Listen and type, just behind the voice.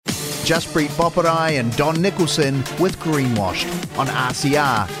Jaspreet Boparai and Don Nicholson with Greenwashed on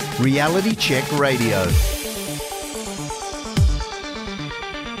RCR, Reality Check Radio.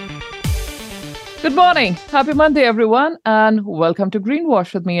 Good morning. Happy Monday, everyone, and welcome to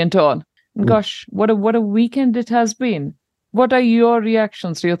Greenwash with me and Dawn. Gosh, what a weekend it has been. What are your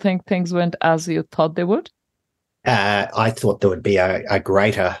reactions? Do you think things went as you thought they would? I thought there would be a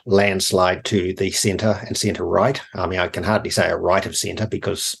greater landslide to the centre and centre-right. I mean, I can hardly say a right of centre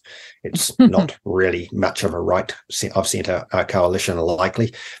because it's not really much of a right of centre coalition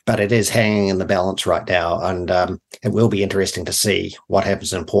likely, but it is hanging in the balance right now. And it will be interesting to see what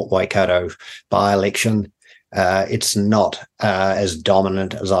happens in Port Waikato by-election. It's not as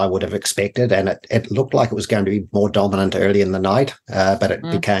dominant as I would have expected, and it looked like it was going to be more dominant early in the night, but it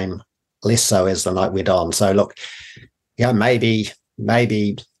became less so as the night went on. So look, maybe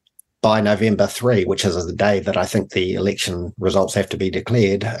by November 3, which is the day that I think the election results have to be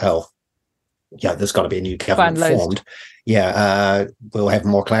declared, there's got to be a new government formed. We'll have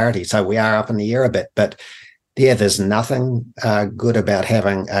more clarity. So we are up in the air a bit, but there's nothing good about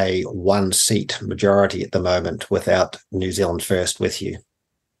having a one-seat majority at the moment without New Zealand First with you.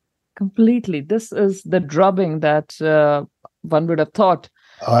 Completely. This is the drubbing that one would have thought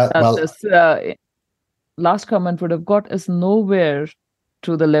this last comment would have got us nowhere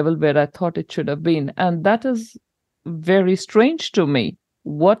to the level where I thought it should have been. And that is very strange to me.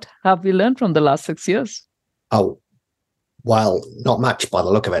 What have we learned from the last 6 years? Oh, well, not much by the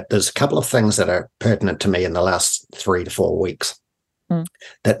look of it. There's a couple of things that are pertinent to me in the last 3 to 4 weeks.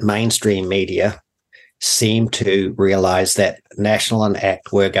 That mainstream media seem to realise that National and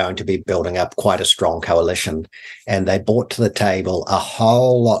ACT were going to be building up quite a strong coalition, and they brought to the table a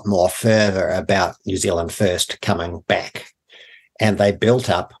whole lot more further about New Zealand First coming back. And they built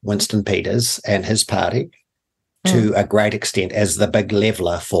up Winston Peters and his party to a great extent as the big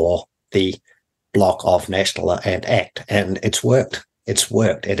leveller for the block of National and ACT, and it's worked.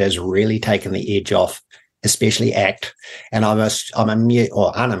 It has really taken the edge off, especially ACT. And I'm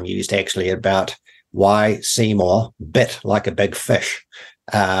unamused actually about why Seymour bit like a big fish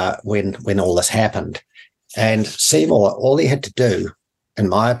when all this happened. And Seymour, all he had to do, in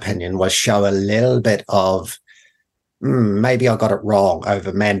my opinion, was show a little bit of maybe I got it wrong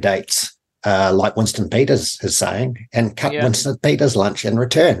over mandates, like Winston Peters is saying, and cut Winston Peters' lunch in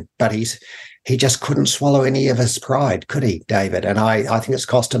return. But he just couldn't swallow any of his pride, could he, David? And I think it's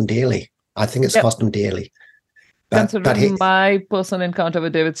cost him dearly. Cost him dearly. Considering my personal encounter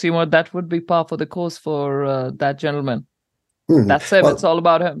with David Seymour, that would be par for the course for that gentleman. That's it. It's all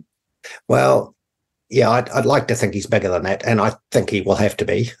about him. Well, I'd like to think he's bigger than that, and I think he will have to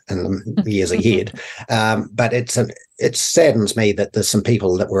be in the years ahead. But it saddens me that there's some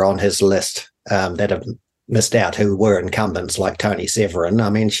people that were on his list that have missed out who were incumbents, like Tony Severin. I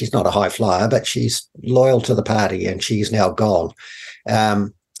mean, she's not a high flyer, but she's loyal to the party, and she's now gone.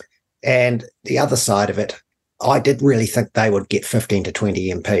 And the other side of it, I did really think they would get 15 to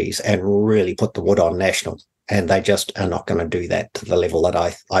 20 MPs and really put the wood on National, and they just are not going to do that to the level that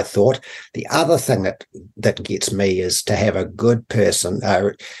I thought. The other thing that gets me is to have a good person.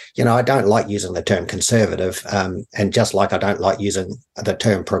 I don't like using the term conservative, and just like I don't like using the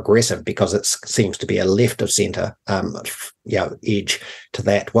term progressive because it seems to be a left of centre edge to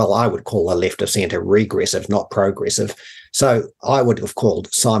that. Well, I would call a left of centre regressive, not progressive. So I would have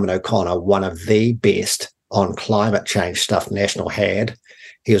called Simon O'Connor one of the best on climate change stuff National had.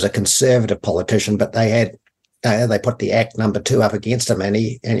 He was a conservative politician, but they put the ACT number 2 up against him, and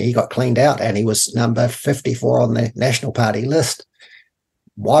he got cleaned out, and he was number 54 on the National Party list.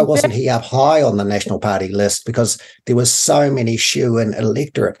 Why wasn't he up high on the National Party list? Because there was so many shoe-in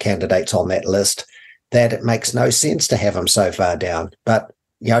electorate candidates on that list that it makes no sense to have him so far down. But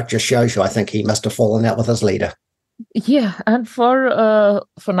it just shows you, I think he must have fallen out with his leader. Yeah, and for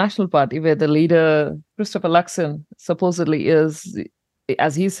National Party, where the leader, Christopher Luxon, supposedly is,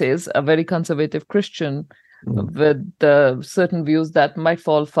 as he says, a very conservative Christian with certain views that might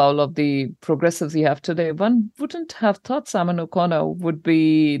fall foul of the progressives we have today, one wouldn't have thought Simon O'Connor would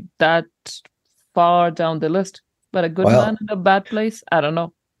be that far down the list. But a good man in a bad place? I don't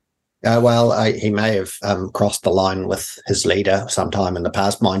know. He may have crossed the line with his leader sometime in the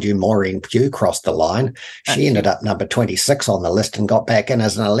past. Mind you, Maureen Pugh crossed the line. She ended up number 26 on the list and got back in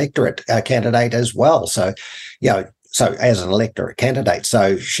as an electorate candidate as well. So, as an electorate candidate.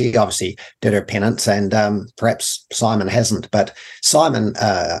 So she obviously did her penance, and perhaps Simon hasn't. But Simon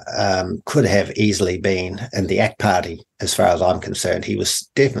could have easily been in the ACT party, as far as I'm concerned. He was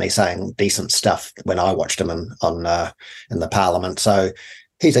definitely saying decent stuff when I watched him in the Parliament. So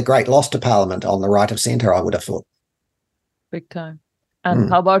he's a great loss to Parliament on the right of centre, I would have thought. Big time. And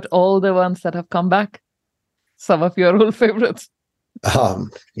how about all the ones that have come back? Some of your old favorites.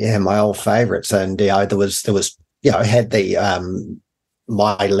 Yeah, my old favorites. And there was, had the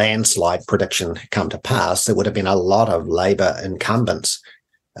my landslide prediction come to pass, there would have been a lot of Labor incumbents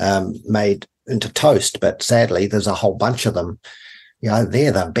made into toast. But sadly, there's a whole bunch of them.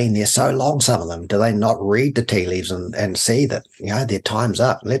 They've been there so long, some of them. Do they not read the tea leaves and see that, their time's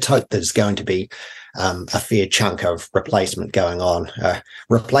up? Let's hope there's going to be a fair chunk of replacement going on.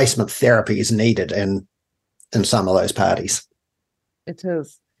 Replacement therapy is needed in some of those parties. It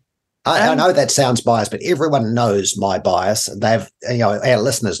is. I know that sounds biased, but everyone knows my bias. Our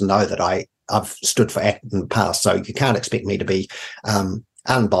listeners know that I've stood for ACT in the past, so you can't expect me to be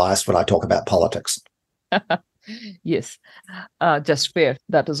unbiased when I talk about politics. Yes, just fair.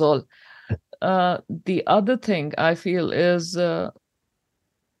 That is all. The other thing I feel is a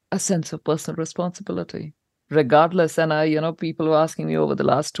sense of personal responsibility, regardless. And people were asking me over the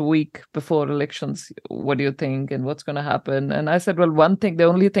last week before elections, what do you think and what's going to happen? And I said, well, the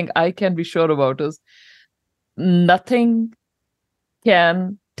only thing I can be sure about is nothing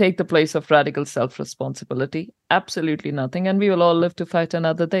can take the place of radical self-responsibility. Absolutely nothing. And we will all live to fight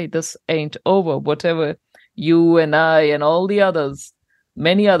another day. This ain't over. Whatever you and I and all the others,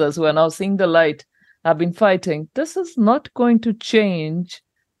 many others who are now seeing the light have been fighting, this is not going to change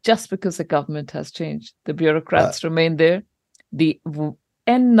just because the government has changed. The bureaucrats remain there. The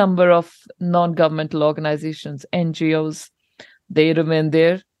N number of non-governmental organizations, NGOs, they remain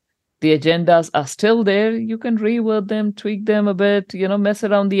there. The agendas are still there. You can reword them, tweak them a bit, mess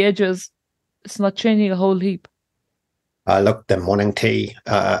around the edges. It's not changing a whole heap. Look, the morning tea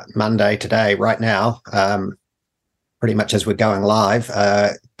Monday today, right now, pretty much as we're going live,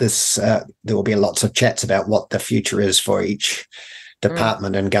 there will be lots of chats about what the future is for each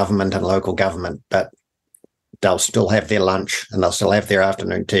department in government and local government, but they'll still have their lunch and they'll still have their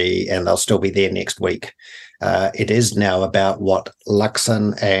afternoon tea and they'll still be there next week. It is now about what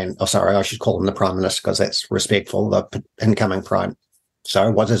Luxon I should call him the Prime Minister because that's respectful, the incoming Prime.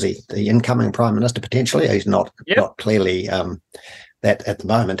 So what is he? The incoming Prime Minister potentially? He's not clearly that at the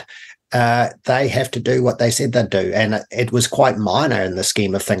moment. They have to do what they said they'd do. And it was quite minor in the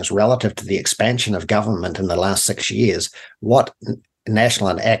scheme of things relative to the expansion of government in the last 6 years. What National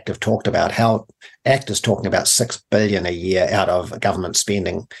and ACT have talked about, how ACT is talking about $6 billion a year out of government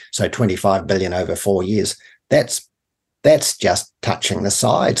spending, so $25 billion over 4 years. That's just touching the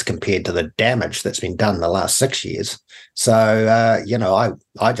sides compared to the damage that's been done in the last 6 years. So,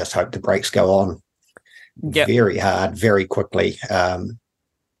 I just hope the brakes go on very hard, very quickly.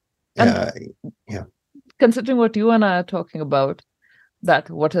 Considering what you and I are talking about, that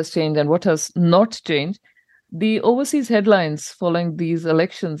what has changed and what has not changed, the overseas headlines following these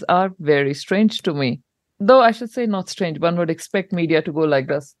elections are very strange to me. Though I should say not strange. One would expect media to go like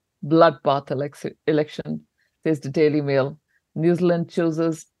this. Bloodbath election, says the Daily Mail. New Zealand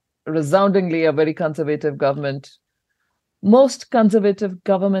chooses resoundingly a very conservative government. Most conservative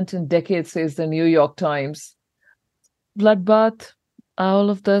government in decades, says the New York Times. Bloodbath, all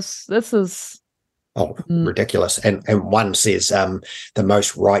of this is... ridiculous. And one says the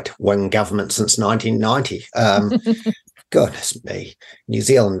most right-wing government since 1990. Goodness me. New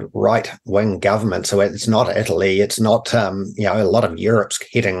Zealand right-wing government. So it's not Italy. It's not, a lot of Europe's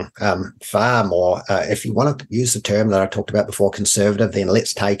heading far more. If you want to use the term that I talked about before, conservative, then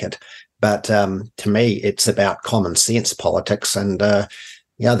let's take it. But to me, it's about common sense politics. And,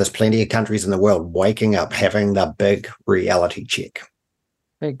 there's plenty of countries in the world waking up, having the big reality check.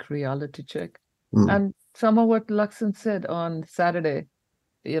 Big reality check. And some of what Luxon said on Saturday,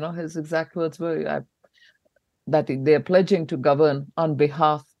 his exact words were that they're pledging to govern on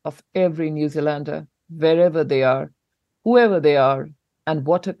behalf of every New Zealander, wherever they are, whoever they are, and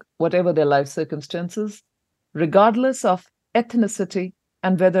whatever their life circumstances, regardless of ethnicity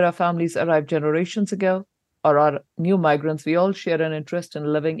and whether our families arrived generations ago or are new migrants. We all share an interest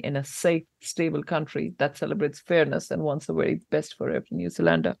in living in a safe, stable country that celebrates fairness and wants the very best for every New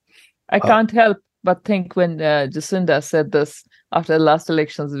Zealander. I can't help but think when Jacinda said this after the last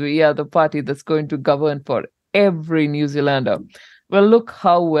elections, we are the party that's going to govern for every New Zealander. Well, look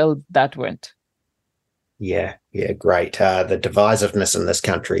how well that went. Yeah, great. The divisiveness in this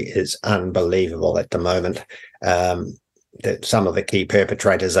country is unbelievable at the moment. That some of the key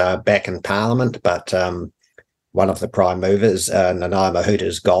perpetrators are back in Parliament, but one of the prime movers, Nanaia Mahuta,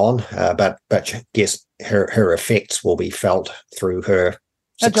 is gone. But guess her effects will be felt through her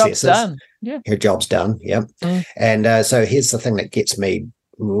successes. Her job's done. Yeah. Her job's done. Yeah. And so here's the thing that gets me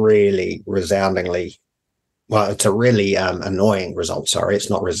really resoundingly. Well, it's a really annoying result. Sorry, it's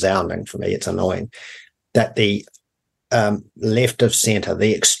not resounding for me. It's annoying that the left of centre,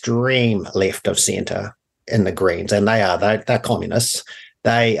 the extreme left of centre in the Greens, and they're communists.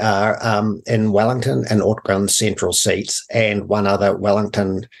 They are in Wellington and Auckland central seats and one other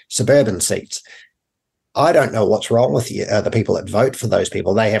Wellington suburban seats. I don't know what's wrong with the people that vote for those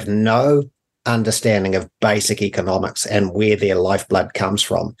people. They have no understanding of basic economics and where their lifeblood comes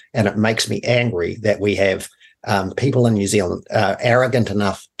from. And it makes me angry that we have people in New Zealand arrogant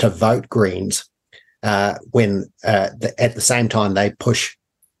enough to vote Greens when at the same time they push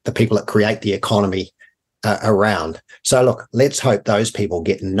the people that create the economy around. So look, let's hope those people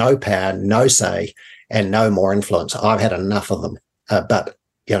get no power, no say, and no more influence. I've had enough of them. But,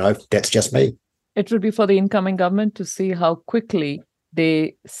 that's just me. It will be for the incoming government to see how quickly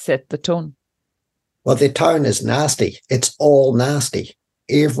they set the tone. Well, their tone is nasty. It's all nasty.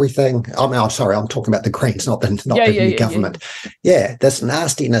 Everything. I'm sorry, I'm talking about the Greens, not the new government. Yeah, this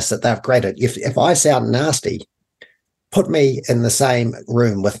nastiness that they've created. If I sound nasty, put me in the same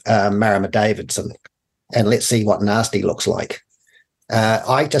room with Marama Davidson, and let's see what nasty looks like.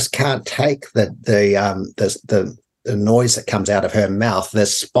 I just can't take the noise that comes out of her mouth, the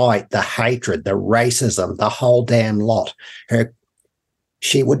spite, the hatred, the racism, the whole damn lot.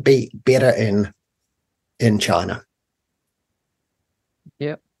 She would be better in China.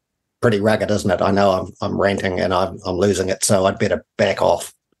 Yep. Pretty ragged, isn't it? I know I'm ranting and I'm losing it, so I'd better back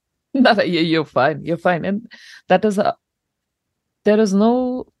off. No, you're fine. You're fine. And there is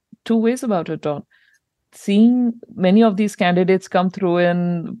no two ways about it, Don. Seeing many of these candidates come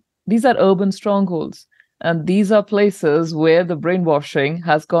through these are urban strongholds. And these are places where the brainwashing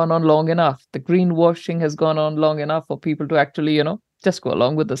has gone on long enough. The greenwashing has gone on long enough for people to actually, just go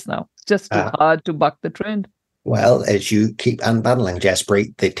along with this now. It's just too hard to buck the trend. Well, as you keep unbundling,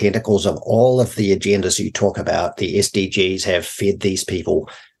 Jaspreet, the tentacles of all of the agendas you talk about, the SDGs have fed these people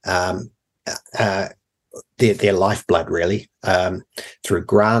their lifeblood, really, through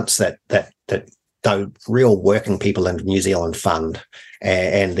grants that the real working people in New Zealand fund,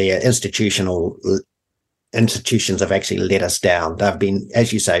 and their institutions have actually let us down. They've been,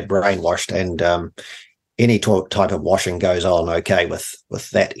 as you say, brainwashed, and any type of washing goes on okay with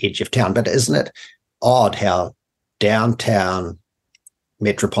that edge of town. But isn't it odd how downtown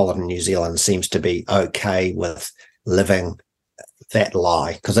metropolitan New Zealand seems to be okay with living that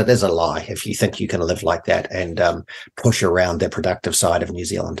lie? Because it is a lie if you think you can live like that and push around the productive side of New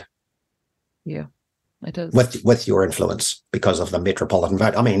Zealand. Yeah, it is. With your influence because of the metropolitan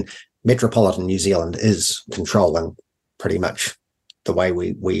vote. I mean, metropolitan New Zealand is controlling pretty much the way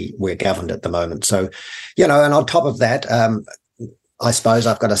we're governed at the moment. So, and on top of that, I suppose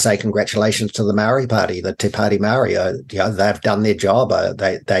I've got to say congratulations to the Maori Party, the Te Pāti Maori. They've done their job.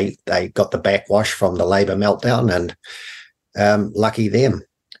 They got the backwash from the Labour meltdown, and lucky them.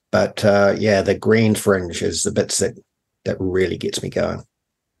 But the green fringe is the bits that really gets me going.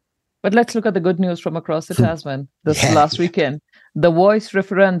 But let's look at the good news from across the Tasman this last weekend. The Voice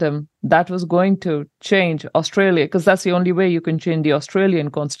referendum that was going to change Australia, because that's the only way you can change the Australian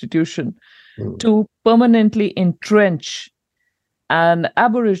constitution, to permanently entrench an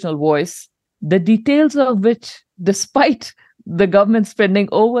Aboriginal voice, the details of which, despite the government spending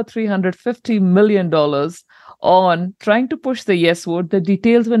over $350 million on trying to push the yes vote, the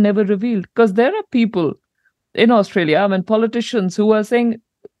details were never revealed. Because there are people in Australia, politicians who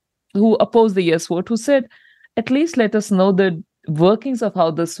oppose the yes vote, who said, at least let us know the workings of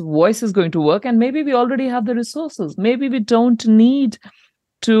how this voice is going to work. And maybe we already have the resources. Maybe we don't need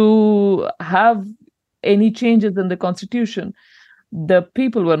to have any changes in the constitution. The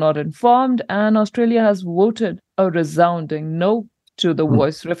people were not informed, and Australia has voted a resounding no to the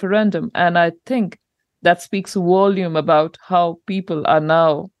Voice referendum. And I think that speaks volume about how people are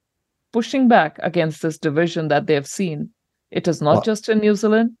now pushing back against this division that they've seen. It is not just in New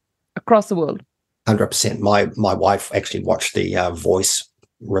Zealand, across the world. 100%. My wife actually watched the Voice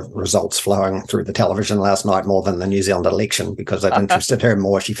results flowing through the television last night more than the New Zealand election because it interested her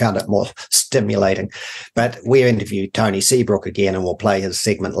more. She found it more stimulating. But we interviewed Tony Seabrook again, and we'll play his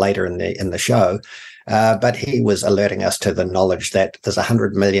segment later in the show. But he was alerting us to the knowledge that there's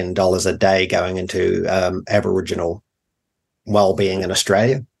 $100 million a day going into Aboriginal well-being in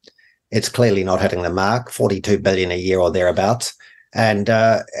Australia. It's clearly not hitting the mark, $42 billion a year or thereabouts.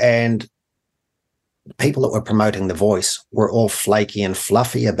 And people that were promoting the Voice were all flaky and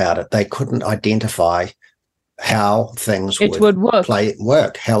fluffy about it. They couldn't identify how things would work,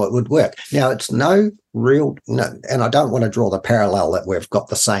 how it would work. Now, it's and I don't want to draw the parallel that we've got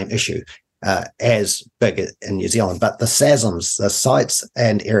the same issue as big in New Zealand, but the SASMs, the sites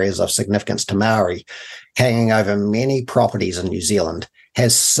and areas of significance to Maori, hanging over many properties in New Zealand,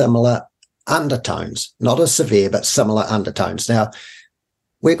 has similar undertones, not as severe, but similar undertones. Now,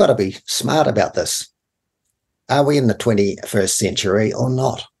 we've got to be smart about this. Are we in the 21st century or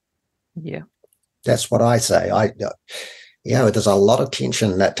not? Yeah. That's what I say. There's a lot of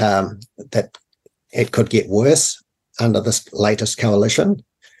tension that that it could get worse under this latest coalition.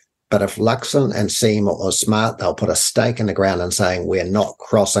 But if Luxon and Seymour are smart, they'll put a stake in the ground and saying, we're not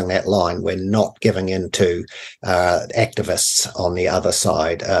crossing that line. We're not giving in to activists on the other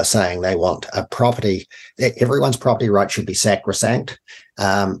side saying they want a property. Everyone's property right should be sacrosanct.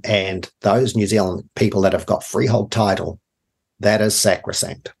 And those New Zealand people that have got freehold title, that is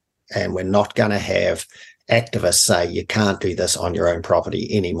sacrosanct. And we're not going to have activists say you can't do this on your own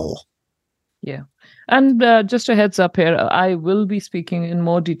property anymore. Yeah. And just a heads up here, I will be speaking in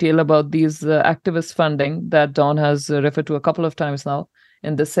more detail about these activist funding that Don has referred to a couple of times now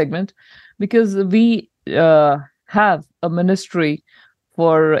in this segment, because we have a ministry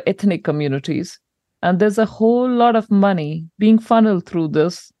for ethnic communities, and there's a whole lot of money being funneled through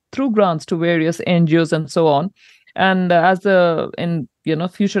this, through grants to various NGOs and so on. And in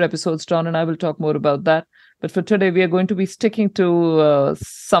future episodes, Don and I will talk more about that. But for today, we are going to be sticking to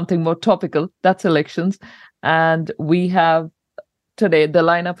something more topical. That's elections. And we have today, the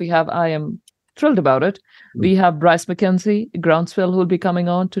lineup we have, I am thrilled about it. We have Bryce McKenzie, Groundswell, who will be coming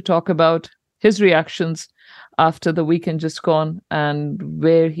on to talk about his reactions after the weekend just gone and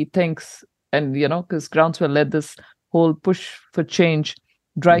where he thinks, and, because Groundswell led this whole push for change,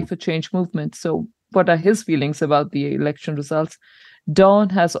 drive for change movement. So what are his feelings about the election results? Don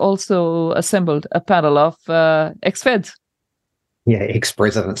has also assembled a panel of ex-feds. Yeah,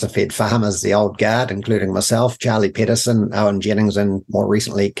 ex-presidents of Fed Farmers, the old guard, including myself, Charlie Pedersen, Owen Jennings, and more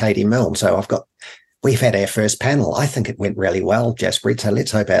recently, Katie Milne. So we've had our first panel. I think it went really well, Jaspreet. So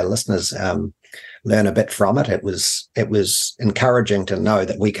let's hope our listeners learn a bit from it. It was encouraging to know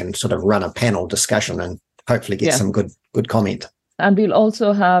that we can sort of run a panel discussion and hopefully get some good comment. And we'll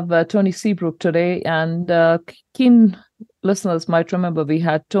also have Tony Seabrook today, and keen listeners might remember we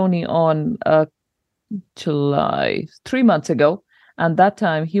had Tony on July 3 months ago, and that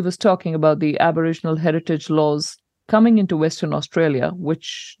time he was talking about the Aboriginal heritage laws coming into Western Australia,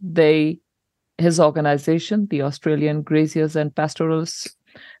 which his organization, the Australian Graziers and Pastoralists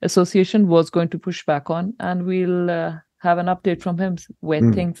Association, was going to push back on, and we'll have an update from him where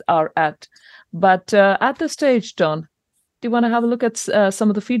things are at. But at this stage, Don, do you want to have a look at some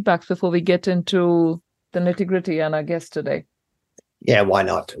of the feedbacks before we get into the nitty-gritty and our guest today? Yeah, why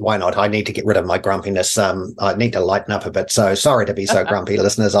not? Why not? I need to get rid of my grumpiness. I need to lighten up a bit. So sorry to be so grumpy,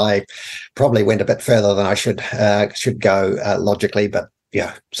 listeners. I probably went a bit further than I should go logically, but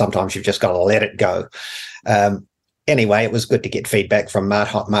yeah, sometimes you've just got to let it go. Anyway, it was good to get feedback from Mark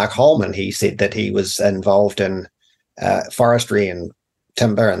Holman. He said that he was involved in forestry and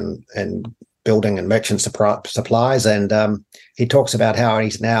timber and building and merchant supplies, and he talks about how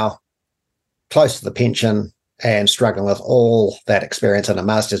he's now close to the pension and struggling with all that experience and a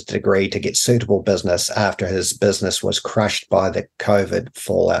master's degree to get suitable business after his business was crushed by the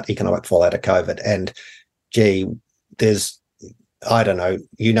economic fallout of COVID. And gee, I don't know,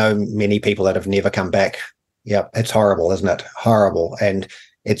 many people that have never come back. Yep, it's horrible, isn't it? Horrible. And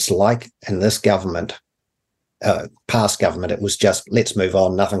it's like in this government, past government, it was just, let's move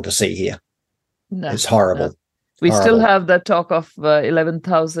on, nothing to see here. No, it's horrible. No. We still have that talk of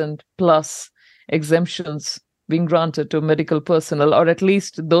 11,000 plus exemptions being granted to medical personnel, or at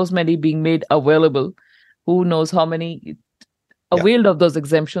least those many being made available. Who knows how many availed of those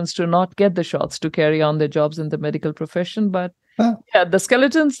exemptions to not get the shots to carry on their jobs in the medical profession. But the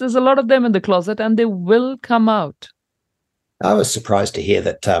skeletons, there's a lot of them in the closet, and they will come out. I was surprised to hear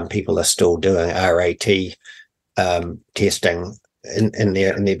that people are still doing RAT testing in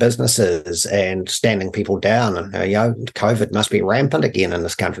their businesses and standing people down. And COVID must be rampant again in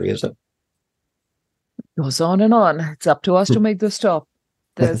this country, is it? Goes on and on. It's up to us to make this stop.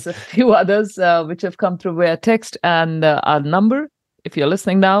 There's a few others which have come through via text, and our number, if you're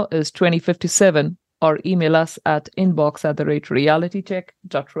listening now, is 2057, or email us at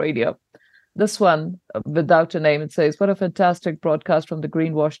inbox@realitycheck.radio. This one, without a name, it says, "What a fantastic broadcast from the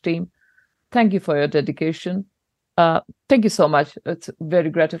Greenwash team. Thank you for your dedication." Thank you so much. It's very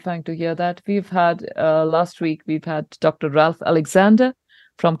gratifying to hear that. We've had, last week, we've had Dr. Ralph Alexander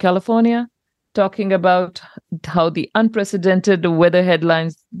from California talking about how the unprecedented weather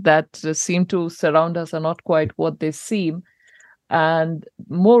headlines that seem to surround us are not quite what they seem. And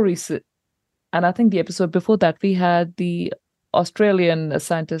more recent, and I think the episode before that, we had the Australian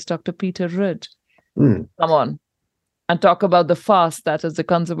scientist, Dr. Peter Ridd, come on and talk about the fast that is the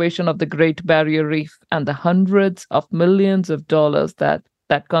conservation of the Great Barrier Reef and the hundreds of millions of dollars that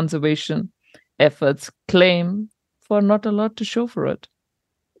that conservation efforts claim for not a lot to show for it.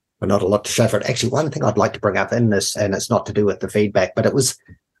 But not a lot to show for it. Actually, one thing I'd like to bring up in this, and it's not to do with the feedback, but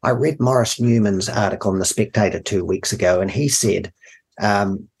I read Maurice Newman's article in The Spectator 2 weeks ago, and he said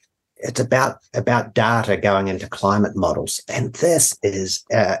it's about data going into climate models. And this is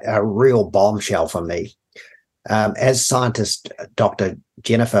a real bombshell for me. As scientist Dr.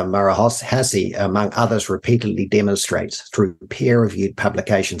 Jennifer Murahasi, among others, repeatedly demonstrates through peer-reviewed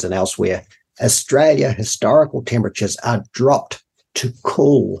publications and elsewhere, Australia historical temperatures are dropped to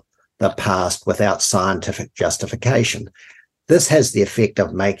cool the past without scientific justification. This has the effect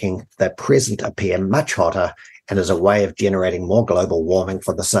of making the present appear much hotter and is a way of generating more global warming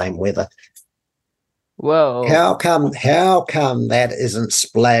for the same weather. Whoa. How come that isn't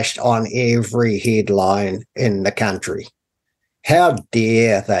splashed on every headline in the country? How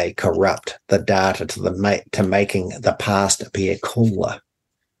dare they corrupt the data to making the past appear cooler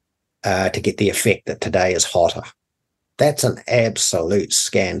to get the effect that today is hotter? That's an absolute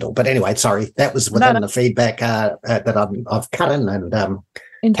scandal. But anyway, sorry, that was within the feedback that I've cut in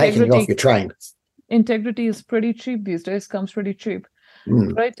and taken you off your train. Integrity is pretty cheap these days, comes pretty cheap.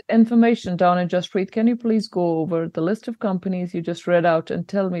 Great information down in Just Read. Can you please go over the list of companies you just read out and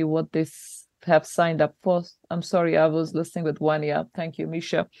tell me what they have signed up for? I'm sorry, I was listening with one ear. Thank you,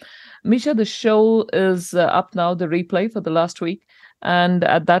 Misha. Misha, the show is up now, the replay for the last week. And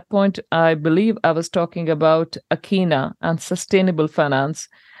at that point, I believe I was talking about Akina and sustainable finance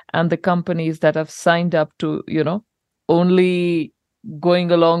and the companies that have signed up to, only going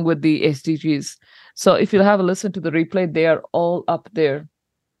along with the SDGs. So if you'll have a listen to the replay, they are all up there.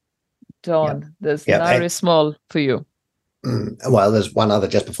 Don, there's very small for you. Well, there's one other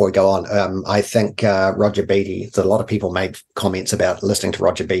just before we go on. I think Roger Beatty, a lot of people made comments about listening to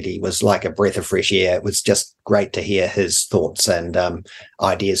Roger Beatty was like a breath of fresh air. It was just great to hear his thoughts and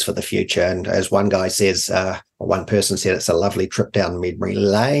ideas for the future. And as one guy says, one person said, it's a lovely trip down memory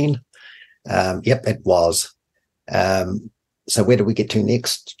lane. Yep, it was. So where do we get to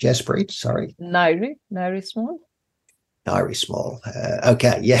next, Jaspreet? Sorry. Nairi Small. Nairi Small.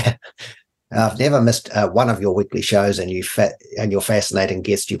 Okay, yeah. I've never missed one of your weekly shows, and your fascinating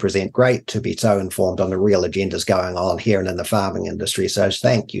guests you present. Great to be so informed on the real agendas going on here and in the farming industry. So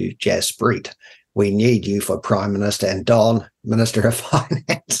thank you, Jaspreet. We need you for Prime Minister, and Don, Minister of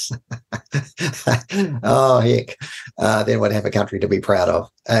Finance. Oh, heck. Then we'd have a country to be proud of.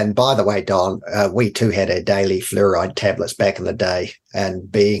 And by the way, Don, we too had our daily fluoride tablets back in the day. And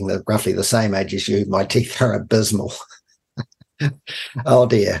being roughly the same age as you, my teeth are abysmal. Oh,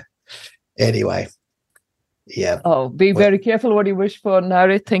 dear. Anyway, yeah. Oh, be very careful what you wish for,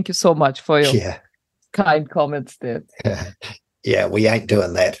 Nari. Thank you so much for your kind comments there. Yeah, we ain't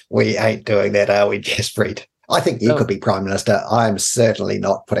doing that. We ain't doing that, are we, Jaspreet? I think you could be Prime Minister. I'm certainly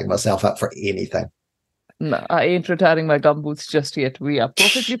not putting myself up for anything. No, I ain't retiring my gumboots just yet. We are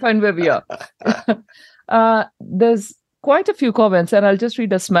perfectly fine where we are. There's quite a few comments, and I'll just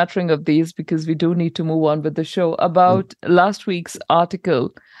read a smattering of these because we do need to move on with the show, about last week's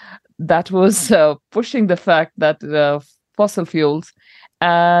article that was pushing the fact that fossil fuels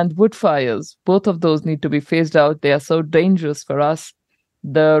and wood fires, both of those need to be phased out. They are so dangerous for us.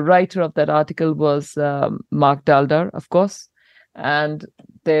 The writer of that article was Mark Daldar, of course. And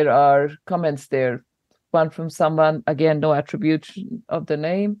there are comments there. One from someone, again, no attribution of the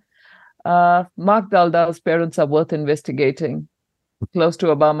name. Mark Daldar's parents are worth investigating. Close to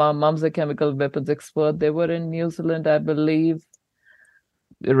Obama, mom's a chemical weapons expert. They were in New Zealand, I believe.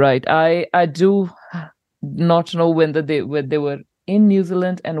 Right. I do not know when they were in New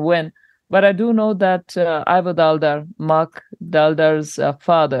Zealand and when, but I do know that Ivor Daldar, Mark Daldar's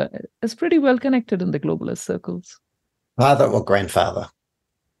father, is pretty well connected in the globalist circles. Father or grandfather?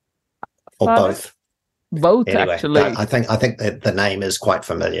 Or Father? both? Both, anyway, actually. I think that the name is quite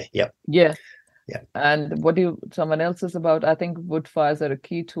familiar. Yep. Yeah. Yeah. And someone else is about, I think wood fires are a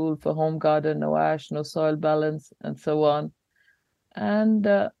key tool for home garden, no ash, no soil balance, and so on. And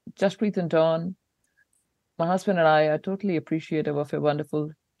Jaspreet and Dawn, my husband and I are totally appreciative of a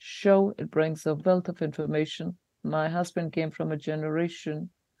wonderful show. It brings a wealth of information. My husband came from 3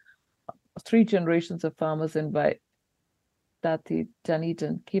 generations of farmers in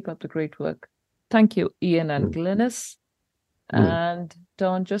Dunedin. Keep up the great work. Thank you, Ian and Glynis. And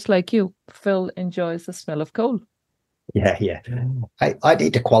Dawn, just like you, Phil enjoys the smell of coal. Yeah. I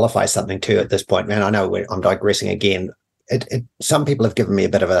need to qualify something too at this point, man. I know I'm digressing again. Some people have given me a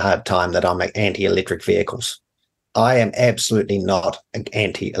bit of a hard time that I'm anti-electric vehicles. I am absolutely not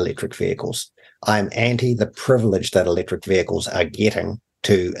anti-electric vehicles. I'm anti the privilege that electric vehicles are getting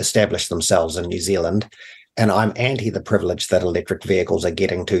to establish themselves in New Zealand And I'm anti the privilege that electric vehicles are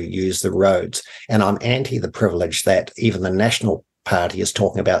getting to use the roads. And I'm anti the privilege that even the National Party is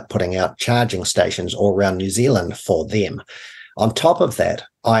talking about putting out charging stations all around New Zealand for them. On top of that,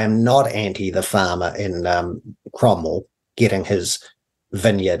 I am not anti the farmer in Cromwell getting his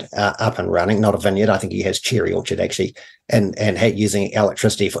vineyard up and running. Not a vineyard, I think he has cherry orchard actually, and using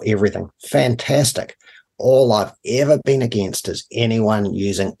electricity for everything. Fantastic. All I've ever been against is anyone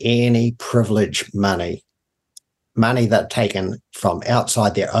using any privilege money that taken from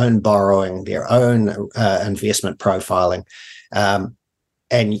outside their own borrowing, their own investment profiling,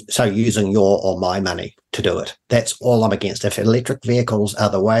 and so using your or my money to do it. That's all I'm against. If electric vehicles are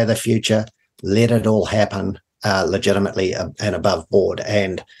the way of the future, let it all happen legitimately and above board,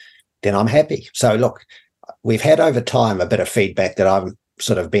 and then I'm happy. So look, we've had over time a bit of feedback that I've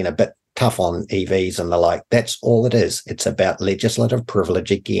sort of been a bit tough on EVs and the like. That's all it is. It's about legislative privilege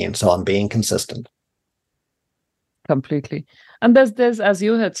again. So I'm being consistent. Completely. And there's as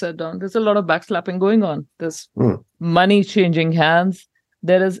you had said, Don, there's a lot of backslapping going on. There's money changing hands.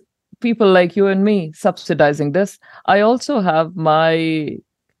 There is people like you and me subsidizing this. I also have my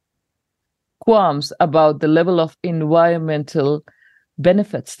qualms about the level of environmental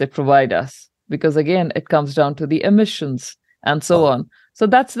benefits they provide us, because again, it comes down to the emissions and so on. So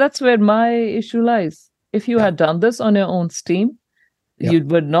that's where my issue lies. If you had done this on your own steam, you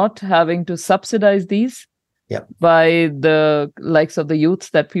were not having to subsidize these by the likes of the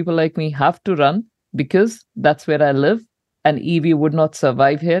youths that people like me have to run, because that's where I live. An EV would not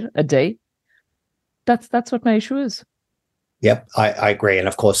survive here a day. That's what my issue is. Yep, I agree. And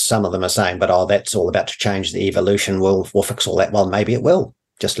of course, some of them are saying, but that's all about to change the evolution. We'll fix all that. Well, maybe it will.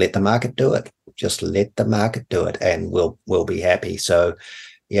 Just let the market do it. Just let the market do it, and we'll be happy. So,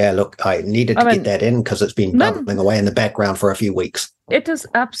 yeah, look, I needed to get that in because it's been bubbling away in the background for a few weeks. It is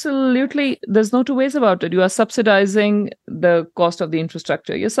absolutely, there's no two ways about it. You are subsidizing the cost of the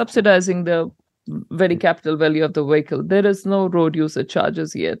infrastructure. You're subsidizing the very capital value of the vehicle. There is no road usage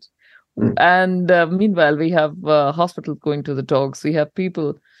charges yet. And meanwhile, we have hospitals going to the dogs. We have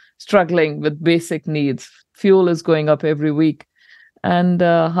people struggling with basic needs. Fuel is going up every week. And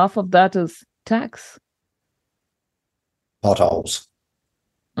half of that is tax. Potholes.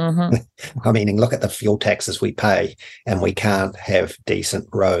 I mean, look at the fuel taxes we pay, and we can't have decent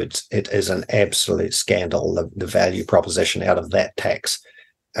roads. It is an absolute scandal, the value proposition out of that tax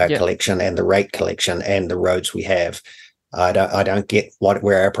collection and the rate collection and the roads we have. I don't get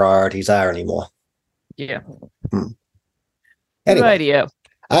where our priorities are anymore. Yeah. Anyway,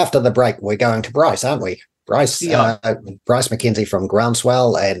 after the break, we're going to Bryce, aren't we? Bryce McKenzie from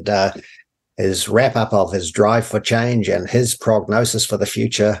Groundswell, and his wrap-up of his drive for change and his prognosis for the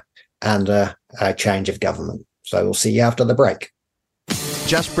future under a change of government. So we'll see you after the break.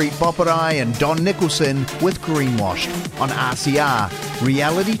 Jaspreet Boparai and Don Nicholson with Greenwashed on RCR,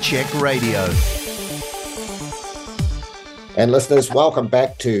 Reality Check Radio. And listeners, welcome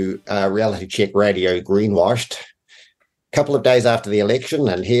back to Reality Check Radio Greenwashed. A couple of days after the election,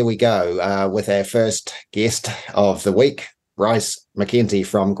 and here we go with our first guest of the week, Bryce McKenzie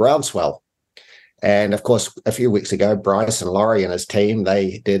from Groundswell. And of course, a few weeks ago, Bryce and Laurie and his team,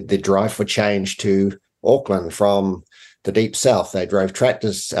 they did the drive for change to Auckland from the deep south. They drove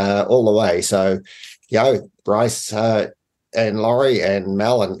tractors all the way. So, Bryce and Laurie and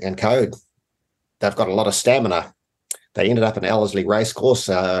Mel and Code, they've got a lot of stamina. They ended up in Ellerslie Racecourse,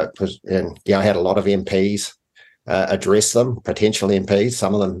 and had a lot of MPs address them, potential MPs,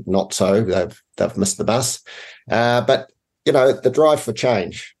 some of them not so. They've missed the bus. But, the drive for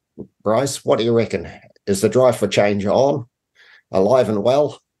change. Bryce, what do you reckon? Is the drive for change on, alive and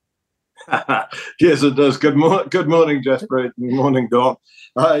well? Yes, it is. Good morning, Jaspreet. Good morning, Don.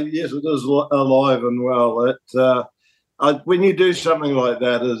 Yes, it is alive and well. When you do something like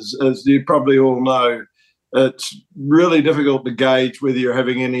that, as you probably all know, it's really difficult to gauge whether you're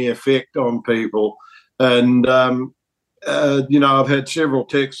having any effect on people. And, I've had several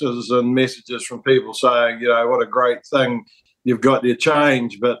texts and messages from people saying, what a great thing you've got your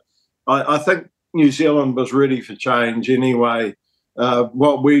change. But I think New Zealand was ready for change anyway.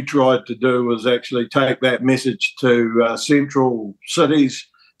 What we tried to do was actually take that message to central cities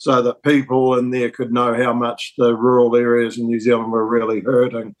so that people in there could know how much the rural areas in New Zealand were really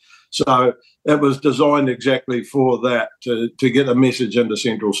hurting. So it was designed exactly for that, to get a message into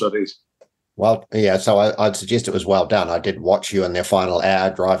central cities. Well, yeah, so I'd suggest it was well done. I did watch you in their final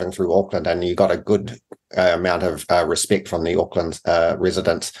hour driving through Auckland, and you got a good amount of respect from the Auckland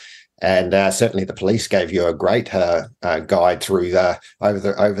residents. And certainly the police gave you a great guide through over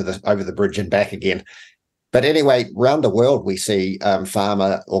the bridge and back again. But anyway, around the world, we see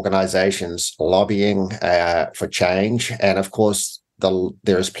farmer organizations lobbying for change. And of course,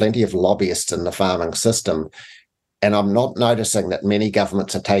 there is plenty of lobbyists in the farming system. And I'm not noticing that many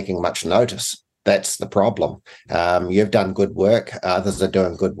governments are taking much notice. That's the problem. You've done good work. Others are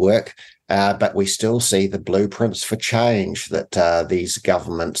doing good work. But we still see the blueprints for change that these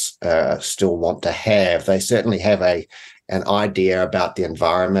governments still want to have. They certainly have an idea about the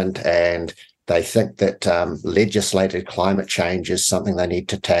environment, and they think that legislated climate change is something they need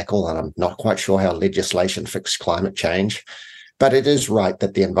to tackle. And I'm not quite sure how legislation fixes climate change. But it is right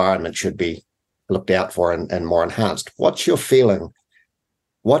that the environment should be looked out for and more enhanced. What's your feeling?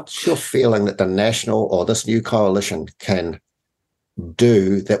 What's your feeling that the national or this new coalition can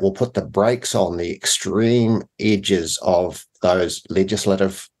do that will put the brakes on the extreme edges of those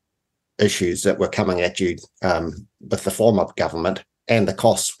legislative issues that were coming at you with the former government and the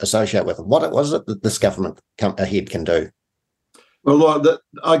costs associated with it? What is it that this government ahead can do? Well,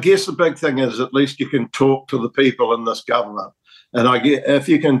 I guess the big thing is at least you can talk to the people in this government. And if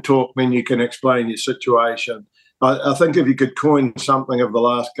you can talk, then you can explain your situation. I think if you could coin something of the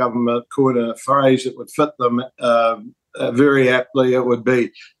last government, coin a phrase that would fit them very aptly, it would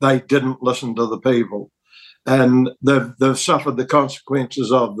be they didn't listen to the people. And they've suffered the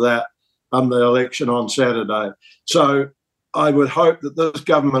consequences of that on the election on Saturday. So I would hope that this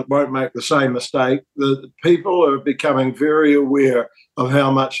government won't make the same mistake. The people are becoming very aware of how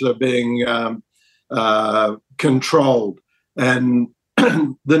much they're being controlled, and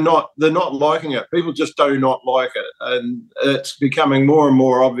they're not liking it. People just do not like it, and it's becoming more and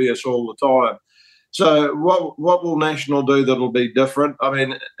more obvious all the time. So what will National do that'll be different? I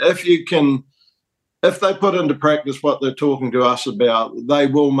mean, if they put into practice what they're talking to us about, they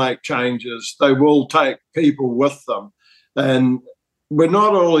will make changes. They will take people with them. And we're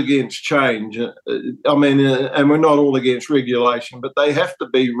not all against change. I mean, and we're not all against regulation, but they have to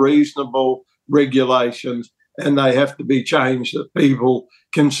be reasonable regulations, and they have to be change that people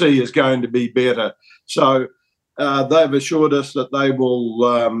can see is going to be better. So they've assured us that they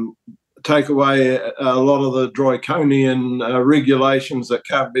will take away a lot of the draconian regulations that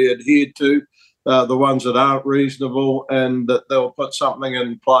can't be adhered to, the ones that aren't reasonable, and that they'll put something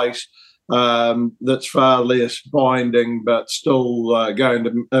in place that's far less binding, but still going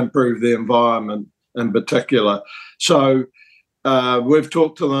to improve the environment in particular. So we've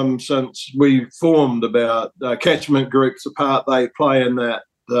talked to them since we formed about catchment groups, the part they play in that.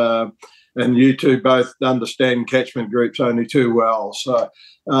 And you two both understand catchment groups only too well. So,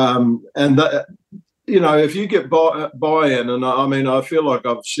 if you get buy-in, and I mean, I feel like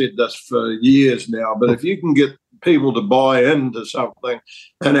I've said this for years now, but if you can get people to buy into something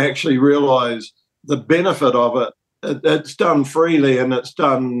and actually realise the benefit of it, it's done freely, and it's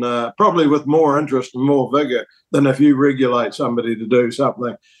done probably with more interest and more vigour than if you regulate somebody to do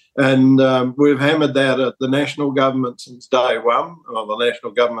something. And we've hammered that at the national government since day one, or the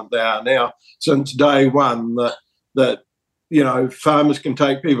national government they are now, since day one, that farmers can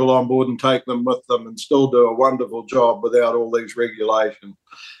take people on board and take them with them and still do a wonderful job without all these regulations.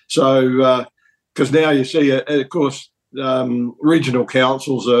 So, because now you see, of course, regional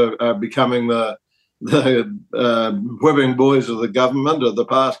councils are becoming the whipping boys of the government, of the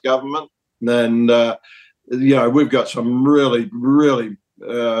past government. And, we've got some really, really,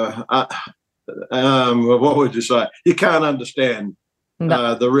 what would you say? You can't understand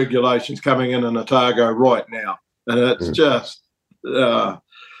the regulations coming in Otago right now. And it's just,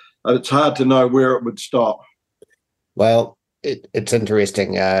 it's hard to know where it would stop. Well, it's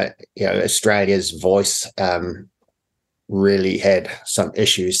interesting. Australia's voice really had some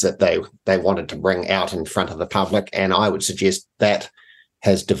issues that they wanted to bring out in front of the public, and I would suggest that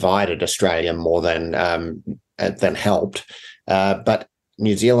has divided Australia more than helped. But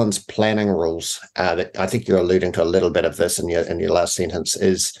New Zealand's planning rules, that I think you're alluding to a little bit of this in your last sentence,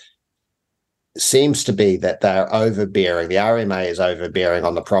 seems to be that they're overbearing. The RMA is overbearing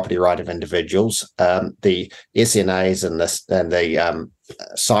on the property right of individuals. The SNAs and the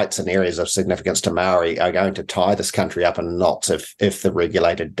sites and areas of significance to Maori are going to tie this country up in knots if the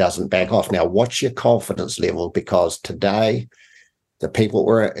regulator doesn't back off. Now, what's your confidence level? Because today, the people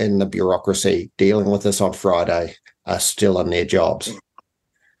who are in the bureaucracy dealing with this on Friday are still in their jobs.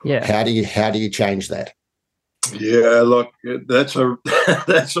 Yeah. How do you change that? Yeah, look, that's a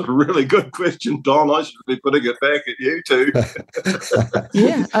really good question, Don. I should be putting it back at you two.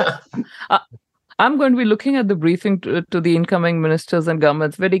 Yeah. I'm going to be looking at the briefing to the incoming ministers and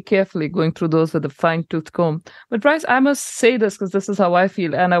governments very carefully, going through those with a fine-tooth comb. But Bryce, I must say this because this is how I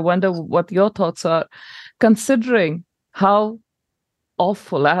feel, and I wonder what your thoughts are, considering how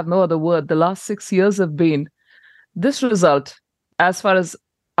awful. I have no other word. The last 6 years have been. This result, as far as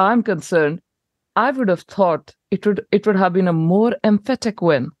I'm concerned, I would have thought it would have been a more emphatic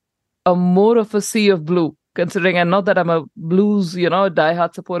win, a more of a sea of blue, considering, and not that I'm a Blues,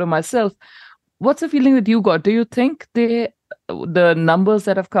 diehard supporter myself. What's the feeling that you got? Do you think the numbers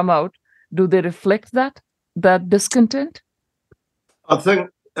that have come out, do they reflect that discontent? I think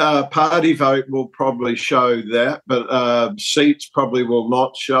party vote will probably show that, but seats probably will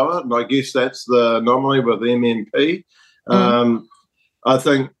not show it. And I guess that's the anomaly with MMP. I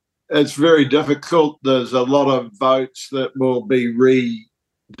think it's very difficult. There's a lot of votes that will be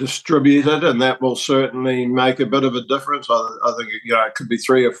redistributed, and that will certainly make a bit of a difference. I think it could be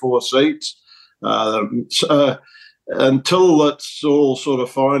 3 or 4 seats. Until it's all sort of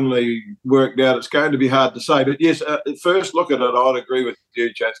finally worked out, it's going to be hard to say. But yes, at first look at it, I'd agree with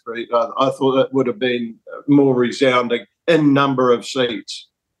you, Jasper. I thought it would have been more resounding in number of seats.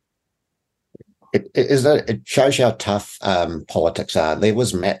 It shows you how tough politics are. There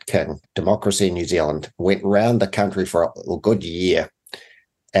was Matt King, Democracy in New Zealand, went round the country for a good year,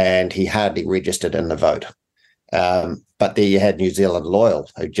 and he hardly registered in the vote. But there you had New Zealand Loyal,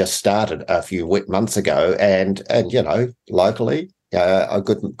 who just started a few months ago, and locally, a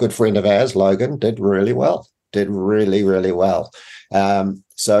good friend of ours, Logan, did really well. Really well.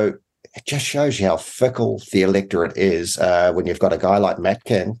 So it just shows you how fickle the electorate is when you've got a guy like Matt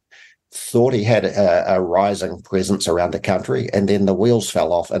King, thought he had a rising presence around the country, and then the wheels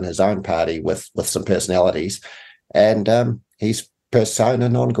fell off in his own party with some personalities, and he's persona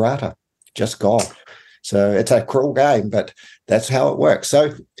non grata, just gone. So it's a cruel game, but that's how it works.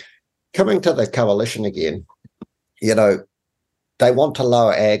 So coming to the coalition again, they want to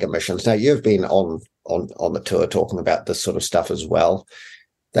lower ag emissions. Now, you've been on the tour talking about this sort of stuff as well.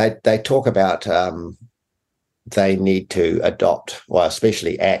 They talk about they need to adopt, well,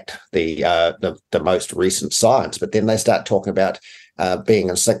 especially act the most recent science, but then they start talking about being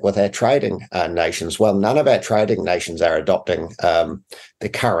in sync with our trading nations. Well, none of our trading nations are adopting the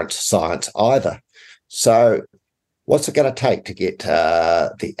current science either. So what's it going to take to get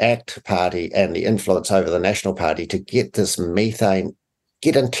the ACT party and the influence over the National Party to get this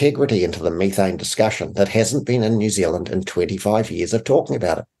get integrity into the methane discussion that hasn't been in New Zealand in 25 years of talking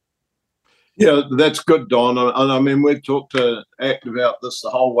about it? Yeah, that's good, Don. And I mean, we've talked to ACT about this the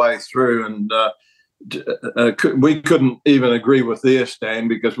whole way through, and we couldn't even agree with their stand,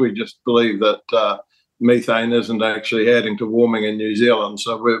 because we just believe that methane isn't actually adding to warming in New Zealand.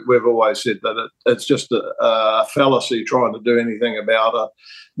 So we've always said that it's just a fallacy trying to do anything about it.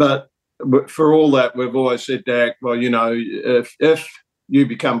 But for all that, we've always said to ACT, well, if you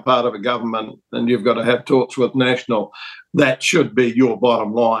become part of a government and you've got to have talks with National, that should be your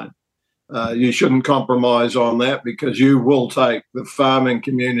bottom line. You shouldn't compromise on that, because you will take the farming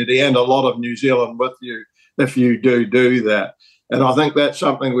community and a lot of New Zealand with you if you do that. And I think that's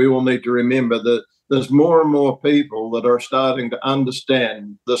something we all need to remember, that there's more and more people that are starting to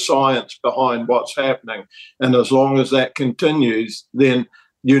understand the science behind what's happening. And as long as that continues, then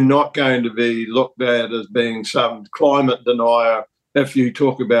you're not going to be looked at as being some climate denier if you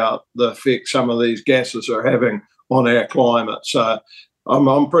talk about the effect some of these gases are having on our climate. So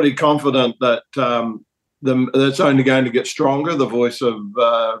I'm pretty confident that it's only going to get stronger. The voice of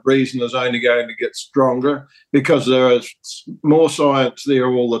reason is only going to get stronger, because there is more science there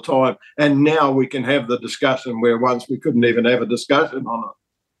all the time. And now we can have the discussion where once we couldn't even have a discussion on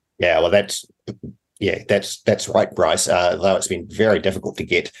it. Yeah, well, that's right, Bryce. Though it's been very difficult to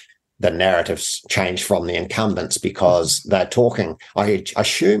get the narratives changed from the incumbents, because they're talking, I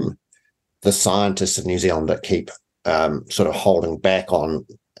assume the scientists in New Zealand that keep sort of holding back on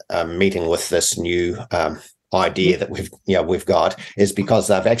meeting with this new idea that we've got, is because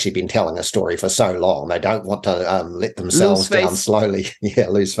they've actually been telling a story for so long. They don't want to let themselves down slowly. Yeah,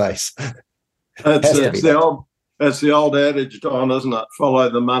 lose face. It's the old adage, Don, isn't it? Follow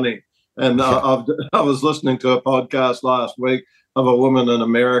the money. And I was listening to a podcast last week of a woman in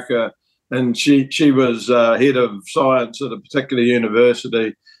America, and she was head of science at a particular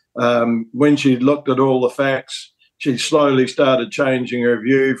university. When she looked at all the facts, she slowly started changing her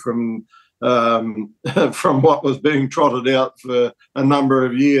view from what was being trotted out for a number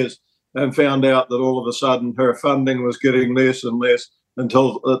of years, and found out that all of a sudden her funding was getting less and less,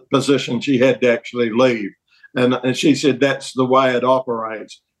 until the position she had to actually leave. And she said that's the way it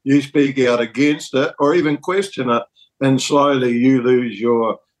operates. You speak out against it or even question it, and slowly you lose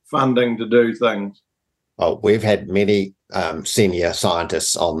your funding to do things. Oh, we've had many senior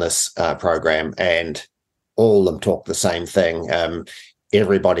scientists on this program, and all of them talk the same thing.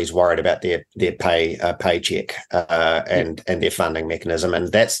 everybody's worried about their paycheck and their funding mechanism,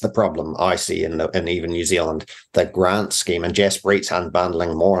 and that's the problem I see in even New Zealand. The grant scheme, and Jaspreet's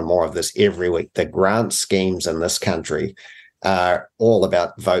unbundling more and more of this every week. The grant schemes in this country are all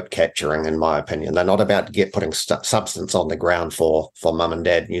about vote capturing, in my opinion. They're not about putting substance on the ground for mum and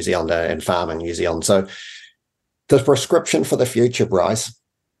dad New Zealand and farming New Zealand. So the prescription for the future, Bryce,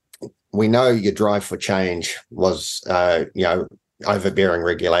 we know your drive for change was, overbearing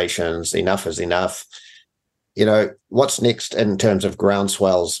regulations. Enough is enough. What's next in terms of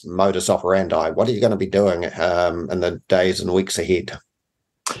Groundswell's modus operandi? What are you going to be doing in the days and weeks ahead?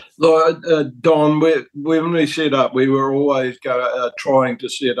 Look, Don, when we set up, we were always trying to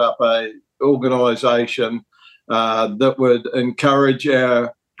set up a organisation that would encourage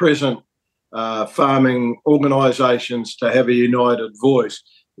our present farming organisations to have a united voice.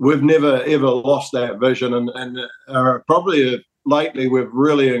 We've never, ever lost that vision, and probably lately we've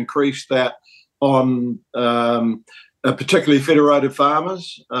really increased that on particularly federated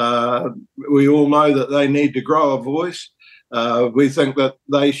farmers. We all know that they need to grow a voice. We think that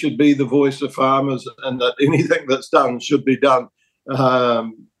they should be the voice of farmers, and that anything that's done should be done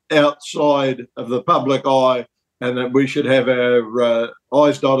outside of the public eye, and that we should have our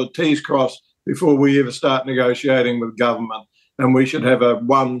I's dotted, T's crossed before we ever start negotiating with government, and we should have a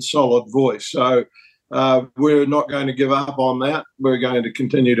one solid voice. So we're not going to give up on that. We're going to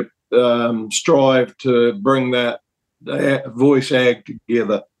continue to strive to bring that voice ag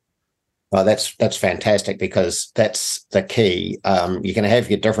together. Well, that's fantastic, because that's the key. You can have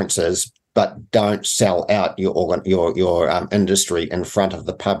your differences, but don't sell out your industry in front of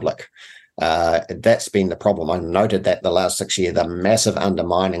the public. That's been the problem. I noted that the last 6 years, the massive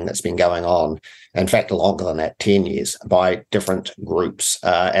undermining that's been going on, in fact, longer than that, 10 years, by different groups.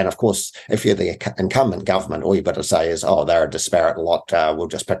 And of course, if you're the incumbent government, all you've got to say is, oh, they're a disparate lot. We'll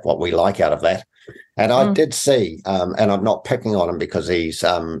just pick what we like out of that. And I did see, and I'm not picking on him because he's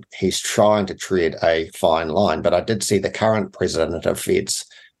trying to tread a fine line, but I did see the current president of Feds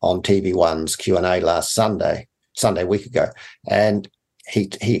on TV1's Q&A last Sunday a week ago. And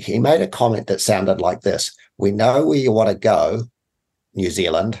he made a comment that sounded like this: we know where you want to go, New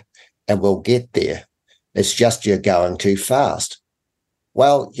Zealand, and we'll get there. It's just you're going too fast.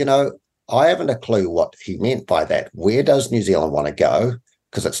 Well, I haven't a clue what he meant by that. Where does New Zealand want to go?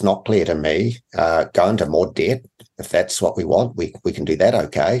 Because it's not clear to me. Go into more debt, if that's what we want, we can do that,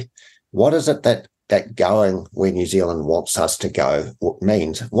 okay. What is it that going where New Zealand wants us to go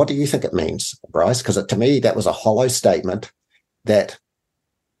means? What do you think it means, Bryce? Because to me, that was a hollow statement that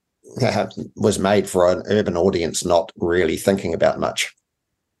was made for an urban audience not really thinking about much.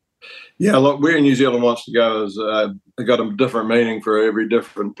 Yeah, look, where New Zealand wants to go is got a different meaning for every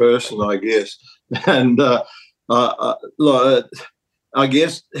different person, I guess. And look, I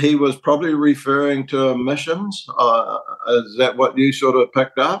guess he was probably referring to emissions. Is that what you sort of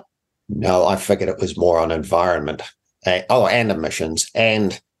picked up? No, I figured it was more on environment. And emissions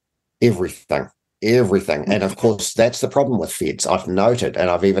and everything. And of course, that's the problem with Feds. I've noted, and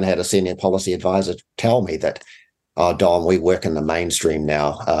I've even had a senior policy advisor tell me that, oh, Don, we work in the mainstream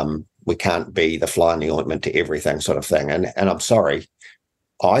now. We can't be the fly in the ointment to everything sort of thing. And I'm sorry,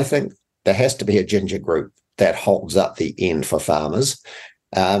 I think there has to be a ginger group that holds up the end for farmers.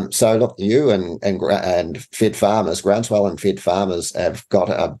 So look, you and Fed farmers, Groundswell and Fed farmers have got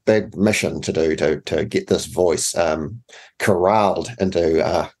a big mission to do to get this voice corralled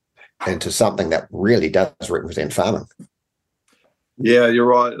into something that really does represent farming. Yeah, you're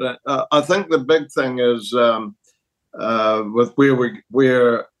right. I think the big thing is with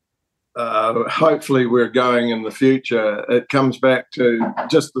where hopefully we're going in the future, it comes back to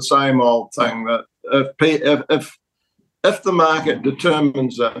just the same old thing that if the market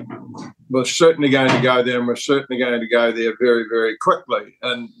determines that we're certainly going to go there, and we're certainly going to go there very, very quickly,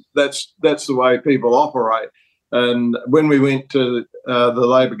 and that's the way people operate. And when we went to the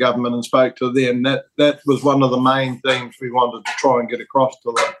Labor government and spoke to them, that was one of the main themes we wanted to try and get across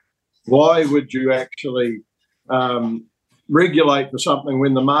to them. Why would you actually regulate for something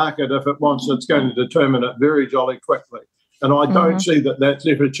when the market, if it wants, it's going to determine it very jolly quickly? And I don't see that that's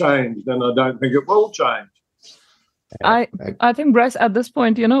ever changed, and I don't think it will change. I think, Bryce, at this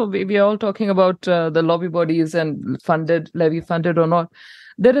point, we are all talking about the lobby bodies and levy funded or not.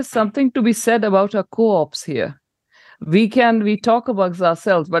 There is something to be said about our co-ops here. We talk about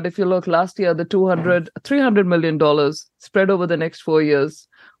ourselves, but if you look last year, the $300 million spread over the next 4 years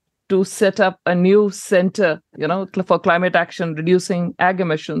to set up a new center, for climate action, reducing ag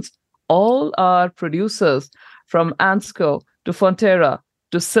emissions. All our producers, from Ansco to Fonterra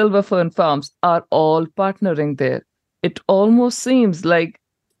to Silver Fern Farms, are all partnering there. it almost seems like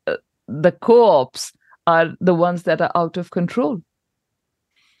the co-ops are the ones that are out of control.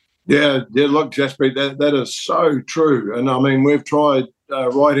 Yeah, look, Jaspreet, that is so true. And I mean, we've tried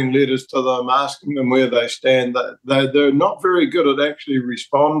writing letters to them, asking them where they stand. They're not very good at actually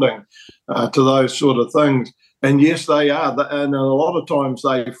responding to those sort of things. And yes, they are. And a lot of times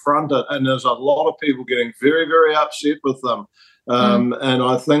they front it, and there's a lot of people getting very, very upset with them. And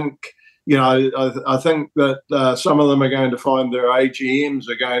I think, I think that some of them are going to find their AGMs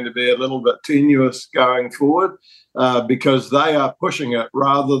are going to be a little bit tenuous going forward because they are pushing it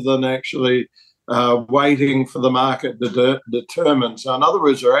rather than actually waiting for the market to determine. So in other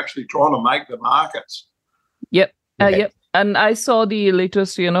words, they're actually trying to make the markets. Yep. Yep. And I saw the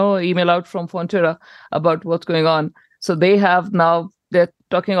latest, email out from Fonterra about what's going on. So they have now, they're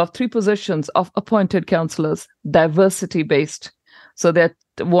talking of 3 positions of appointed councillors, diversity-based. So they're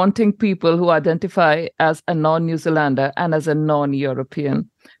wanting people who identify as a non-New Zealander and as a non-European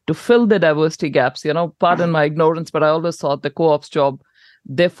to fill the diversity gaps. Pardon my ignorance, but I always thought the co-op's job,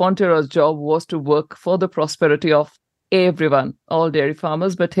 their Fonterra's job was to work for the prosperity of everyone, all dairy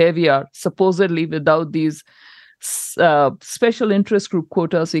farmers. But here we are, supposedly without these special interest group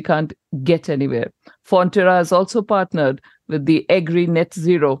quotas, we can't get anywhere. Fonterra has also partnered with the Agri Net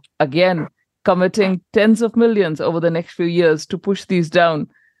Zero, again, committing tens of millions over the next few years to push these down.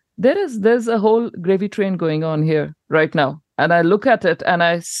 There's a whole gravy train going on here right now. And I look at it and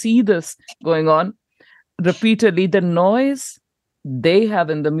I see this going on repeatedly. The noise they have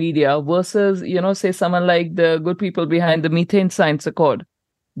in the media versus, say someone like the good people behind the Methane Science Accord.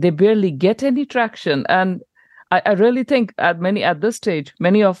 They barely get any traction. And I really think at this stage,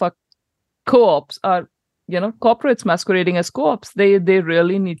 many of our co-ops are, corporates masquerading as co-ops. They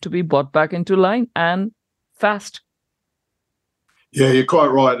really need to be brought back into line and fast. Yeah, you're quite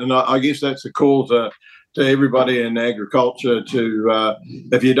right. And I guess that's a call to everybody in agriculture to,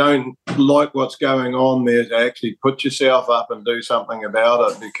 if you don't like what's going on there, to actually put yourself up and do something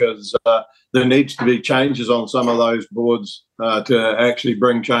about it, because there needs to be changes on some of those boards to actually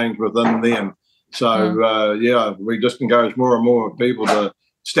bring change within them. So, we just encourage more and more people to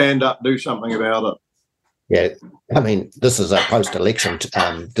stand up, do something about it. Yeah, I mean, this is a post-election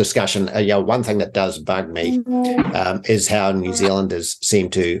discussion. One thing that does bug me is how New Zealanders seem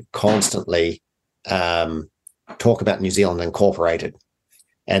to constantly talk about New Zealand Incorporated.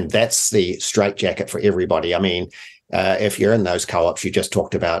 And that's the straitjacket for everybody. I mean, if you're in those co-ops you just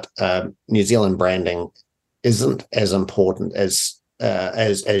talked about, New Zealand branding isn't as important as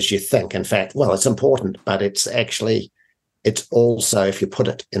you think. In fact, well, it's important, but it's also, if you put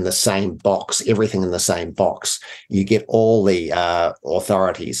it in the same box, everything in the same box, you get all the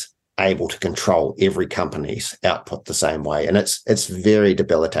authorities able to control every company's output the same way. And it's very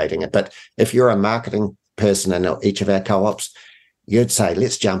debilitating. But if you're a marketing person in each of our co-ops, you'd say,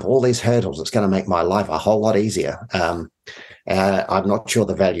 let's jump all these hurdles. It's going to make my life a whole lot easier. I'm not sure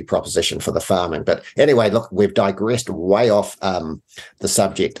the value proposition for the farming. But anyway, look, we've digressed way off the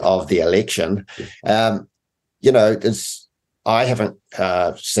subject of the election. I haven't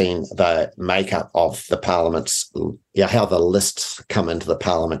seen the makeup of the parliaments, how the lists come into the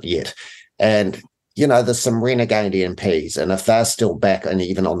parliament yet. And, there's some renegade MPs, and if they're still back and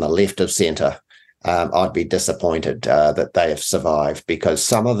even on the left of centre, I'd be disappointed that they have survived, because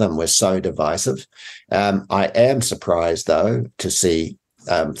some of them were so divisive. I am surprised, though, to see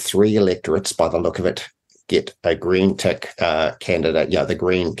 3 electorates, by the look of it, get a green tick candidate. The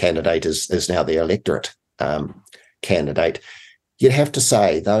green candidate is now the electorate candidate. You'd have to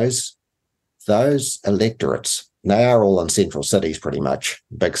say those electorates, they are all in central cities, pretty much,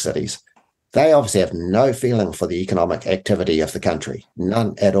 big cities. They obviously have no feeling for the economic activity of the country,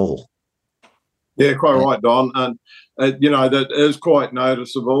 none at all. Yeah, quite right, Don. And, that is quite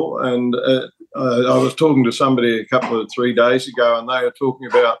noticeable. And I was talking to somebody 3 days ago, and they were talking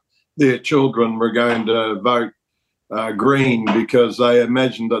about their children were going to vote green because they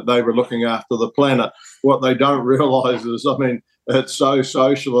imagined that they were looking after the planet. What they don't realise is, it's so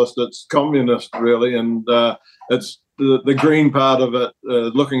socialist, it's communist, really, and it's the green part of it,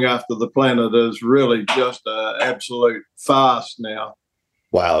 looking after the planet, is really just an absolute farce now.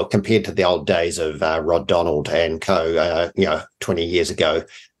 Well, compared to the old days of Rod Donald and co, 20 years ago,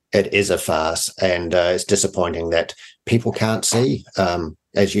 it is a farce, and it's disappointing that people can't see,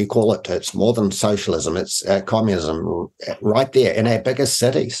 as you call it, it's more than socialism, it's communism right there in our biggest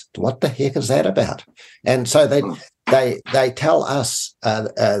cities. What the heck is that about? And so they tell us,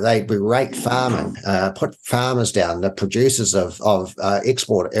 they berate farming, put farmers down, the producers of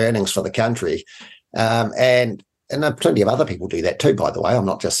export earnings for the country, and and plenty of other people do that too, by the way. I'm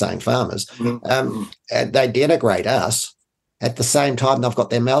not just saying farmers. And they denigrate us. At the same time, they've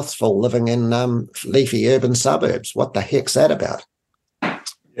got their mouths full living in leafy urban suburbs. What the heck's that about?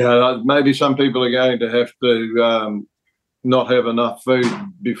 Yeah, maybe some people are going to have to not have enough food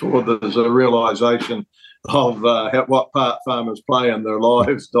before there's a realisation of what part farmers play in their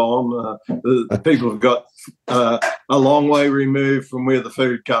lives, Don. The people have got a long way removed from where the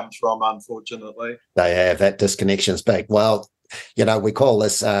food comes from, unfortunately. They have. That disconnection's big. Well, we call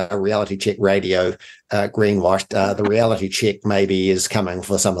this reality check radio greenwashed. The reality check maybe is coming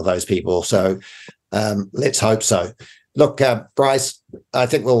for some of those people. So let's hope so. Look, Bryce, I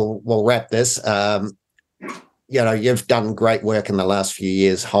think we'll wrap this. You've done great work in the last few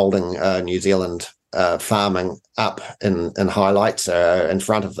years holding New Zealand farming up in highlights in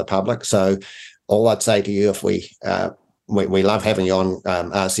front of the public. So all I'd say to you, if we love having you on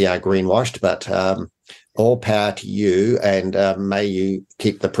RCR Greenwashed, but all power to you, and may you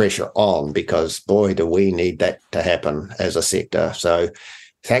keep the pressure on, because boy, do we need that to happen as a sector. So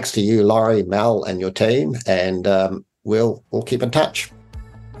thanks to you, Laurie, Mel, and your team, and we'll keep in touch.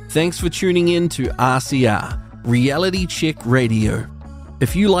 Thanks for tuning in to RCR, Reality Check Radio.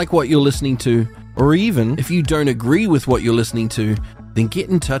 If you like what you're listening to, or even if you don't agree with what you're listening to, then get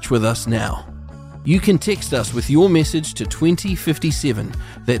in touch with us now. You can text us with your message to 2057,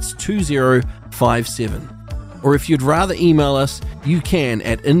 that's 2057. Or if you'd rather email us, you can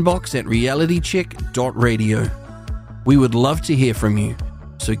at inbox@realitycheck.radio. We would love to hear from you,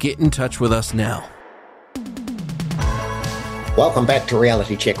 so get in touch with us now. Welcome back to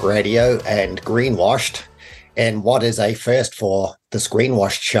Reality Check Radio and Greenwashed. And what is a first for this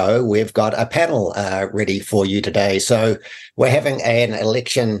Greenwashed show, we've got a panel ready for you today. So we're having an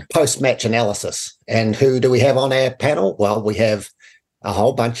election post-match analysis. And who do we have on our panel? Well, we have a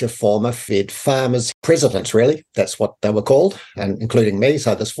whole bunch of former Fed farmers, presidents, really. That's what they were called, and including me.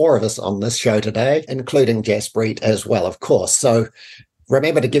 So there's 4 of us on this show today, including Jaspreet as well, of course. So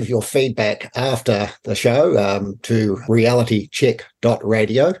remember to give your feedback after the show to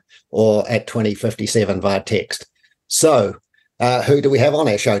realitycheck.radio or at 2057 via text. So who do we have on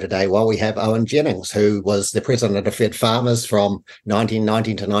our show today? Well, we have Owen Jennings, who was the president of Fed Farmers from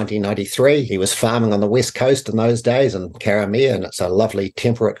 1990 to 1993. He was farming on the West Coast in those days in Karamea, and it's a lovely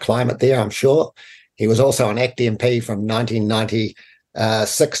temperate climate there, I'm sure. He was also an ACT MP from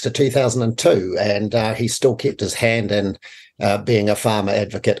 1996 to 2002, and he still kept his hand in being a farmer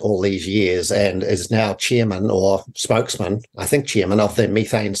advocate all these years, and is now chairman or spokesman, I think chairman of the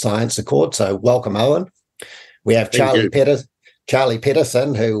Methane Science Accord. So welcome, Owen. We have Charlie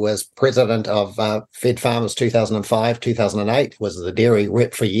Pedersen, who was president of Fed Farmers 2005, 2008, was the dairy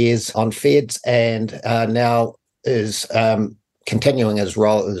rep for years on Feds, and now is continuing his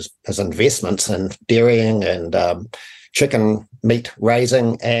role, his investments in dairying and chicken meat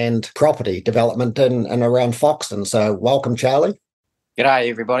raising and property development in and around Foxton. So welcome, Charlie. G'day,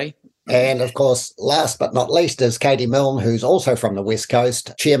 everybody. And of course, last but not least is Katie Milne, who's also from the West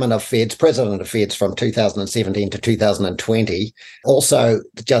Coast, chairman of Feds, president of Feds from 2017 to 2020, also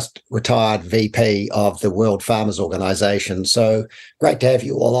just retired VP of the World Farmers Organization. So great to have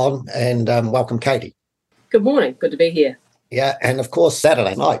you all on, and welcome, Katie. Good morning. Good to be here. Yeah, and of course,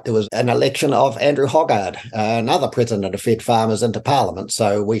 Saturday night, there was an election of Andrew Hoggard, another president of Fed Farmers, into Parliament.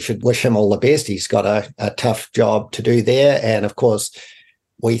 So we should wish him all the best. He's got a tough job to do there. And of course,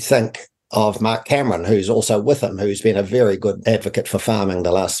 we think of Mark Cameron, who's also with him, who's been a very good advocate for farming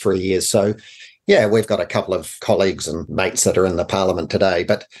the last 3 years. So, yeah, we've got a couple of colleagues and mates that are in the Parliament today.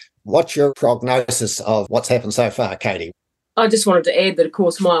 But what's your prognosis of what's happened so far, Katie? I just wanted to add that, of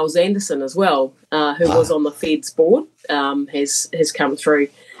course, Miles Anderson as well, who was on the Feds board, has come through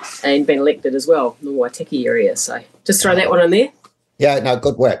and been elected as well in the Waitaki area. So just throw that one in there. Yeah, no,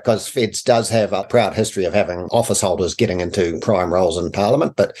 good work, because Feds does have a proud history of having office holders getting into prime roles in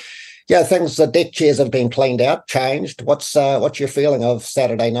Parliament. But yeah, the deck chairs have been cleaned out, changed. What's your feeling of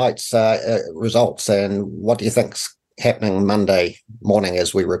Saturday night's results, and what do you think's happening Monday morning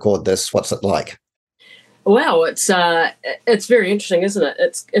as we record this? What's it like? Wow, it's very interesting, isn't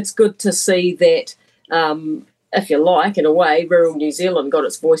it? It's good to see that, if you like, in a way, rural New Zealand got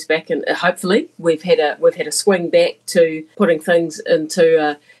its voice back, and hopefully we've had a swing back to putting things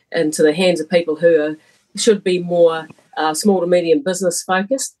into the hands of people who should be more small to medium business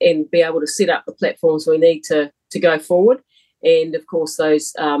focused and be able to set up the platforms we need to go forward. And of course,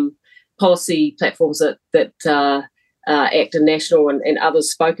 those policy platforms that ACT and National and others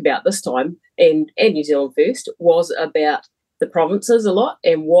spoke about this time, and New Zealand First, was about the provinces a lot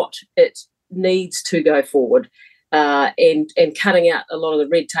and what it needs to go forward, and cutting out a lot of the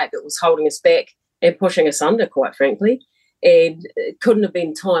red tape that was holding us back, and pushing us under, quite frankly. And it couldn't have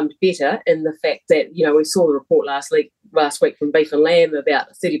been timed better in the fact that, we saw the report last week from Beef and Lamb about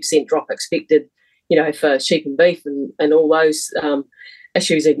a 30% drop expected, for sheep and beef and all those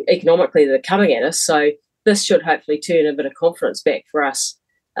issues economically that are coming at us. So this should hopefully turn a bit of confidence back for us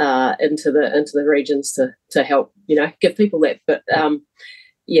into the regions to help, give people that. But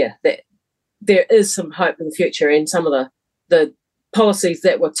that there is some hope in the future, and some of the policies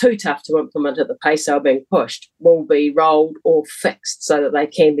that were too tough to implement at the pace they were being pushed will be rolled or fixed so that they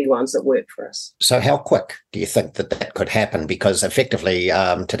can be ones that work for us. So how quick do you think that could happen? Because effectively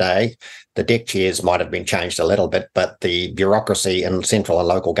today, the deck chairs might have been changed a little bit, but the bureaucracy in central and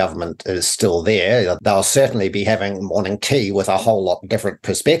local government is still there. They'll certainly be having morning tea with a whole lot different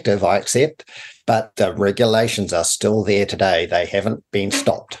perspective, I accept, but the regulations are still there today. They haven't been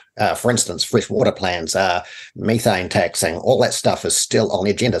stopped. For instance, freshwater plans, methane taxing, all that stuff is still on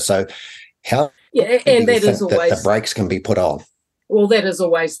the agenda. So how do you think that the brakes can be put on? Well, that is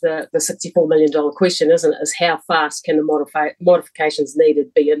always the $64 million question, isn't it? Is how fast can the modifications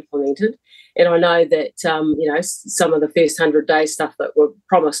needed be implemented? And I know that, some of the first 100 day stuff that were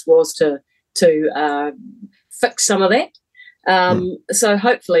promised was to fix some of that. So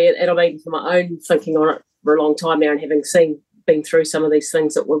hopefully, and I mean, for my own thinking on it for a long time now and having been through some of these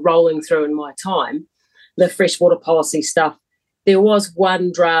things that were rolling through in my time, the freshwater policy stuff, there was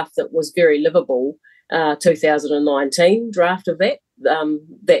one draft that was very livable, 2019 draft of that,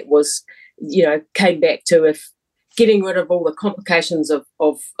 that was, came back to if getting rid of all the complications of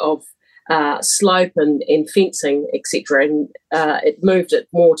slope and fencing, etc. And it moved it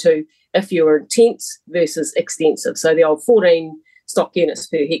more to if you were intense versus extensive. So the old 14 stock units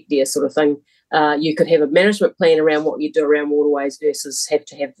per hectare sort of thing, you could have a management plan around what you do around waterways versus have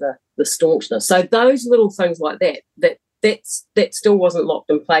to have the staunchness. So those little things like that still wasn't locked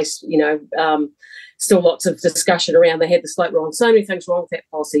in place, still lots of discussion around. They had the slope wrong, so many things wrong with that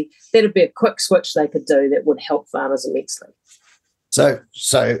policy. That'd be a quick switch they could do that would help farmers immensely. So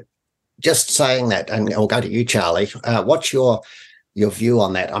just saying that, and I'll go to you, Charlie, what's your view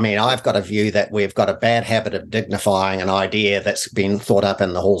on that? I mean, I've got a view that we've got a bad habit of dignifying an idea that's been thought up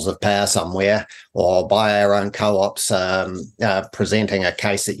in the halls of power somewhere or by our own co-ops presenting a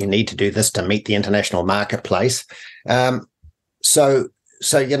case that you need to do this to meet the international marketplace. So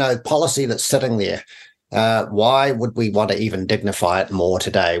policy that's sitting there, why would we want to even dignify it more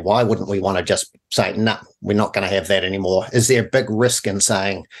today? Why wouldn't we want to just say, no, we're not going to have that anymore? Is there a big risk in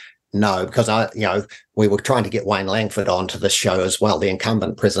saying no? Because we were trying to get Wayne Langford onto this show as well, the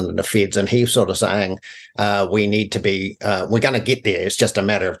incumbent president of Feds, and he's sort of saying we need to be, we're going to get there. It's just a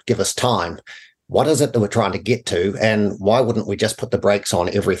matter of give us time. What is it that we're trying to get to, and why wouldn't we just put the brakes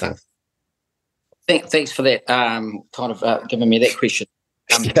on everything? Thanks for that, giving me that question.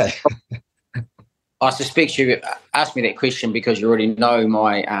 I suspect you asked me that question because you already know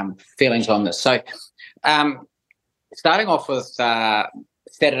my feelings on this. So starting off with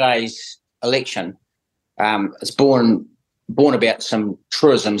Saturday's election, it's born about some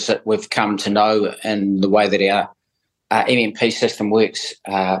truisms that we've come to know in the way that our MMP system works.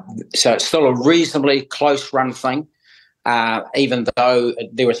 So it's still a reasonably close run thing, even though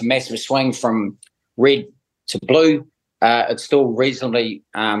there was a massive swing from red to blue. It's still reasonably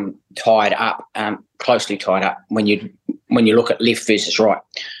tied up, closely tied up when you look at left versus right.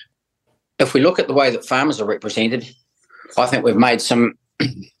 If we look at the way that farmers are represented, I think we've made some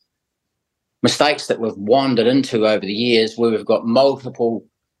mistakes that we've wandered into over the years, where we've got multiple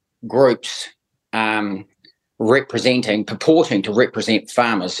groups purporting to represent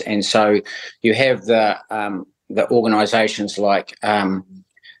farmers, and so you have the organisations like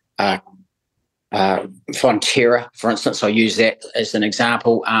Fonterra, for instance. I use that as an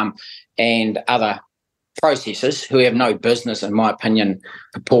example, and other processors who have no business, in my opinion,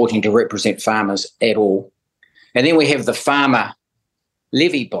 purporting to represent farmers at all. And then we have the farmer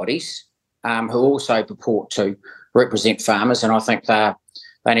levy bodies who also purport to represent farmers, and I think they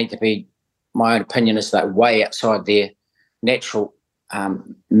need to be, my own opinion is they're way outside their natural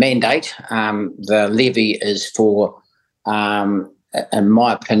mandate. The levy is for, in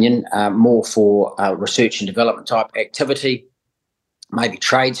my opinion, more for research and development type activity, maybe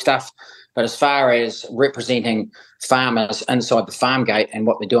trade stuff. But as far as representing farmers inside the farm gate and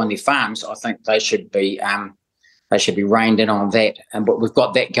what they do on their farms, I think they should be reined in on that. But we've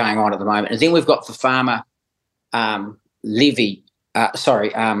got that going on at the moment. And then we've got the farmer levy,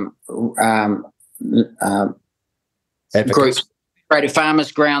 groups, creative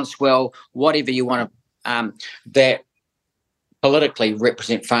farmers, groundswell, whatever you want to, that politically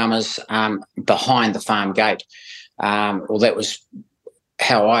represent farmers behind the farm gate. Well, that was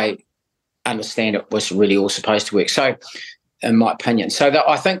how I understand it was really all supposed to work. So, in my opinion,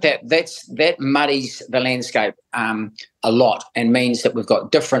 I think that muddies the landscape a lot, and means that we've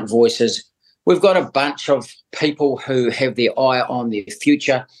got different voices. We've got a bunch of people who have their eye on their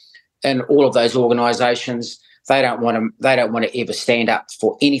future in all of those organisations. They don't want to ever stand up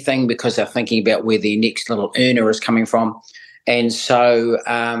for anything because they're thinking about where their next little earner is coming from, and so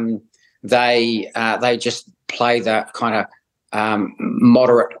they just play the kind of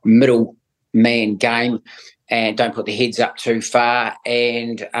moderate middle man game and don't put their heads up too far,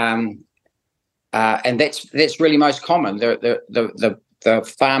 and that's really most common. The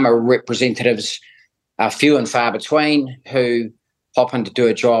farmer representatives are few and far between who hop in to do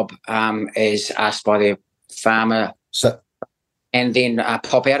a job as asked by their farmer, and then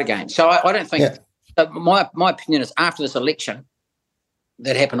pop out again. So I don't think. Yeah. My opinion is, after this election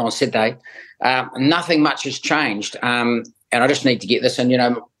that happened on Saturday, nothing much has changed. And I just need to get this in.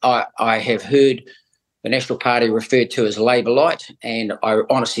 I have heard the National Party referred to as Labour Light, and I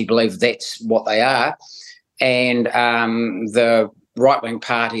honestly believe that's what they are. And the right-wing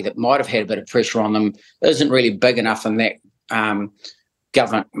party that might have had a bit of pressure on them isn't really big enough in that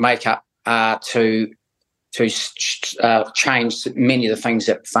government makeup to change many of the things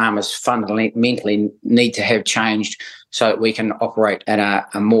that farmers fundamentally need to have changed so that we can operate in a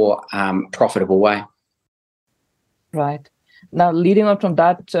more profitable way. Right. Now, leading on from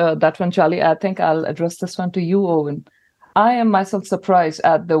that one, Charlie, I think I'll address this one to you, Owen. I am myself surprised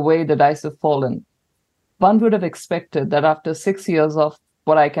at the way the dice have fallen. One would have expected that after 6 years of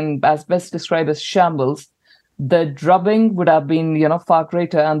what I can as best describe as shambles, the drubbing would have been, far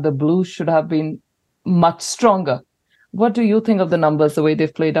greater, and the Blues should have been much stronger. What do you think of the numbers, the way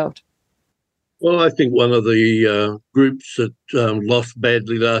they've played out? Well, I think one of the groups that lost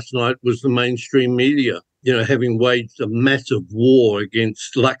badly last night was the mainstream media. Having waged a massive war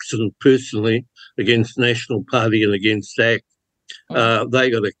against Luxon personally, against National Party and against ACT. They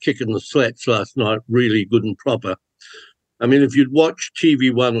got a kick in the slats last night, really good and proper. I mean, if you'd watched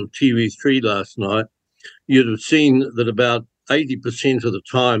TV1 or TV3 last night, you'd have seen that about 80% of the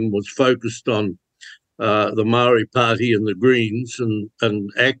time was focused on the Maori Party and the Greens, and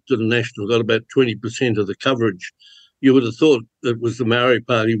ACT and National got about 20% of the coverage. You would have thought it was the Maori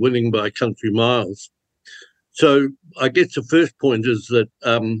Party winning by country miles. So I guess the first point is that,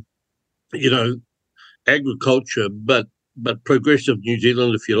 agriculture, but progressive New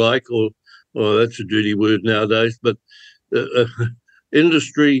Zealand, if you like, or that's a dirty word nowadays, but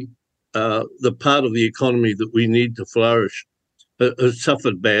industry, the part of the economy that we need to flourish, has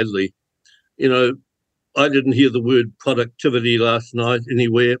suffered badly. I didn't hear the word productivity last night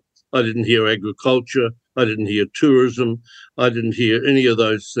anywhere. I didn't hear agriculture. I didn't hear tourism. I didn't hear any of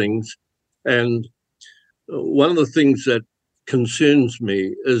those things. And one of the things that concerns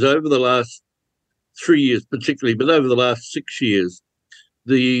me is over the last 3 years particularly, but over the last 6 years,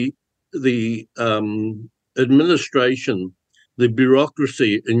 the administration, the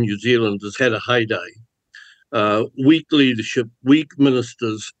bureaucracy in New Zealand has had a heyday. Weak leadership, weak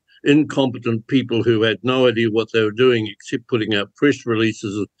ministers, incompetent people who had no idea what they were doing except putting out press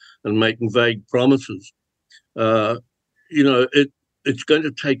releases and making vague promises. It's going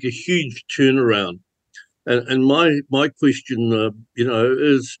to take a huge turnaround. And my question,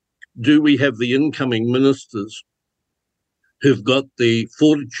 is, do we have the incoming ministers who've got the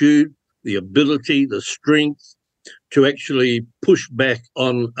fortitude, the ability, the strength to actually push back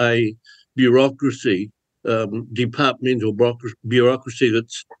on a bureaucracy, departmental bureaucracy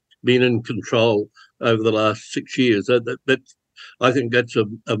that's been in control over the last 6 years? I think that's a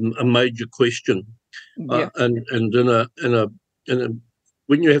major question. Yeah. And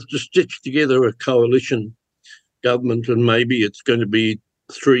when you have to stitch together a coalition government, and maybe it's going to be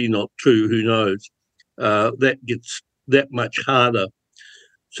 3, not 2, who knows, that gets that much harder.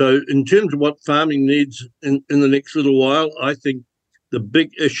 So in terms of what farming needs in the next little while, I think the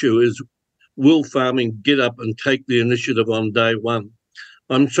big issue is, will farming get up and take the initiative on day one?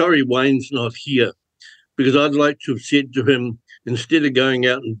 I'm sorry Wayne's not here, because I'd like to have said to him, instead of going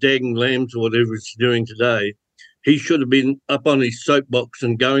out and dagging lambs or whatever he's doing today, he should have been up on his soapbox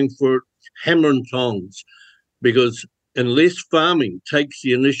and going for it, hammer and tongs, because unless farming takes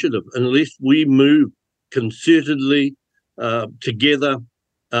the initiative, unless we move concertedly, together,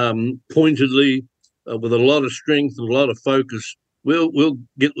 pointedly, with a lot of strength and a lot of focus, we'll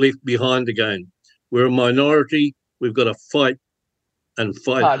get left behind again. We're a minority. We've got to fight and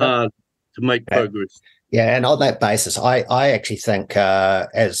fight hard to make progress. Yeah, and on that basis, I actually think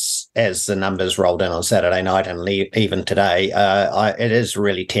as the numbers rolled in on Saturday night and even today, it is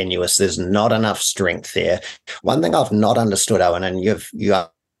really tenuous. There's not enough strength there. One thing I've not understood, Owen, and you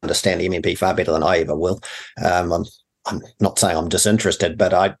understand MMP far better than I ever will. I'm not saying I'm disinterested,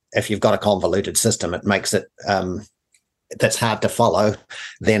 but if you've got a convoluted system, it makes it that's hard to follow.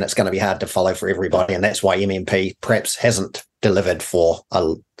 Then it's going to be hard to follow for everybody, and that's why MMP perhaps hasn't delivered for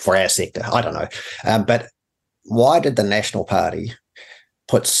our sector. I don't know, but why did the National Party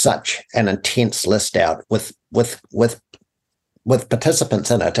put such an intense list out with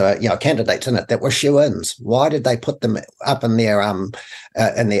participants in it, candidates in it that were shoe-ins? Why did they put them up in their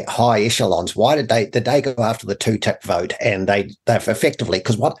high echelons? Why did they go after the 2-tick vote? And they've effectively,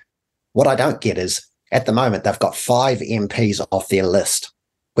 because what I don't get is at the moment they've got 5 MPs off their list,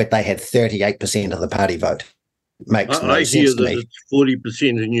 where they had 38% of the party vote. Makes no sense to me. I hear that it's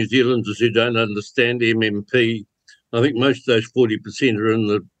 40% of New Zealanders who don't understand MMP. I think most of those 40% are in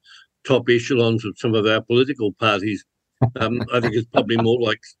the top echelons of some of our political parties. I think it's probably more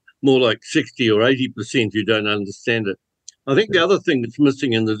like 60 or 80% who don't understand it. I think the other thing that's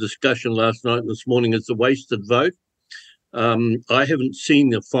missing in the discussion last night and this morning is the wasted vote. I haven't seen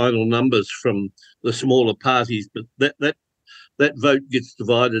the final numbers from the smaller parties, but that vote gets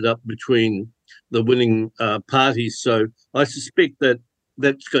divided up between the winning parties. So I suspect that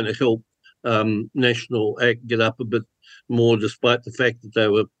that's going to help National Act get up a bit more, despite the fact that they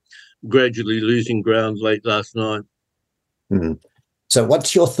were gradually losing ground late last night. Mm-hmm. So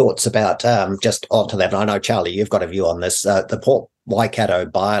what's your thoughts about, just onto that, I know, Charlie, you've got a view on this, the Port Waikato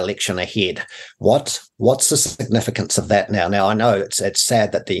by-election ahead. What's the significance of that now? Now, I know it's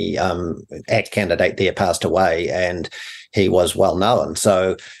sad that the ACT candidate there passed away and he was well known.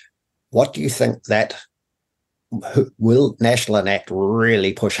 So what do you think will National and ACT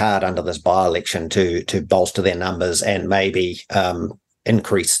really push hard under this by-election to bolster their numbers and maybe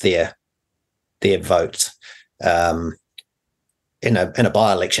increase their votes? In a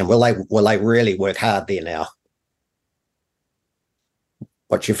by-election, will they really work hard there now?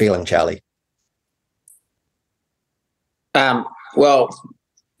 What's your feeling, Charlie? Well,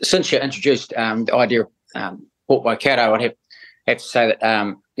 since you introduced the idea of Port Waikato, I'd have to say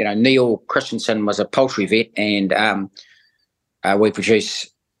that Neil Christensen was a poultry vet, and we produce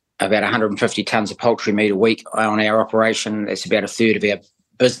about 150 tonnes of poultry meat a week on our operation. That's about a third of our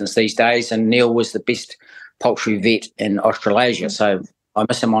business these days, and Neil was the best poultry vet in Australasia, so I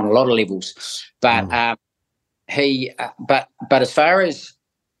miss him on a lot of levels. But but as far as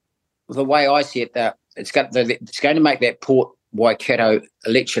the way I see it, that it's going to make that Port Waikato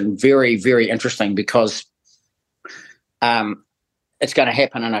election very, very interesting, because it's going to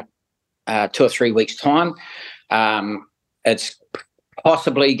happen in a 2 or 3 weeks' time. It's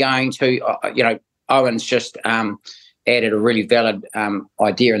possibly going to, Owen's just added a really valid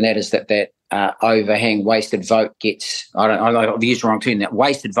idea, and that is that overhang wasted vote gets, I've used the wrong term, that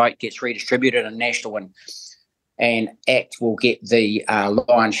wasted vote gets redistributed, and National and ACT will get the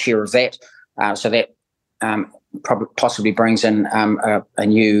lion's share of that. So that possibly brings in a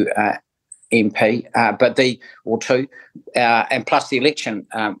new MP, or two, and plus the election.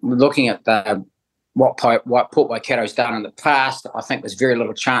 Looking at what Port Waikato's done in the past, I think there's very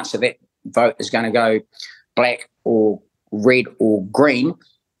little chance that vote is going to go black or red or green.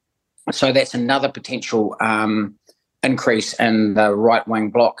 So that's another potential increase in the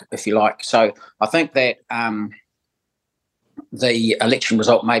right-wing bloc, if you like. So I think that the election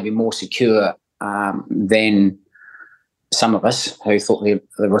result may be more secure than some of us who thought the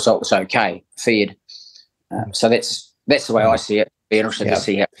result was okay, fared. So that's the way I see it. Be interested to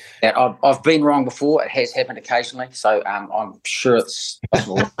see how. I've been wrong before. It has happened occasionally, so I'm sure it's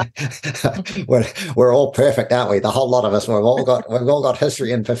possible. we're all perfect, aren't we? The whole lot of us. We've all got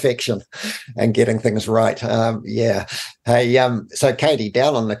history and perfection, and getting things right. Hey, so Katie,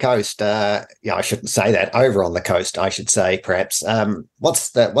 down on the coast. I shouldn't say that. Over on the coast, I should say, perhaps.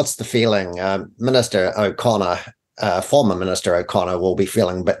 What's the feeling? Minister O'Connor, former Minister O'Connor, will be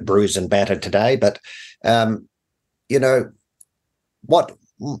feeling a bit bruised and battered today, but What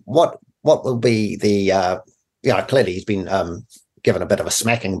will be the clearly he's been given a bit of a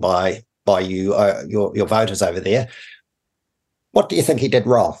smacking by you your voters over there. What do you think he did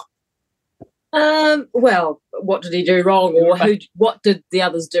wrong? Well, what did he do wrong, or what did the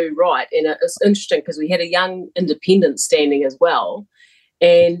others do right? And it's interesting because we had a young independent standing as well,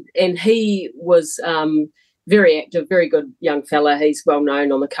 and he was very active, very good young fella. He's well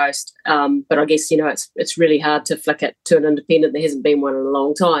known on the coast, but I guess it's really hard to flick it to an independent. There hasn't been one in a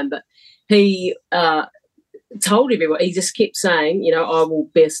long time, but he told everyone. He just kept saying, I will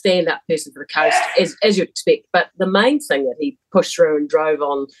be a stand-up person for the coast, as you'd expect. But the main thing that he pushed through and drove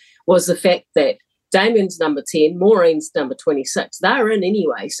on was the fact that Damien's number 10, Maureen's number 26. They're in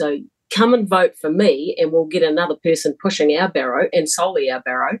anyway, so come and vote for me and we'll get another person pushing our barrow and solely our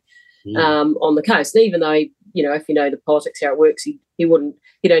barrow on the coast. And even though, you know, if you know the politics, how it works, he'd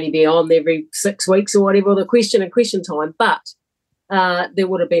only be on every 6 weeks or whatever, the question time. But there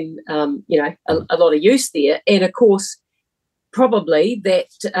would have been, you know, a lot of use there. And, of course, probably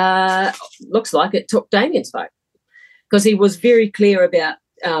that looks like it took Damien's vote because he was very clear about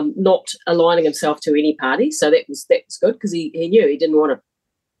not aligning himself to any party. So that was good because he knew he didn't want to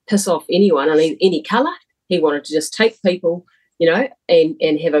piss off anyone on any colour. He wanted to just take people, you know,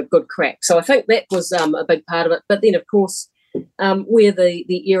 and have a good crack. So I think that was a big part of it. But then, of course, we're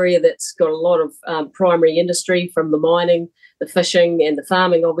the area that's got a lot of primary industry from the mining, the fishing and the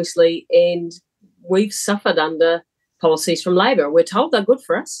farming, obviously, and we've suffered under policies from Labor. We're told they're good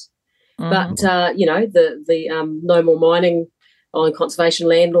for us, but, you know, the no more mining on conservation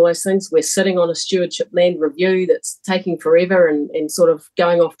land, all those things. We're sitting on a stewardship land review that's taking forever and sort of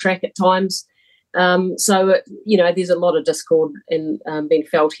going off track at times. So, you know, there's a lot of discord and being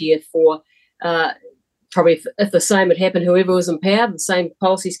felt here for probably if the same had happened, whoever was in power, the same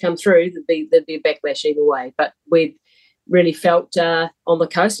policies come through, there'd be a backlash either way. But we'd really felt on the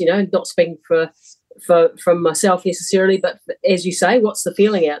coast, you know, not speaking from myself necessarily, but as you say, what's the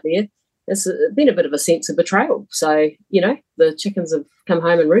feeling out there? There's been a bit of a sense of betrayal. So, you know, the chickens have come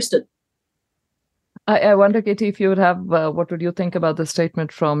home and roosted. I wonder, Katie, if you would have, what would you think about the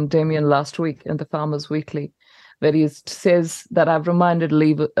statement from Damien last week in the Farmers Weekly, where he says that I've reminded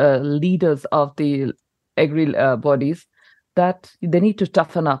leaders of the agri bodies that they need to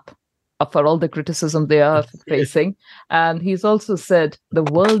toughen up for all the criticism they are facing. And he's also said the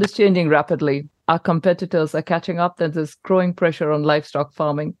world is changing rapidly. Our competitors are catching up. There's growing pressure on livestock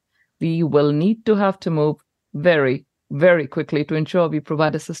farming. We will need to have to move very, very quickly to ensure we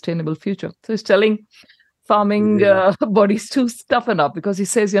provide a sustainable future. So he's telling farming bodies to toughen up because he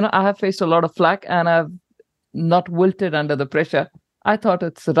says, you know, I have faced a lot of flack and I've not wilted under the pressure. I thought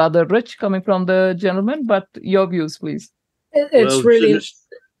it's rather rich coming from the gentleman, but your views, please. It's really...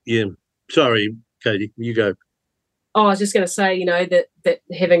 Yeah. Sorry, Katie, you go. Oh, I was just going to say, you know, that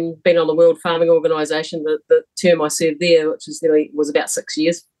having been on the World Farming Organisation, the term I served there, which was about 6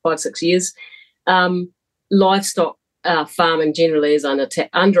 years, 5-6 years, livestock farming generally is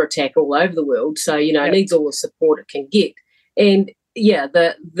under attack all over the world. So, you know, it needs all the support it can get. And, yeah,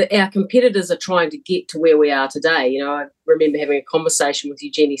 our competitors are trying to get to where we are today. You know, I remember having a conversation with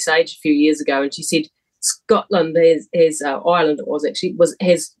Eugenie Sage a few years ago, and she said Scotland Ireland it was actually,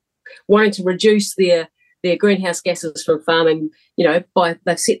 has wanting to reduce their greenhouse gases from farming, you know,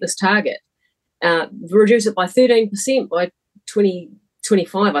 they've set this target, reduce it by 13% by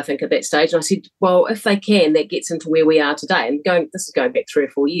 2025, I think, at that stage. And I said, well, if they can, that gets into where we are today. And this is going back 3 or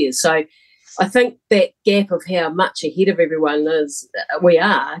 4 years. So I think that gap of how much ahead of everyone we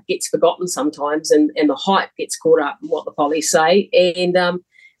are gets forgotten sometimes, and the hype gets caught up in what the police say. And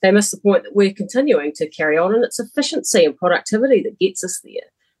they miss the point that we're continuing to carry on, and it's efficiency and productivity that gets us there.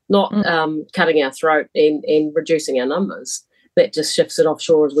 Not cutting our throat and reducing our numbers. That just shifts it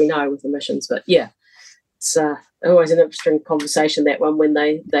offshore, as we know, with emissions. But, yeah, it's always an interesting conversation, that one, when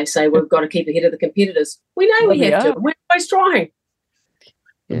they say we've got to keep ahead of the competitors. We know we have to. We're always trying.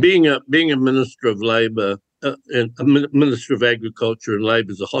 Yeah. Being a Minister of Labour and a Minister of Agriculture and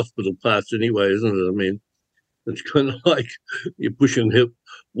Labour is a hospital pass anyway, isn't it? I mean, it's kind of like you're pushing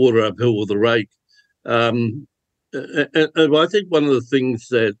water uphill with a rake. And I think one of the things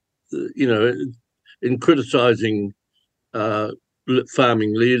that, you know, in criticising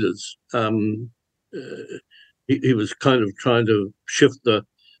farming leaders, he was kind of trying to shift the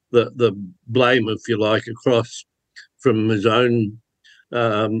blame, if you like, across from his own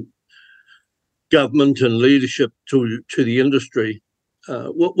government and leadership to the industry.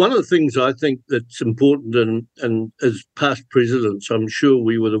 One of the things I think that's important, and as past presidents, I'm sure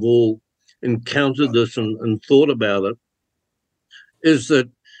we would have all encountered this and thought about it, is that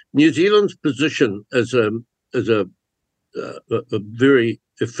New Zealand's position as a very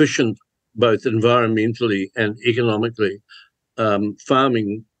efficient, both environmentally and economically,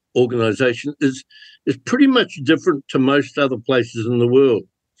 farming organisation is pretty much different to most other places in the world.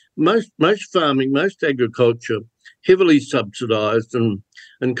 Most farming, most agriculture, heavily subsidised and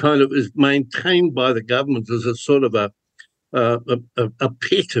kind of is maintained by the government as a sort of a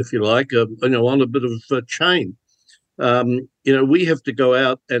pet, if you like, on a bit of a chain. You know, we have to go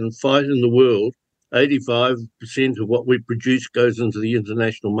out and fight in the world. 85% of what we produce goes into the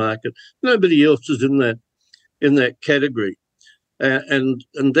international market. Nobody else is in that category, and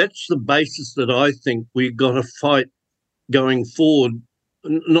that's the basis that I think we've got to fight going forward.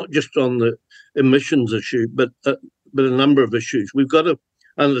 Not just on the emissions issue, but a number of issues. We've got to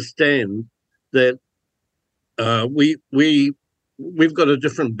understand that we've got a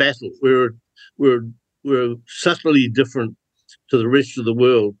different battle. We're subtly different to the rest of the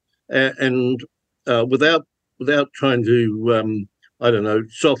world, and without trying to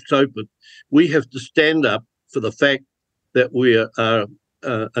soft soap it, we have to stand up for the fact that we are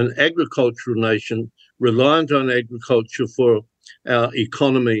an agricultural nation, reliant on agriculture for our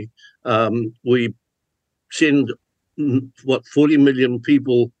economy. We send 40 million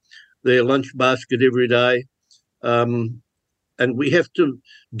people their lunch basket every day, and we have to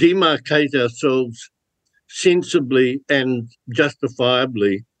demarcate ourselves sensibly and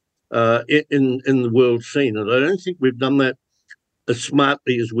justifiably in the world scene. And I don't think we've done that as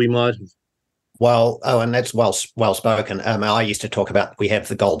smartly as we might have. Well, and that's well spoken. I used to talk about we have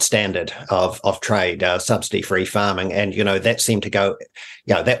the gold standard of trade, subsidy-free farming, and that seemed to go.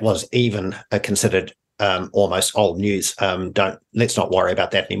 That was even considered almost old news. Let's not worry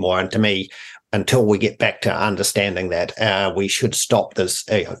about that anymore. And to me, until we get back to understanding that, we should stop this.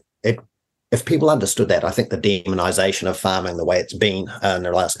 If people understood that, I think the demonization of farming, the way it's been in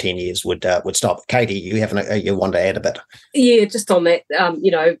the last 10 years, would stop. Katie, you want to add a bit? Yeah, just on that,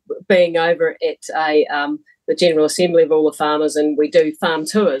 being over at the General Assembly of all the farmers, and we do farm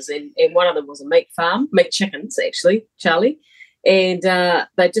tours, and one of them was a meat farm, meat chickens actually, Charlie, and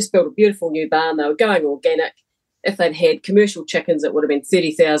they just built a beautiful new barn. They were going organic. If they'd had commercial chickens, it would have been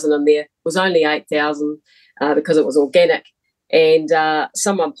 30,000 in there. It was only 8,000 because it was organic. And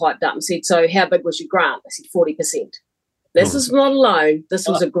someone piped up and said, "So how big was your grant?" I said, 40%. This is not a loan. This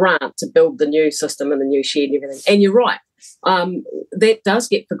was a grant to build the new system and the new shed and everything. And you're right. That does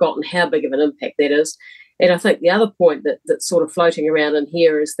get forgotten how big of an impact that is. And I think the other point that's sort of floating around in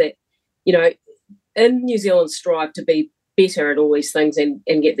here is that, in New Zealand strive to be better at all these things and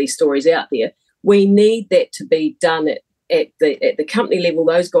get these stories out there. We need that to be done at the company level.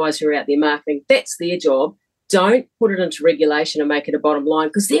 Those guys who are out there marketing, that's their job. Don't put it into regulation and make it a bottom line,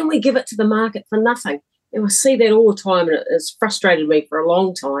 because then we give it to the market for nothing. And I see that all the time, and it's frustrated me for a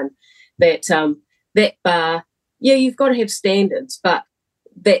long time that that bar, you've got to have standards, but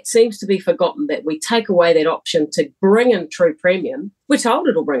that seems to be forgotten, that we take away that option to bring in true premium. We're told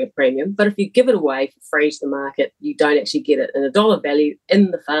it'll bring a premium, but if you give it away for free to the market, you don't actually get it in a dollar value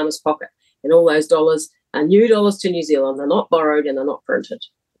in the farmer's pocket. And all those dollars are new dollars to New Zealand. They're not borrowed and they're not printed.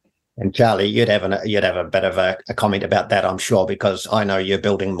 And Charlie, you'd have a bit of a comment about that, I'm sure, because I know you're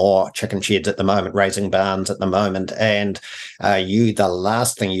building more chicken sheds at the moment, raising barns at the moment, and the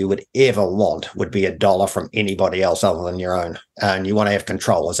last thing you would ever want would be a dollar from anybody else other than your own, and you want to have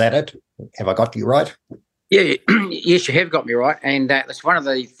control. Is that it? Have I got you right? Yeah, yes, you have got me right, and that's one of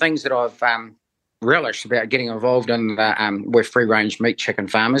the things that I've relished about getting involved in. We're free-range meat chicken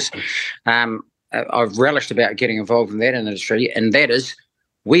farmers. I've relished about getting involved in that industry, and that is,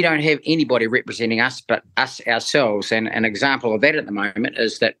 we don't have anybody representing us but us ourselves. And an example of that at the moment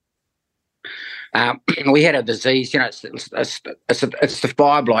is that we had a disease, it's the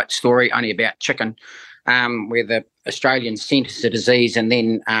fire blight story, only about chicken, where the Australians sent us a disease and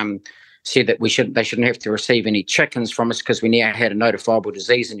then said that they shouldn't have to receive any chickens from us because we now had a notifiable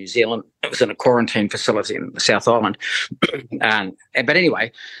disease in New Zealand. It was in a quarantine facility in the South Island. But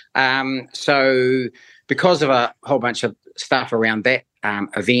anyway, so because of a whole bunch of stuff around that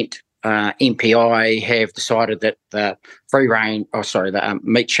event, MPI have decided that the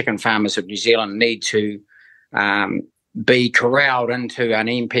meat chicken farmers of New Zealand need to be corralled into an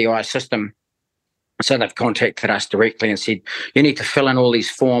MPI system. So they've contacted us directly and said, you need to fill in all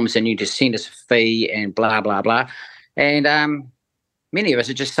these forms and you just send us a fee and blah, blah, blah. And many of us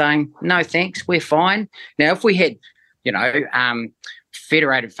are just saying, no, thanks, we're fine. Now, if we had,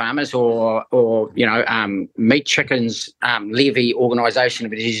 federated farmers or meat chickens levy organisation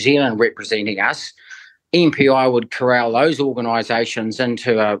of New Zealand representing us, MPI would corral those organisations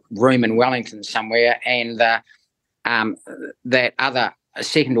into a room in Wellington somewhere, and that other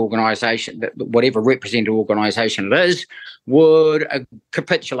second organisation, whatever represented organisation it is, would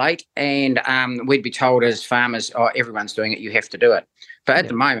capitulate, and we'd be told as farmers, oh, everyone's doing it, you have to do it. But at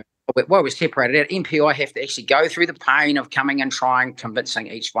the moment, while we're separated out, MPI have to actually go through the pain of coming and trying, convincing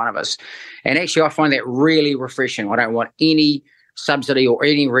each one of us. And actually, I find that really refreshing. I don't want any subsidy or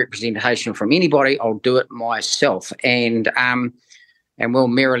any representation from anybody. I'll do it myself. And we'll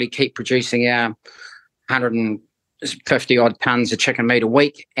merrily keep producing our 150-odd tonnes of chicken meat a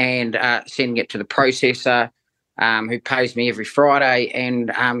week and sending it to the processor who pays me every Friday.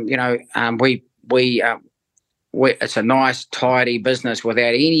 And, it's a nice, tidy business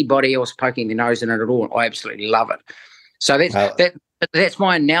without anybody else poking their nose in it at all. I absolutely love it. So that's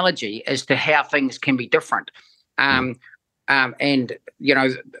my analogy as to how things can be different. and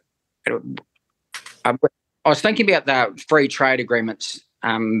I was thinking about the free trade agreements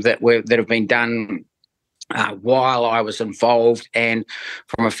that have been done while I was involved, and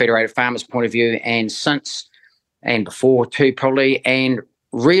from a Federated Farmers point of view, and since and before too, probably, and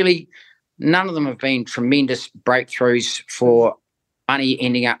really none of them have been tremendous breakthroughs for more money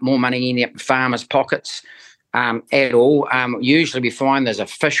ending up in farmers' pockets at all. Usually we find there's a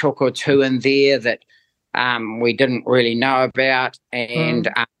fish hook or two in there that we didn't really know about, and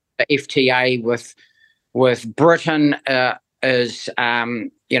the FTA with Britain is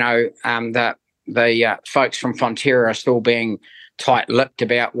the folks from Fonterra are still being tight-lipped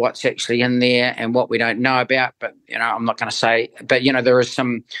about what's actually in there and what we don't know about. But I'm not going to say. But there is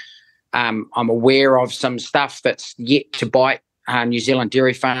some. I'm aware of some stuff that's yet to bite New Zealand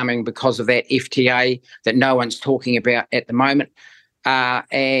dairy farming because of that FTA that no one's talking about at the moment.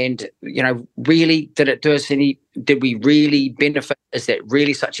 And really, did it do us any? Did we really benefit? Is that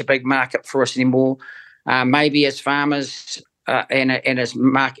really such a big market for us anymore? Maybe as farmers. And as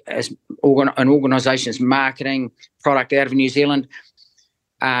an organisation's marketing product out of New Zealand,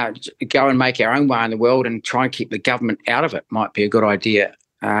 go and make our own way in the world and try and keep the government out of it might be a good idea,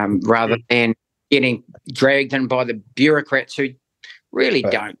 rather than getting dragged in by the bureaucrats who really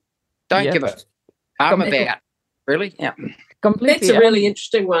don't give a damn about. Really, yeah. Completely. That's a really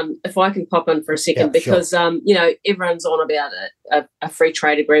interesting one. If I can pop in for a second, because sure. Everyone's on about a free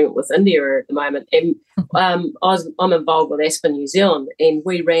trade agreement with India at the moment, and I'm involved with Aspen New Zealand, and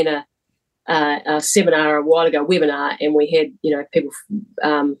we ran a seminar a while ago, webinar, and we had people,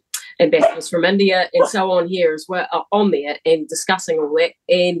 ambassadors from India and so on here as well on there and discussing all that,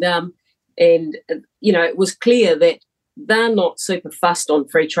 and it was clear that they're not super fussed on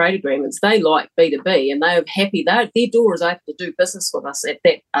free trade agreements. They like B2B, and they're happy. Their door is open to do business with us at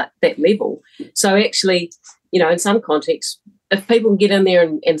that level. So actually, in some contexts, if people can get in there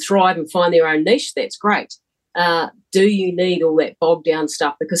and thrive and find their own niche, that's great. Do you need all that bogged down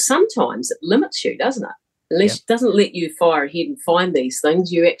stuff? Because sometimes it limits you, doesn't it? Unless it doesn't let you fire ahead and find these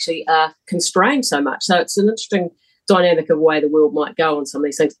things, you actually are constrained so much. So it's an interesting dynamic of the way the world might go on some of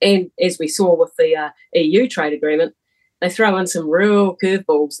these things. And as we saw with the EU trade agreement, they throw in some real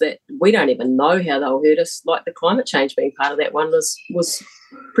curveballs that we don't even know how they'll hurt us, like the climate change being part of that one was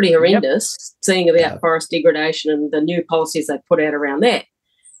pretty horrendous, seeing about forest degradation and the new policies they put out around that.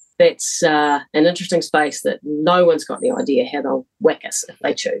 That's an interesting space that no one's got any idea how they'll whack us if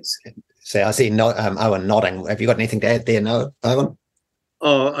they choose. So I see Owen nodding. Have you got anything to add there, Owen?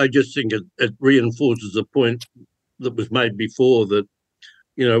 Oh, I just think it reinforces the point that was made before that,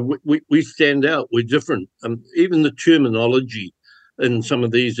 we stand out. We're different. Even the terminology in some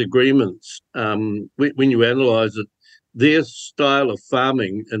of these agreements, when you analyse it, their style of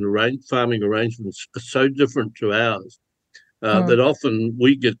farming and farming arrangements are so different to ours that often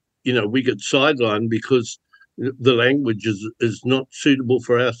we get sidelined because the language is not suitable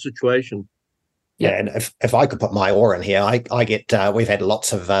for our situation. Yeah, and if I could put my oar in here, I get we've had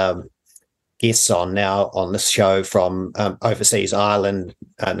lots of guests on now on this show from overseas, Ireland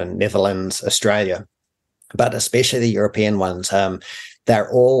and the Netherlands, Australia, but especially the European ones.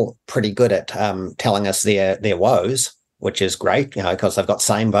 They're all pretty good at telling us their woes, which is great, because they've got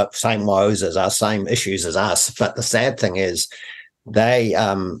same woes as us, same issues as us. But the sad thing is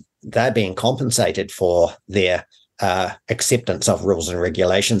they're being compensated for their acceptance of rules and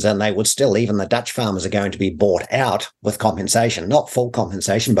regulations, and they would still, even the Dutch farmers are going to be bought out with compensation, not full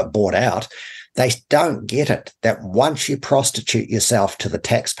compensation, but bought out. They don't get it that once you prostitute yourself to the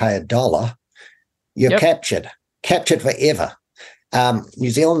taxpayer dollar, you're captured forever. New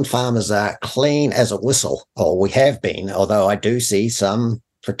Zealand farmers are clean as a whistle, or we have been, although I do see some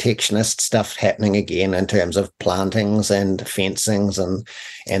protectionist stuff happening again in terms of plantings and fencings and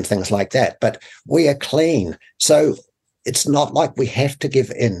things like that. But we are clean. So it's not like we have to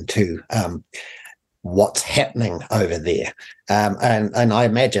give in to what's happening over there. And I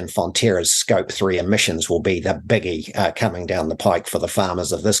imagine Fonterra's Scope 3 emissions will be the biggie coming down the pike for the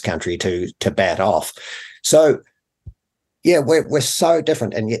farmers of this country to bat off. So yeah, we're so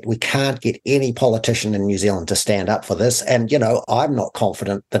different, and yet we can't get any politician in New Zealand to stand up for this. And, I'm not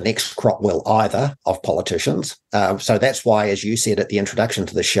confident the next crop will either of politicians. So that's why, as you said at the introduction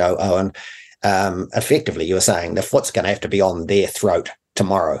to the show, Owen, effectively you were saying the foot's going to have to be on their throat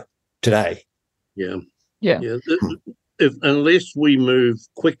today. Yeah. Unless we move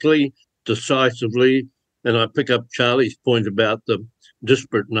quickly, decisively, and I pick up Charlie's point about the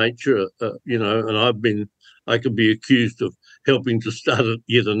disparate nature, and I could be accused of helping to start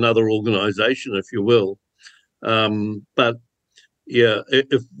yet another organisation, if you will. But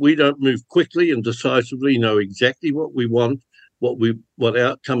if we don't move quickly and decisively, know exactly what we want, what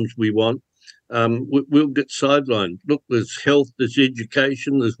outcomes we want, we'll get sidelined. Look, there's health, there's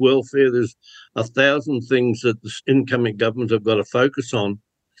education, there's welfare, there's 1,000 things that the incoming government have got to focus on,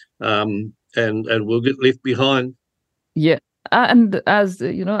 and we'll get left behind. Yeah. And as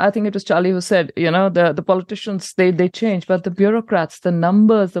you know, I think it was Charlie who said, the politicians, they change, but the bureaucrats, the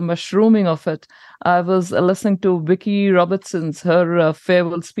numbers, the mushrooming of it. I was listening to Vicky Robertson's, her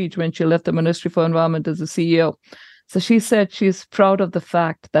farewell speech when she left the Ministry for Environment as the CEO. So she said she's proud of the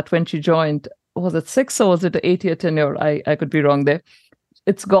fact that when she joined, was it 6 or was it an 8-year tenure? I could be wrong there.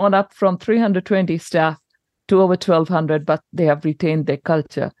 It's gone up from 320 staff to over 1,200, but they have retained their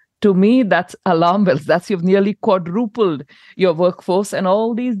culture. To me, that's alarm bells. That's you've nearly quadrupled your workforce, and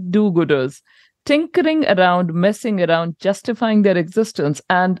all these do-gooders tinkering around, messing around, justifying their existence.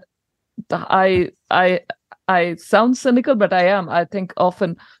 And I sound cynical, but I am. I think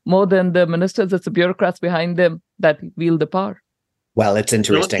often more than the ministers, it's the bureaucrats behind them that wield the power. Well, it's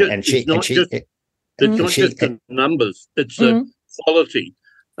interesting, it's not just the numbers; it's the quality.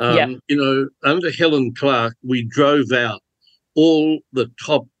 Under Helen Clark, we drove out all the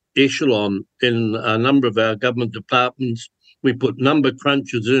top echelon in a number of our government departments. We put number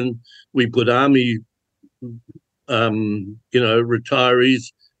crunchers in. We put army, retirees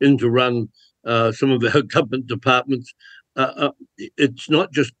in to run some of our government departments. It's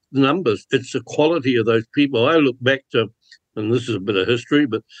not just the numbers; it's the quality of those people. I look back to, and this is a bit of history,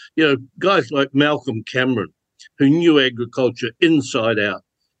 but guys like Malcolm Cameron, who knew agriculture inside out,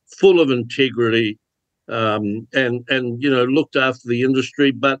 full of integrity. And looked after the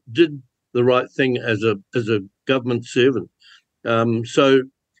industry, but did the right thing as a government servant. There's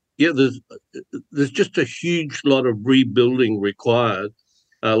just a huge lot of rebuilding required,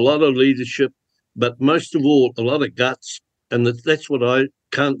 a lot of leadership, but most of all, a lot of guts. And that's what I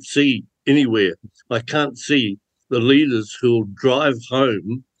can't see anywhere. I can't see the leaders who will drive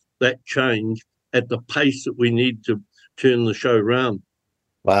home that change at the pace that we need to turn the show round.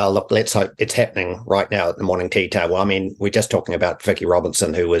 Well, look, let's hope it's happening right now at the morning tea table. I mean, we're just talking about Vicky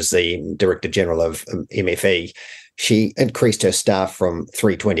Robertson, who was the Director General of MFE. She increased her staff from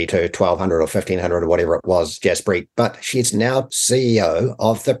 320 to 1,200 or 1,500 or whatever it was, Jaspreet, but she's now CEO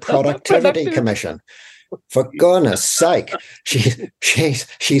of the Productivity Commission. For goodness sake,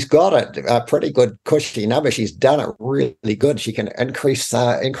 she's got a pretty good cushy number. She's done it really good. She can increase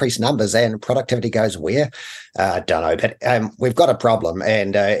numbers, and productivity goes where? I don't know, but we've got a problem,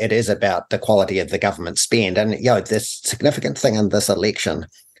 and it is about the quality of the government spend. And the significant thing in this election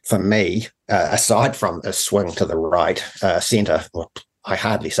for me, aside from a swing to the right, centre, well, I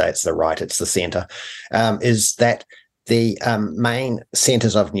hardly say it's the right, it's the centre, is that the main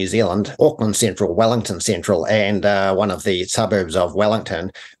centres of New Zealand, Auckland Central, Wellington Central, and one of the suburbs of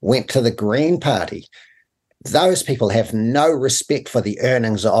Wellington, went to the Green Party. Those people have no respect for the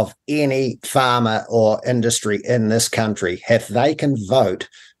earnings of any farmer or industry in this country. If they can vote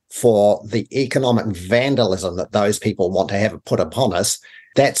for the economic vandalism that those people want to have put upon us,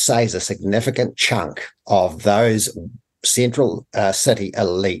 that says a significant chunk of those central city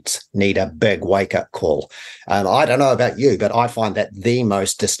elites need a big wake-up call. I don't know about you, but I find that the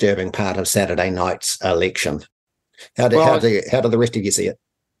most disturbing part of Saturday night's election. How do the rest of you see it?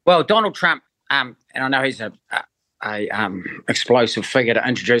 Well, Donald Trump, and I know he's a explosive figure to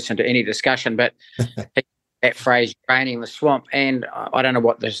introduce into any discussion, but that phrase "draining the swamp," and I don't know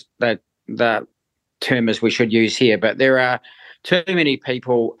what the term is we should use here, but there are too many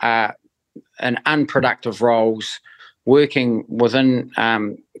people in unproductive roles working within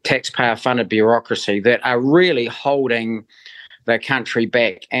taxpayer-funded bureaucracy that are really holding the country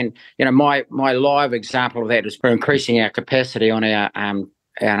back. And my live example of that is we're increasing our capacity on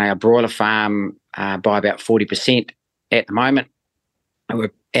our broiler farm by about 40% at the moment,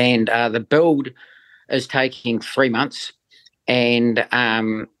 and the build is taking 3 months, and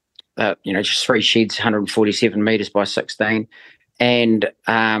just 3 sheds, 147 metres by 16, and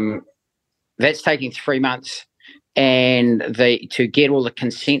that's taking 3 months. And to get all the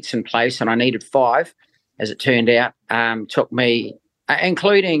consents in place, and I needed 5, as it turned out, took me,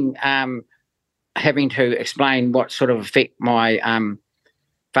 including having to explain what sort of effect my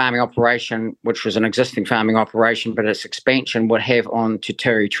farming operation, which was an existing farming operation, but its expansion would have on Te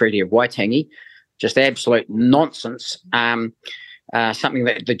Turi Treaty of Waitangi. Just absolute nonsense. Something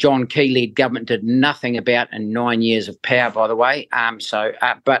that the John Key-led government did nothing about in 9 years of power, by the way. So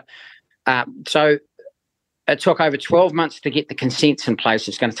it took over 12 months to get the consents in place.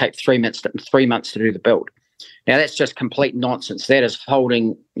 It's going to take 3 months to do the build. Now, that's just complete nonsense. That is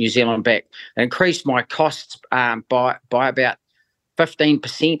holding New Zealand back. It increased my costs by about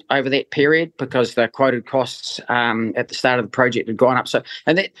 15% over that period because the quoted costs at the start of the project had gone up. So,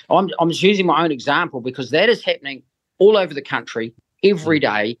 and that I'm just using my own example because that is happening all over the country every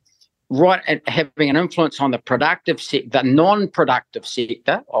day, right, at having an influence on the productive sector, the non-productive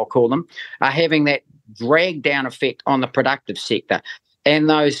sector, I'll call them, are having that drag down effect on the productive sector. And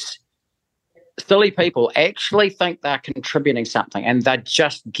those silly people actually think they're contributing something and they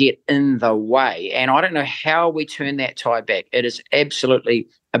just get in the way. And I don't know how we turn that tide back. It is absolutely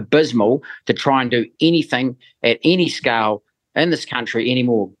abysmal to try and do anything at any scale in this country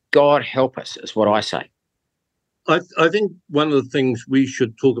anymore. God help us, is what I say. I think one of the things we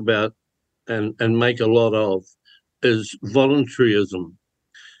should talk about and make a lot of is voluntarism.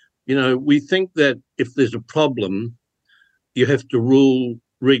 You know, we think that if there's a problem, you have to rule,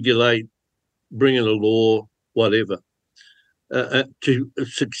 regulate, bring in a law, whatever, to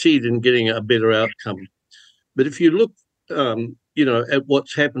succeed in getting a better outcome. But if you look, at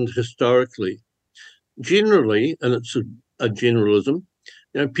what's happened historically, generally, and it's a generalism,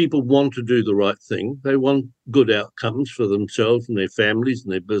 people want to do the right thing. They want good outcomes for themselves and their families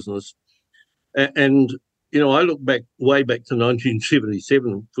and their business. And I look way back to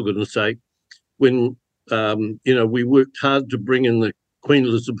 1977, for goodness sake, when, we worked hard to bring in the Queen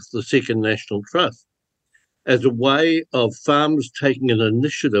Elizabeth II National Trust as a way of farmers taking an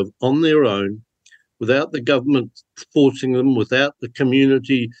initiative on their own without the government forcing them, without the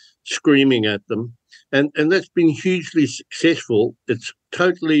community screaming at them. And that's been hugely successful. It's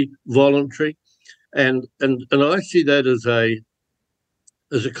totally voluntary. And I see that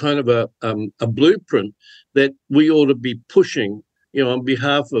as a kind of a blueprint that we ought to be pushing, on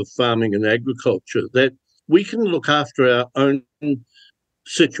behalf of farming and agriculture, that we can look after our own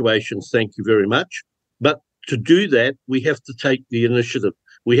situations, thank you very much. But to do that, we have to take the initiative.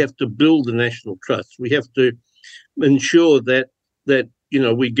 We have to build the National Trust. We have to ensure that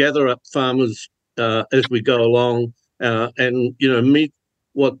we gather up farmers as we go along and meet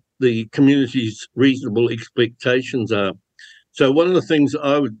what the community's reasonable expectations are. So one of the things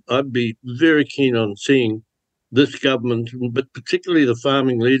I'd be very keen on seeing this government, but particularly the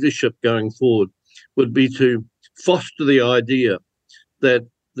farming leadership going forward, would be to foster the idea that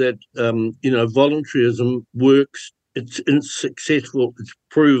voluntarism works, it's successful, it's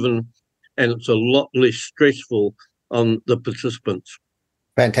proven, and it's a lot less stressful on the participants.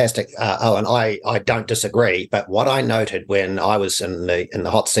 Fantastic. And I don't disagree, but what I noted when I was in the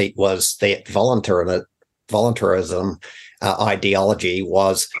hot seat was that voluntarism ideology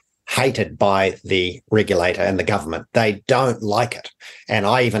was hated by the regulator and the government. They don't like it. And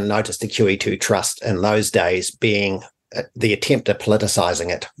I even noticed the QE2 Trust in those days being the attempt at politicizing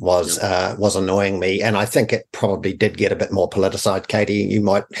it was annoying me. And I think it probably did get a bit more politicized. Katie, you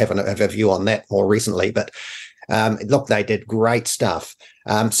might have a view on that more recently, but look, they did great stuff.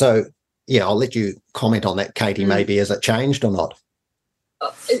 So I'll let you comment on that, Katie. Maybe has it changed or not?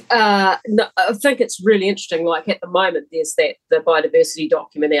 No, I think it's really interesting. Like at the moment, there's the biodiversity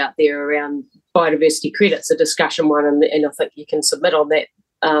document out there around biodiversity credits, a discussion one, and I think you can submit on that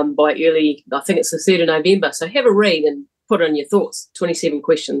by early, I think it's the 3rd of November. So have a read and put in your thoughts, 27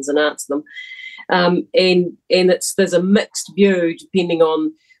 questions, and answer them. And there's a mixed view depending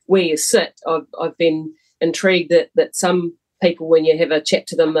on where you sit. I've been intrigued that some people, when you have a chat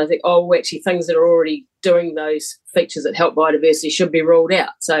to them, they think, oh, actually things that are already doing those features that help biodiversity should be ruled out.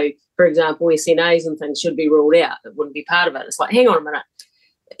 So, for example, SNAs and things should be ruled out. It wouldn't be part of it. It's like, hang on a minute.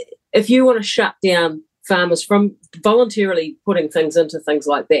 If you want to shut down farmers from voluntarily putting things into things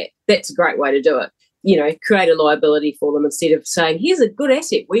like that, that's a great way to do it. Create a liability for them instead of saying, here's a good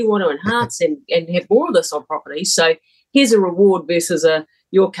asset we want to enhance and have more of this on property. So here's a reward versus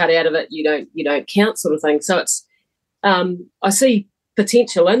you're cut out of it, you don't count sort of thing. So it's I see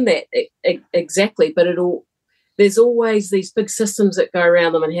potential in that exactly, but there's always these big systems that go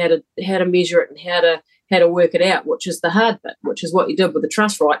around them and how to measure it and how to work it out, which is the hard bit, which is what you did with the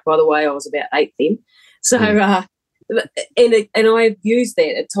trust right. By the way, I was about 8 then. So and I've used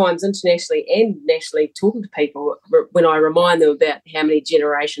that at times internationally and nationally, talking to people when I remind them about how many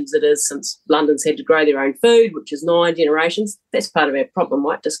generations it is since London's had to grow their own food, which is 9 generations. That's part of our problem,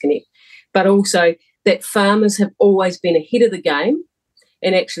 right? Disconnect. But also that farmers have always been ahead of the game.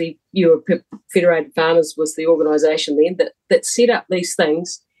 And actually, Federated Farmers was the organisation then that set up these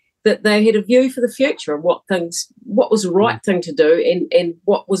things, that they had a view for the future of what was the right thing to do and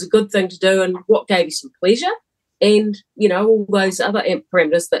what was a good thing to do and what gave you some pleasure and, all those other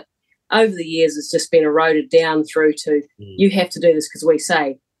parameters that over the years has just been eroded down through to you have to do this because we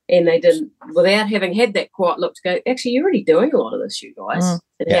say. And they didn't, without having had that quiet look to go, actually, you're already doing a lot of this, you guys.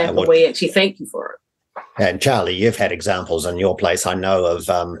 And how can we actually thank you for it? And Charlie, you've had examples in your place, I know, of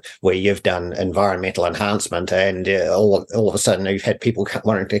where you've done environmental enhancement, and all of a sudden you've had people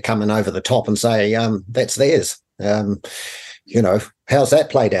wanting to come in over the top and say, that's theirs. How's that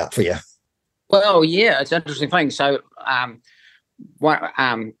played out for you? Well, yeah, it's an interesting thing. So one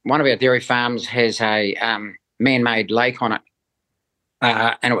of our dairy farms has a man-made lake on it,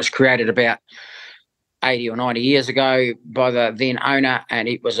 and it was created about 80 or 90 years ago by the then owner, and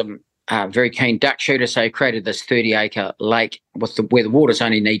it was a very keen duck shooter, so he created this 30-acre lake where the water's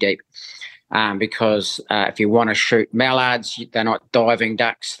only knee-deep, because if you want to shoot mallards, they're not diving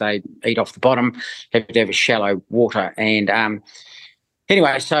ducks, they eat off the bottom, have to have a shallow water. And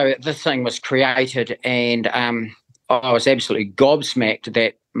anyway, so this thing was created, and I was absolutely gobsmacked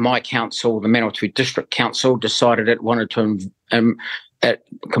that my council, the Manawatu District Council, decided it wanted to it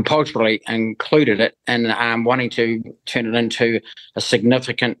compulsorily included it in wanting to turn it into a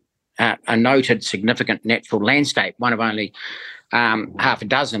noted significant natural landscape, one of only half a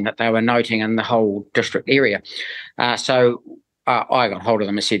dozen that they were noting in the whole district area. So I got hold of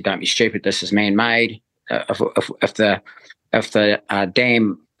them and said, "Don't be stupid. This is man-made. If the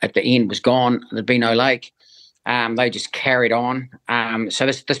dam at the end was gone, there'd be no lake." They just carried on. So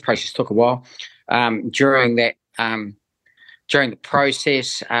this process took a while. During the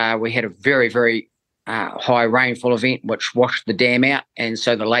process, we had a very, very high rainfall event which washed the dam out, and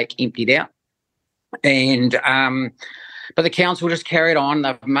so the lake emptied out. And but the council just carried on.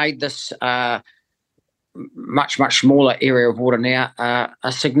 They've made this much, much smaller area of water now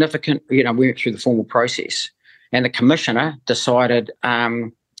a significant. We went through the formal process, and the commissioner decided,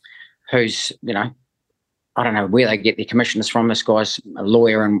 who's I don't know where they get their commissioners from. This guy's a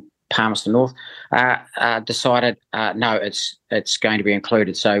lawyer in Palmerston North. Decided no, it's going to be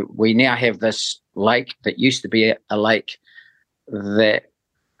included. So we now have this lake that used to be a lake that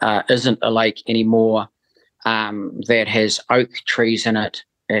isn't a lake anymore. That has oak trees in it.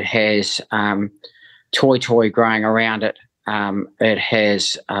 It has toy growing around it. It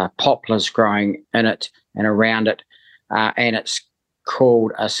has poplars growing in it and around it, and it's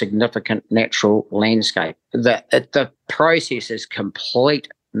called a significant natural landscape. The process is complete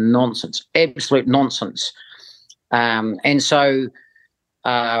nonsense, absolute nonsense. And so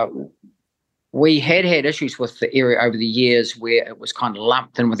we had issues with the area over the years where it was kind of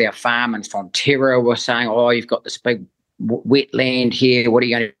lumped in with our farm, and Fonterra were saying, "Oh, you've got this big wetland here. What are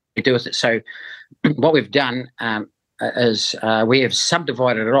you going to do with it?" So what we've done is we have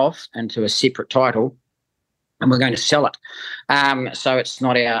subdivided it off into a separate title, and we're going to sell it. So it's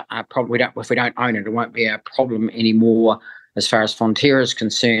not our problem. If we don't own it, it won't be our problem anymore as far as Fonterra is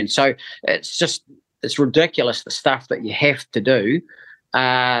concerned. So it's ridiculous, the stuff that you have to do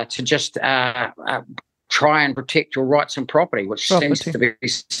to just try and protect your rights and property, which seems to be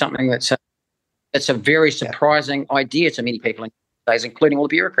something that's a very surprising idea to many people in days, including all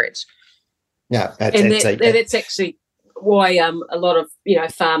the bureaucrats. Yeah, that's actually why a lot of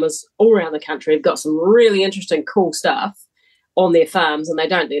farmers all around the country have got some really interesting, cool stuff on their farms, and they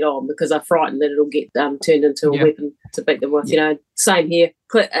don't let on because they're frightened that it'll get turned into a weapon to beat them with. Same here.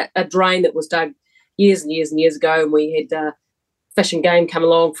 A drain that was dug years and years and years ago, and we had Fish and Game come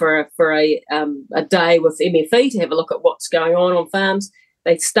along for a day with MFE to have a look at what's going on farms.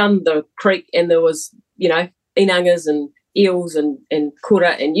 They stunned the creek, and there was inangas and eels and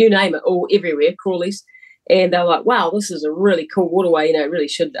kura and you name it, all everywhere, crawlies. And they were like, "Wow, this is a really cool waterway. It really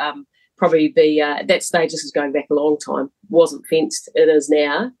should probably be at that stage." This is going back a long time. Wasn't fenced. It is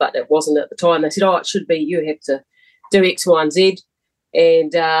now, but it wasn't at the time. They said, "Oh, it should be. You have to do X, Y, and Z."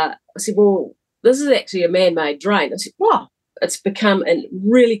 And I said, "Well, this is actually a man-made drain." I said, "Wow, it's become a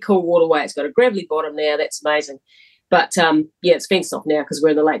really cool waterway. It's got a gravelly bottom now. That's amazing." But it's fenced off now because we're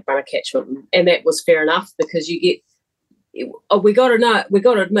in the Lake Burra catchment, and that was fair enough because you get. We got to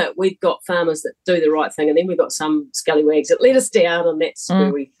admit, we've got farmers that do the right thing, and then we've got some scallywags that let us down, and that's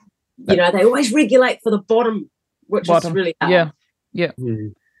where we, they always regulate for the bottom, which is really hard. Yeah.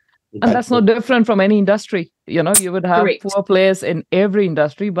 And that's no different from any industry. You would have poor players in every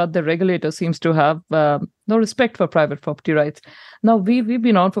industry, but the regulator seems to have no respect for private property rights. Now, we've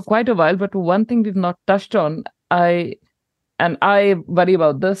been on for quite a while, but one thing we've not touched on, I worry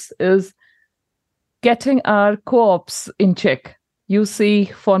about this, is getting our co-ops in check. You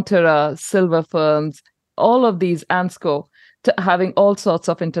see Fonterra, Silver Ferns, all of these, ANSCO, having all sorts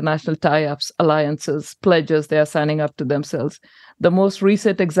of international tie-ups, alliances, pledges they are signing up to themselves. The most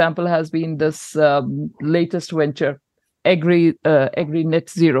recent example has been this latest venture, Agri Net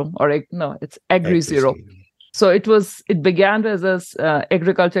Zero, it's Agri Zero. So it began as a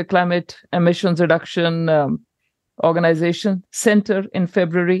agriculture climate emissions reduction organization center in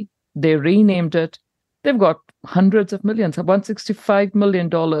February. They renamed it. they've got hundreds of millions, $165 million.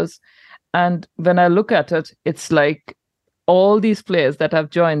 And when I look at it, it's like all these players that have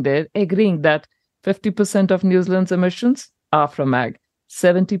joined there agreeing that 50% of New Zealand's emissions are from ag,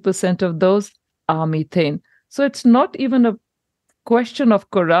 70% of those are methane. So it's not even a question of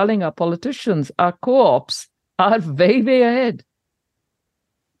corralling our politicians. Our co-ops are way, way ahead.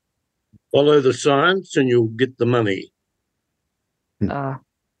 Follow the science and you'll get the money.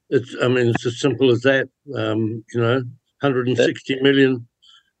 It's as simple as that. 160 million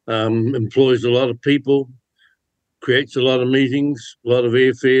employs a lot of people, creates a lot of meetings, a lot of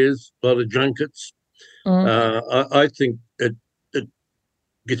airfares, a lot of junkets. I think it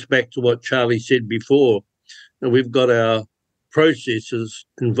gets back to what Charlie said before. And we've got our processes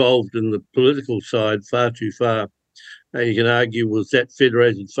involved in the political side far too far. Now you can argue, was that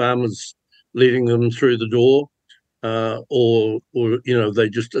Federated Farmers letting them through the door, or they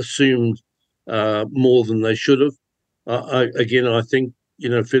just assumed more than they should have? I think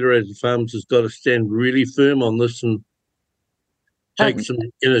Federated Farmers has got to stand really firm on this and take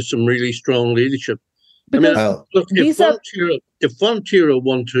some really strong leadership. Because if Fonterra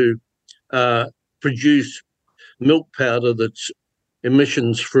want to produce milk powder that's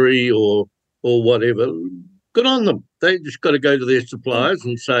emissions free or whatever, good on them. They just got to go to their suppliers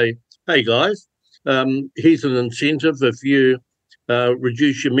and say, hey guys, here's an incentive if you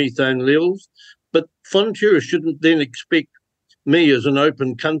reduce your methane levels. But Fonterra shouldn't then expect me as an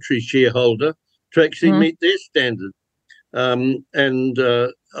open country shareholder to actually meet their standard. And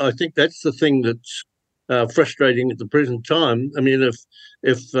I think that's the thing that's frustrating at the present time. I mean,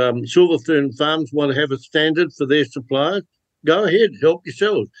 if Silverfern Farms want to have a standard for their suppliers, go ahead, help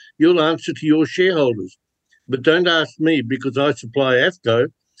yourselves. You'll answer to your shareholders. But don't ask me, because I supply AFCO,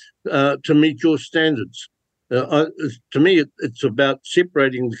 to meet your standards. To me, it's about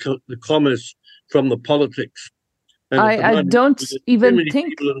separating the commerce from the politics. And I don't even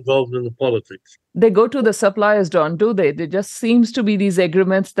think people involved in the politics. They go to the suppliers, Don, do they? There just seems to be these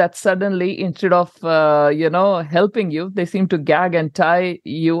agreements that suddenly, instead of helping you, they seem to gag and tie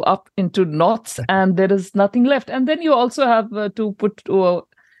you up into knots, and there is nothing left. And then you also have to put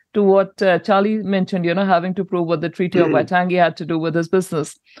to what Charlie mentioned, having to prove what the Treaty of Waitangi had to do with his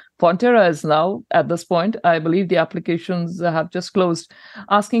business. Fonterra is now, at this point, I believe the applications have just closed,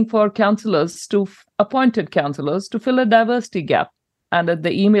 asking for appointed councillors to fill a diversity gap. And at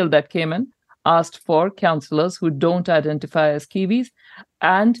the email that came in, asked for councillors who don't identify as Kiwis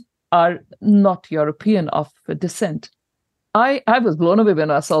and are not European of descent. I was blown away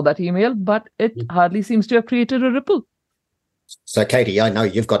when I saw that email, but it hardly seems to have created a ripple. So, Katie, I know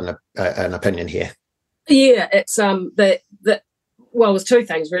you've got an opinion here. Yeah, it's there's two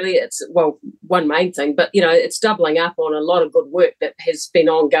things really. It's one main thing, but it's doubling up on a lot of good work that has been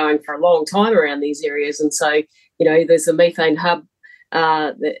ongoing for a long time around these areas. And so, there's the methane hub,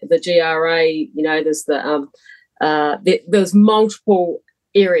 the GRA. There's there's multiple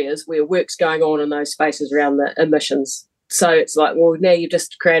areas where work's going on in those spaces around the emissions. So it's like, well, now you've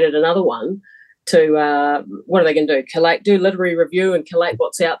just created another one. To what are they going to do? Do literary review and collate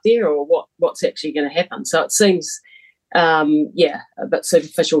what's out there, or what's actually going to happen? So it seems, a bit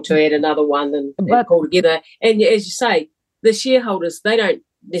superficial to add another one and pull together. And as you say, the shareholders, they don't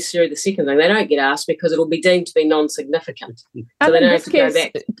necessarily, the second thing, they don't get asked because it'll be deemed to be non-significant. So they don't have to go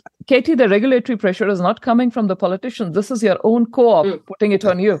back. Katie, the regulatory pressure is not coming from the politicians. This is your own co-op putting it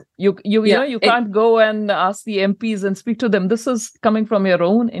on you. You can't go and ask the MPs and speak to them. This is coming from your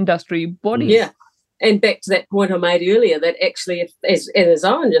own industry bodies. Yeah. And back to that point I made earlier, that actually, as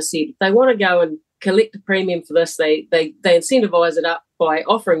Owen just said, if they want to go and collect a premium for this, they incentivise it up by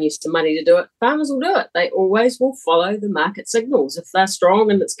offering you some money to do it. Farmers will do it. They always will follow the market signals if they're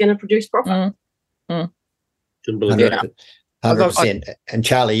strong and it's going to produce profit. 100%. And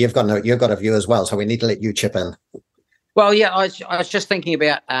Charlie, you've got a view as well, so we need to let you chip in. Well, yeah, I was just thinking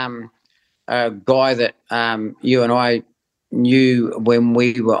about a guy that you and I knew when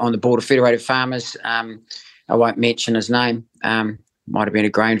we were on the board of Federated Farmers. I won't mention his name. Might have been a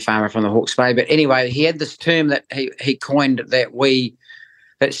grain farmer from the Hawke's Bay. But anyway, he had this term that he coined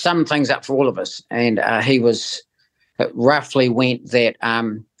that summed things up for all of us. And it roughly went that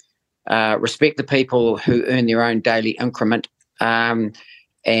respect the people who earn their own daily increment, and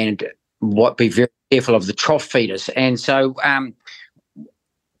be very careful of the trough feeders. And so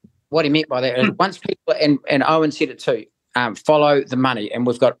what he meant by that is once people, and Owen said it too, follow the money. And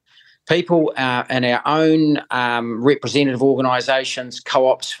we've got people in our own representative organisations,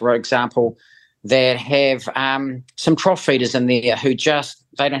 co-ops, for example, that have some trough feeders in there who just,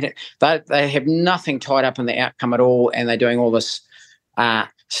 they have nothing tied up in the outcome at all, and they're doing all this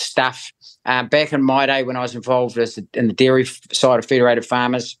stuff. Back in my day when I was involved in the dairy side of Federated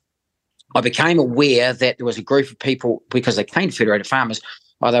Farmers, I became aware that there was a group of people, because they came to Federated Farmers,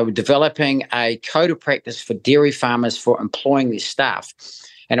 they were developing a code of practice for dairy farmers for employing their staff.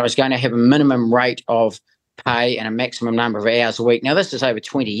 And it was going to have a minimum rate of pay and a maximum number of hours a week. Now, this is over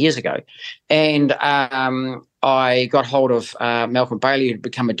 20 years ago. And I got hold of Malcolm Bailey, who'd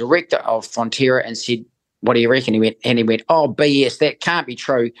become a director of Fonterra, and said, what do you reckon? He went, oh, BS, that can't be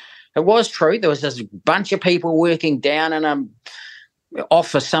true. It was true. There was this bunch of people working down in an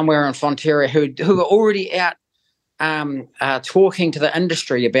office somewhere in Fonterra who were already out talking to the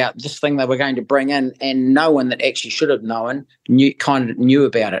industry about this thing they were going to bring in, and no one that actually should have known knew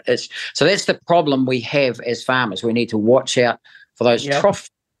about it. So that's the problem we have as farmers. We need to watch out for those trough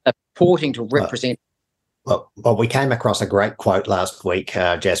purporting to represent. Well, we came across a great quote last week,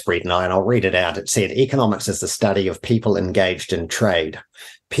 Jaspreet and I, and I'll read it out. It said, economics is the study of people engaged in trade.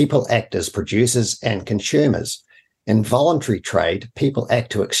 People act as producers and consumers. In voluntary trade, people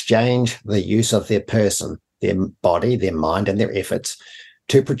act to exchange the use of their person, their body, their mind, and their efforts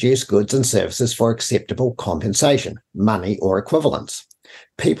to produce goods and services for acceptable compensation, money or equivalents.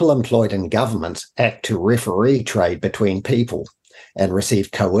 People employed in governments act to referee trade between people and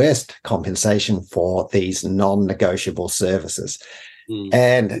receive coerced compensation for these non-negotiable services.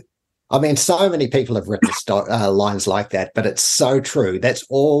 And I mean, so many people have written lines like that, but it's so true. That's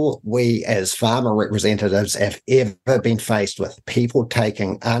all we as farmer representatives have ever been faced with, people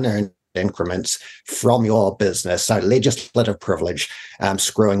taking unearned increments from your business. So legislative privilege,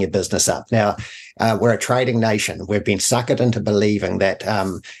 screwing your business up. Now, we're a trading nation. We've been suckered into believing that,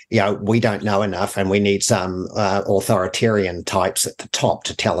 we don't know enough and we need some authoritarian types at the top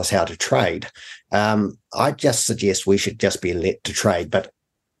to tell us how to trade. I just suggest we should just be let to trade. But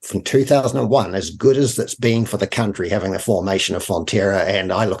from 2001, as good as it's been for the country, having the formation of Fonterra,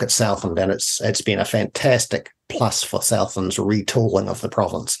 and I look at Southland, and it's been a fantastic plus for Southland's retooling of the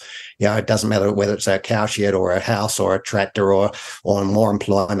province. It doesn't matter whether it's a cowshed or a house or a tractor or more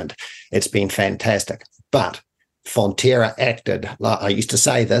employment. It's been fantastic. But Fonterra acted, I used to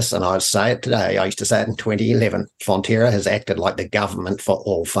say this, and I'll say it today, I used to say it in 2011, Fonterra has acted like the government for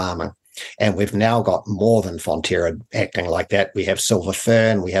all farming. And we've now got more than Fonterra acting like that. We have Silver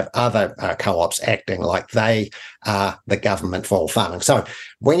Fern, we have other co-ops acting like they are the government for all farming. So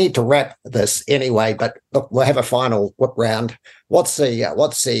we need to wrap this anyway, but look, we'll have a final whip round. What's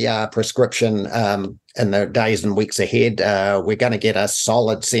the prescription in the days and weeks ahead? We're going to get a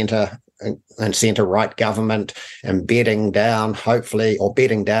solid centre and centre-right government bedding down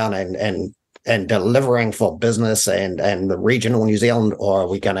and delivering for business and the regional New Zealand, or are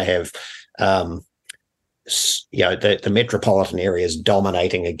we going to have the metropolitan areas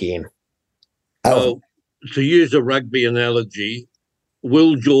dominating again? To use a rugby analogy,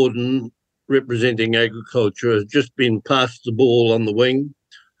 Will Jordan, representing agriculture, has just been passed the ball on the wing.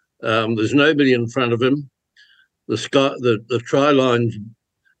 There's nobody in front of him. The try line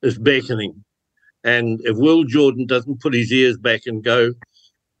is beckoning, and if Will Jordan doesn't put his ears back and go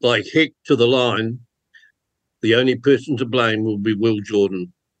like heck to the line, the only person to blame will be Will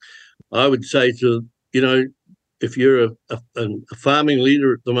Jordan. I would say if you're a farming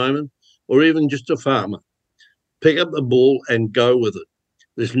leader at the moment, or even just a farmer, pick up the ball and go with it.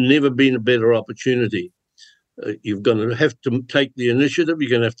 There's never been a better opportunity. You're going to have to take the initiative. You're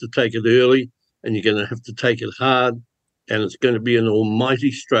going to have to take it early, and you're going to have to take it hard, and it's going to be an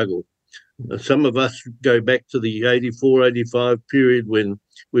almighty struggle. Some of us go back to the 84, 85 period when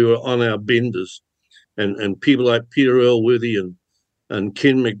we were on our benders, and people like Peter Elworthy and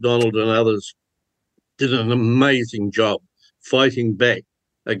Ken McDonald and others did an amazing job fighting back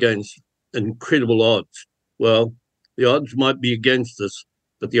against incredible odds. Well, the odds might be against us,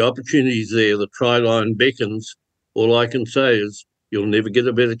 but the opportunity is there. The try line beckons. All I can say is you'll never get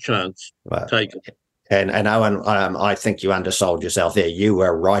a better chance. Right. Take it. And Owen, I think you undersold yourself there. You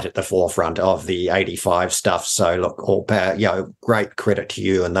were right at the forefront of the 85 stuff. So look, all power, great credit to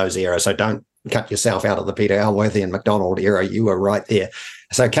you in those eras. So don't cut yourself out of the Peter Elworthy and McDonald era. You were right there.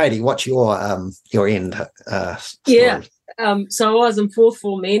 So Katie, what's your end story? So I was in fourth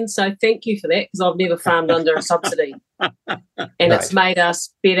form then. So thank you for that, because I've never farmed under a subsidy, and it's made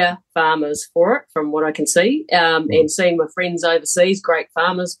us better farmers for it, from what I can see. And seeing my friends overseas, great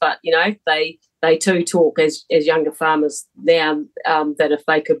farmers, but they too talk as younger farmers now that if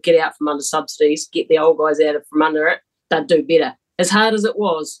they could get out from under subsidies, get the old guys out from under it, they'd do better. As hard as it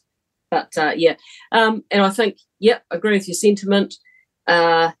was, but and I think I agree with your sentiment.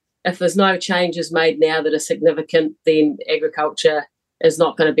 If there's no changes made now that are significant, then agriculture is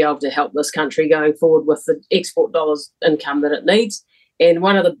not going to be able to help this country going forward with the export dollars income that it needs. And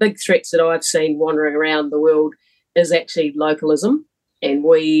one of the big threats that I've seen wandering around the world is actually localism. And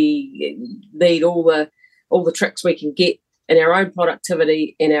we need all the tricks we can get in our own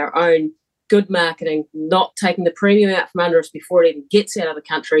productivity, in our own good marketing, not taking the premium out from under us before it even gets out of the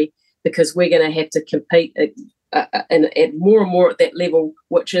country, because we're going to have to compete at more and more at that level,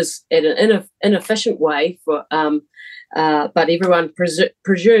 which is at an inefficient way for. But everyone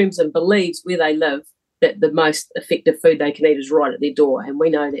presumes and believes where they live that the most effective food they can eat is right at their door, and we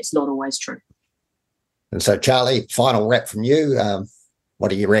know that's not always true. And so, Charlie, final wrap from you. What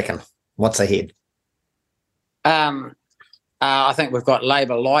do you reckon? What's ahead? I think we've got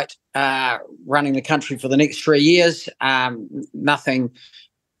Labor light running the country for the next 3 years.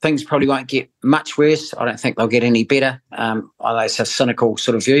 Things probably won't get much worse. I don't think they'll get any better. I know it's a cynical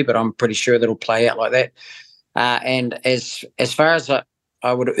sort of view, but I'm pretty sure that'll play out like that. And as far as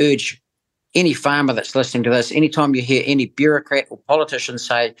I would urge any farmer that's listening to this, anytime you hear any bureaucrat or politician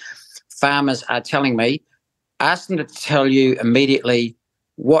say farmers are telling me, ask them to tell you immediately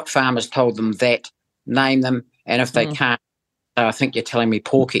what farmers told them that, name them, and if they can't, I think you're telling me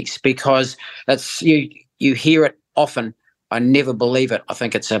porkies, because it's you hear it often. I never believe it. I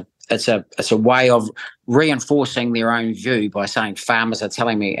think it's a way of reinforcing their own view by saying farmers are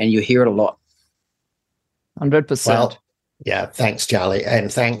telling me, and you hear it a lot. 100%. Well, yeah, thanks, Charlie.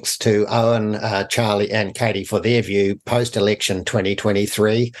 And thanks to Owen, Charlie and Katie for their view post-election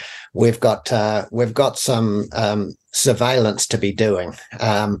 2023. We've got some surveillance to be doing.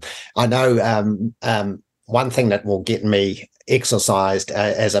 I know one thing that will get me exercised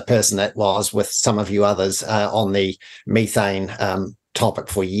as a person that was with some of you others on the methane topic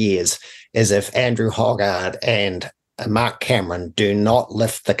for years is if Andrew Hoggard and Mark Cameron do not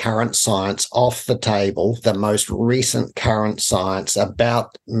lift the current science off the table, the most recent current science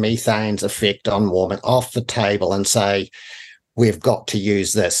about methane's effect on warming off the table, and say, we've got to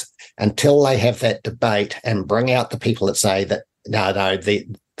use this. Until they have that debate and bring out the people that say that, no, the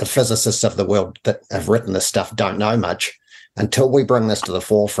physicists of the world that have written this stuff don't know much, until we bring this to the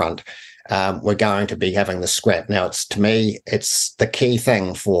forefront, we're going to be having the scrap. Now, to me, it's the key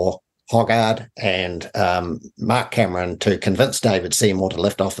thing for Hoggard and Mark Cameron to convince David Seymour to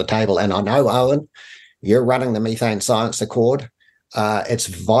lift off the table. And I know, Owen, you're running the Methane Science Accord. It's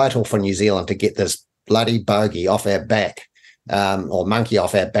vital for New Zealand to get this bloody bogey off our back, or monkey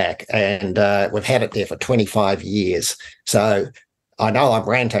off our back. And we've had it there for 25 years. So I know I'm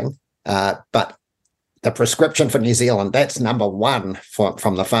ranting, but the prescription for New Zealand, that's number one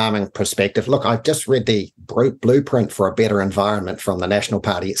from the farming perspective. Look, I've just read the blueprint for a better environment from the National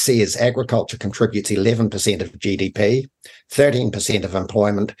Party. It says agriculture contributes 11% of GDP, 13% of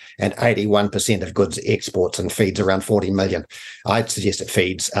employment, and 81% of goods exports, and feeds around 40 million. I'd suggest it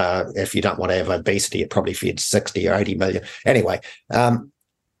feeds, if you don't want to have obesity, it probably feeds 60 or 80 million. Anyway,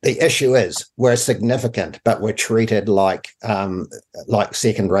 the issue is we're significant, but we're treated like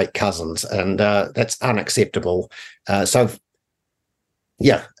second-rate cousins, and that's unacceptable. So,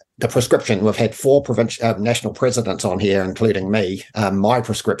 yeah, the prescription, we've had 4 national presidents on here, including me. My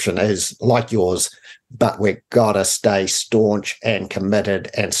prescription is like yours, but we've got to stay staunch and committed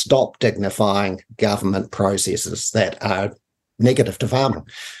and stop dignifying government processes that are negative to farming.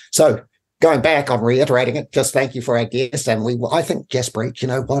 So, going back, I'm reiterating it. Just thank you for our guest. And I think, Jaspreet, you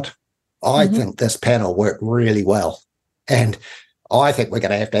know what? I think this panel worked really well. And I think we're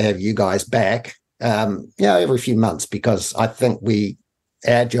going to have you guys back, every few months, because I think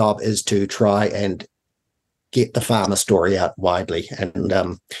our job is to try and get the farmer story out widely. And,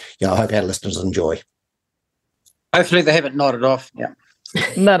 I hope our listeners enjoy. Hopefully they haven't nodded off. Yeah.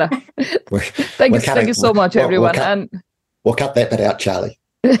 No. Thank you so much, everyone. We'll cut that bit out, Charlie.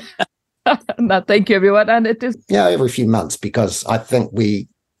 No, thank you, everyone. And it is every few months, because I think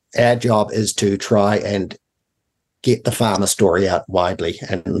our job is to try and get the farmer story out widely.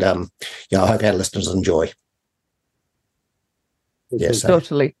 And I hope our listeners enjoy. Yes,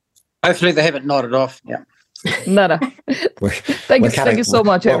 totally. Hopefully they haven't nodded off. Yeah. No. Thank you so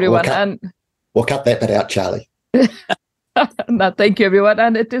much, everyone. We'll cut that bit out, Charlie. No, thank you, everyone.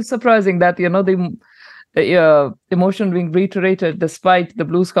 And it is surprising that the emotion being reiterated despite the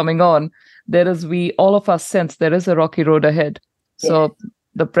blues coming on, all of us sense there is a rocky road ahead. So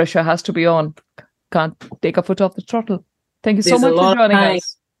the pressure has to be on. Can't take a foot off the throttle. Thank you so much for joining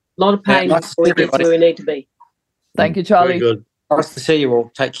us. A lot of pain before we get to where we need to be. Thank you, Charlie. Very good. Nice to see you all.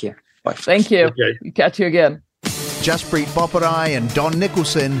 Take care. Bye. Thank you. Okay. Catch you again. Jaspreet Boparai and Don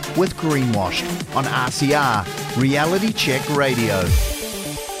Nicholson with Greenwashed on RCR, Reality Check Radio.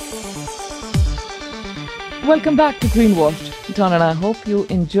 Welcome back to Greenwashed. Don and I hope you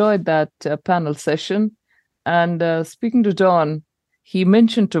enjoyed that panel session. And speaking to Don, he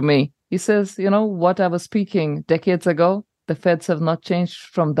mentioned to me, he says, what I was speaking decades ago, the feds have not changed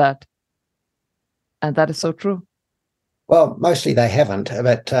from that. And that is so true. Well, mostly they haven't,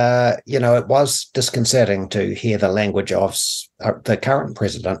 but, it was disconcerting to hear the language of the current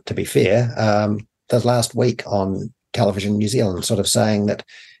president, to be fair, the last week on television New Zealand, sort of saying that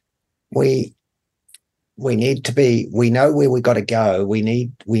we need to be, we know where we got to go. We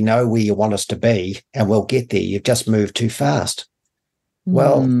know where you want us to be, and we'll get there. You've just moved too fast.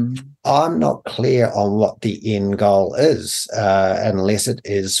 Well, I'm not clear on what the end goal is, unless it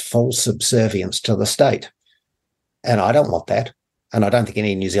is full subservience to the state. And I don't want that. And I don't think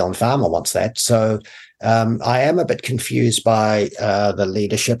any New Zealand farmer wants that. So I am a bit confused by the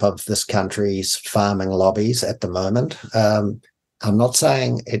leadership of this country's farming lobbies at the moment. I'm not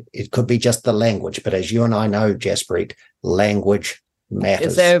saying it could be just the language, but as you and I know, Jaspreet, language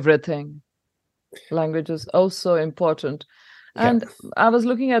matters. It's everything. Language is also important. And I was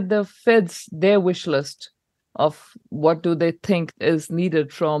looking at the feds, their wish list of what do they think is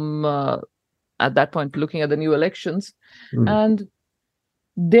needed from, at that point, looking at the new elections. And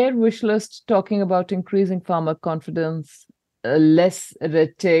their wish list talking about increasing farmer confidence, less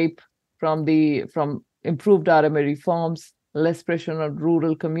red tape from improved RMA reforms, less pressure on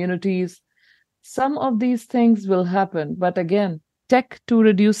rural communities. Some of these things will happen. But again, tech to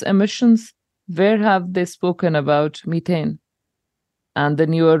reduce emissions, where have they spoken about methane? And the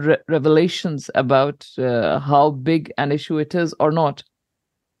newer revelations about how big an issue it is or not.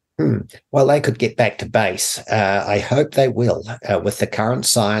 Well, they could get back to base. I hope they will, with the current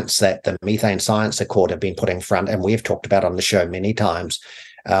science that the Methane Science Accord have been put in front, and we've talked about on the show many times,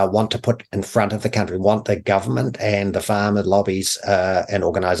 want to put in front of the country, want the government and the farmer lobbies and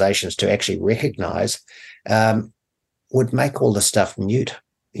organisations to actually recognise, would make all this stuff moot.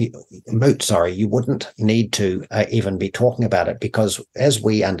 You wouldn't need to even be talking about it, because as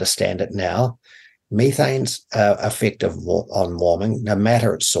we understand it now, methane's effect on warming, no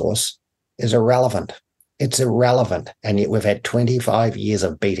matter its source, is irrelevant. It's irrelevant. And yet we've had 25 years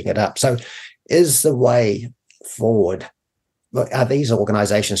of beating it up. So is the way forward, are these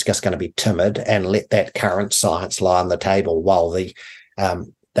organisations just going to be timid and let that current science lie on the table while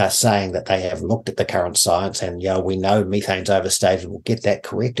they're saying that they have looked at the current science and, we know methane's overstated, we'll get that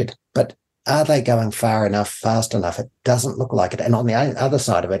corrected. But are they going far enough, fast enough? It doesn't look like it. And on the other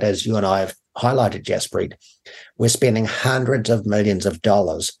side of it, as you and I have highlighted, Jaspreet, we're spending hundreds of millions of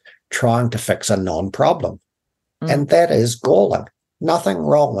dollars trying to fix a non-problem. And that is galling. Nothing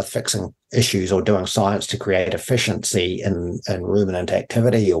wrong with fixing issues or doing science to create efficiency in ruminant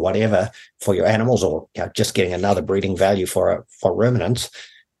activity or whatever for your animals, or just getting another breeding value for ruminants.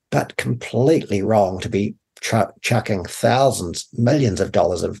 But completely wrong to be chucking thousands, millions of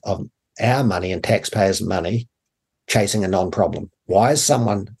dollars of our money and taxpayers' money chasing a non-problem. Why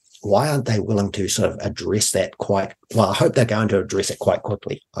aren't they willing to sort of address that quite well? I hope they're going to address it quite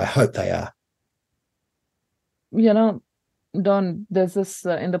quickly. I hope they are. Don, there's this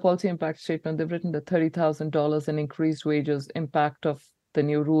in the policy impact statement, they've written the $30,000 in increased wages impact of the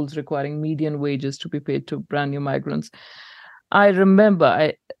new rules requiring median wages to be paid to brand new migrants. I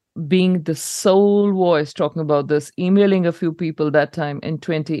remember being the sole voice talking about this, emailing a few people that time in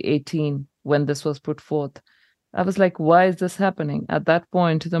 2018 when this was put forth. I was like, why is this happening? At that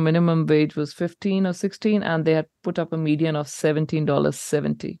point, the minimum wage was 15 or 16, and they had put up a median of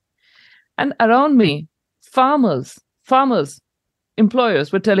 $17.70. And around me, farmers,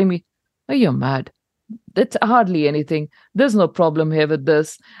 employers were telling me, oh, you're mad. It's hardly anything. There's no problem here with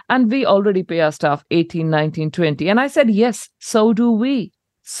this. And we already pay our staff 18, 19, 20. And I said, yes, so do we.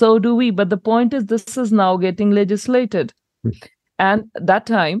 So do we. But the point is, this is now getting legislated. And that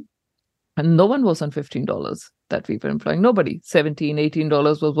time, no one was on $15 that we were employing. Nobody. $17,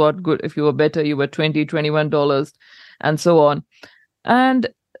 $18 was what good. If you were better, you were $20, $21, and so on. And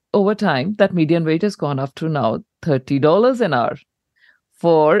over time, that median wage has gone up to now $30 an hour.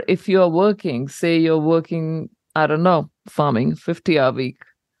 For if you're working, say you're working, I don't know, farming, 50-hour week.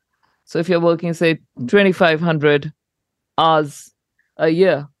 So if you're working, say, 2,500 hours a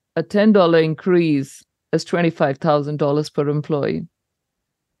year, a $10 increase is $25,000 per employee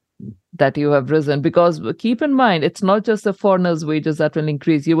that you have risen. Because keep in mind, it's not just the foreigners' wages that will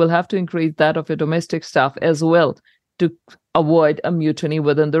increase. You will have to increase that of your domestic staff as well to avoid a mutiny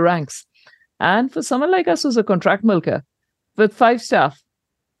within the ranks. And for someone like us who's a contract milker, with 5 staff,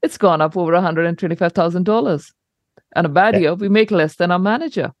 it's gone up over $125,000. And a bad year, we make less than our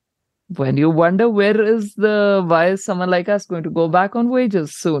manager. When you wonder why is someone like us going to go back on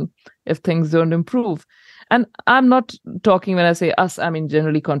wages soon if things don't improve? And I'm not talking, when I say us, I mean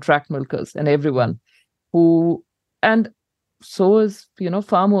generally contract milkers and everyone and so is,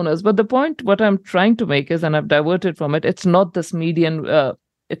 farm owners. But the point, what I'm trying to make is, and I've diverted from it, it's not this median,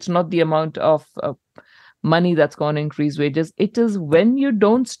 it's not the amount of money that's going to increase wages. It is when you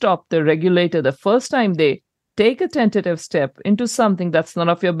don't stop the regulator the first time they take a tentative step into something that's none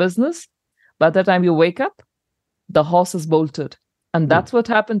of your business. By the time you wake up, the horse is bolted. And that's what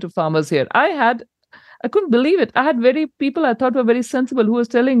happened to farmers here. I couldn't believe it. I had people I thought were very sensible who was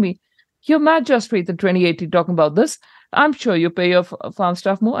telling me, "You're mad, Jaspreet, in 2018 talking about this. I'm sure you pay your farm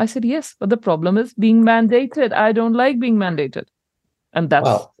staff more." I said, "Yes, but the problem is being mandated. I don't like being mandated." And that's...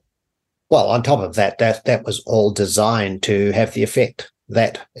 Well, on top of that was all designed to have the effect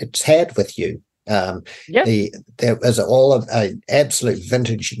that it's had with you. There was all of an absolute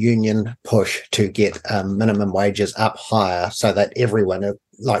vintage union push to get minimum wages up higher so that everyone,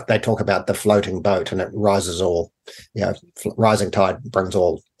 like they talk about the floating boat and it rises all, rising tide brings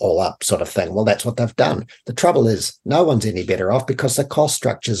all up sort of thing. Well, that's what they've done. The trouble is no one's any better off because the cost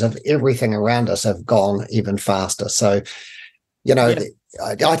structures of everything around us have gone even faster. So, I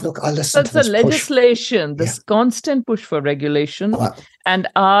listen to this legislation, this constant push for regulation, and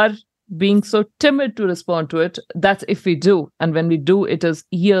our being so timid to respond to it. That's if we do. And when we do, it is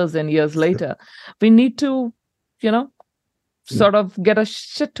years and years later. We need to, sort of get a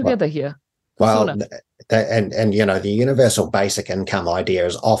shit together here. Well, the universal basic income idea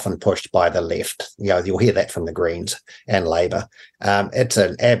is often pushed by the left. You'll hear that from the Greens and Labour. It's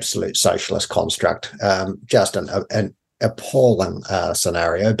an absolute socialist construct, just an appalling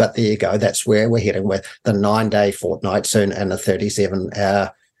scenario. But there you go. That's where we're heading with the 9-day fortnight soon, and the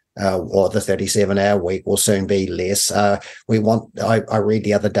 37-hour or the 37-hour week will soon be less. I read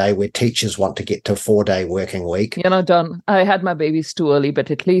the other day where teachers want to get to a 4-day working week. Don, I had my babies too early,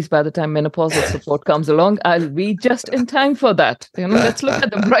 but at least by the time menopausal support comes along, I'll be just in time for that. Let's look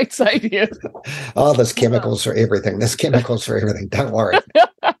at the bright side here. Oh, there's chemicals for everything. Don't worry.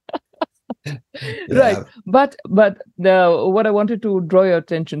 Right. But what I wanted to draw your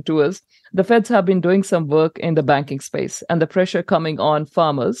attention to is the feds have been doing some work in the banking space and the pressure coming on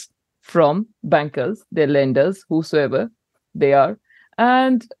farmers from bankers, their lenders, whosoever they are.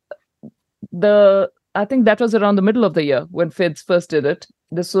 And I think that was around the middle of the year when feds first did it.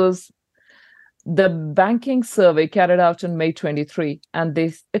 This was the banking survey carried out in May 23, and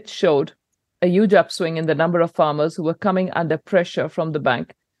it showed a huge upswing in the number of farmers who were coming under pressure from the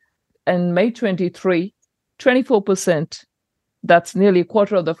bank. In May 23, 24%, that's nearly a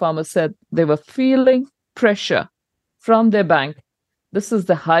quarter of the farmers said they were feeling pressure from their bank. This is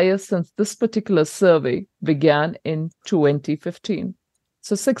the highest since this particular survey began in 2015,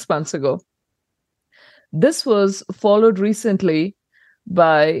 so 6 months ago. This was followed recently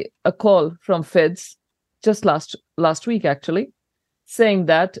by a call from feds just last week, actually, saying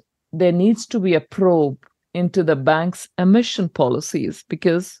that there needs to be a probe into the bank's emission policies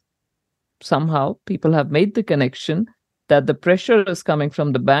because somehow people have made the connection that the pressure is coming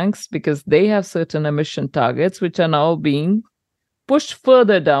from the banks because they have certain emission targets which are now being pushed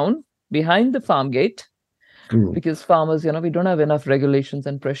further down behind the farm gate because farmers, we don't have enough regulations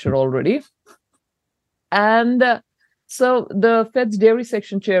and pressure already. And so the Fed's Dairy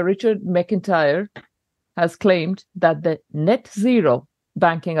Section Chair, Richard McIntyre, has claimed that the Net Zero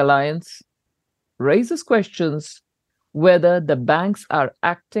Banking Alliance raises questions whether the banks are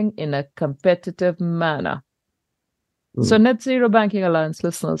acting in a competitive manner. So Net Zero Banking Alliance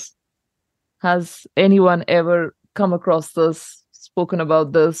listeners, has anyone ever come across this, spoken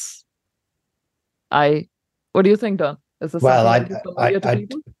about this? What do you think, Don? Is this I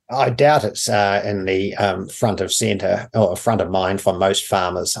doubt it's in the front of centre or front of mind for most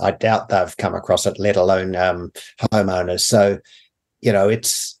farmers. I doubt they've come across it, let alone homeowners. So,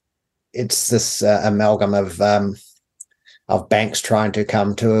 it's this amalgam of banks trying to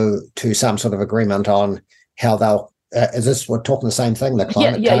come to some sort of agreement on how they'll. We're talking the same thing? The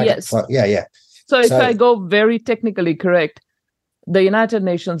climate target? Yes. Yeah. So if I go very technically correct, the United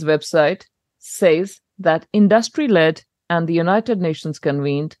Nations website says that industry-led and the United Nations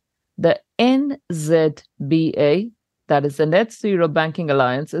convened the NZBA, that is the Net Zero Banking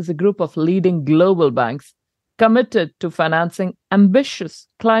Alliance, is a group of leading global banks committed to financing ambitious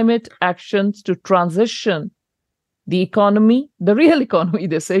climate actions to transition the economy, the real economy,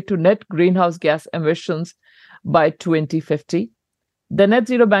 they say, to net greenhouse gas emissions by 2050. The Net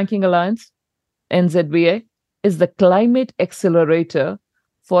Zero Banking Alliance, NZBA, is the climate accelerator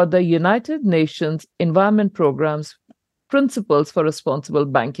for the United Nations Environment Programme's Principles for Responsible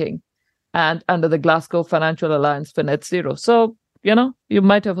Banking and under the Glasgow Financial Alliance for Net Zero. So, you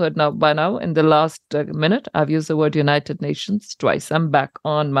might have heard by now in the last minute, I've used the word United Nations twice. I'm back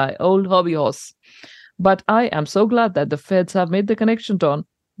on my old hobby horse. But I am so glad that the Feds have made the connection, Don,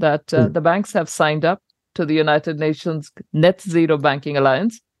 that the banks have signed up to the United Nations Net Zero Banking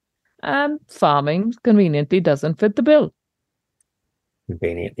Alliance, and farming conveniently doesn't fit the bill.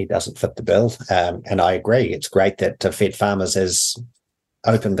 Conveniently doesn't fit the bill. And I agree. It's great that Fed Farmers has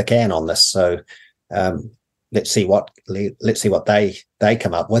opened the can on this. So let's see what they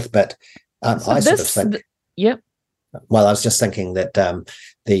come up with. But I sort of think, well, I was just thinking that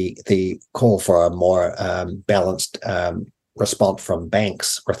the call for a more balanced response from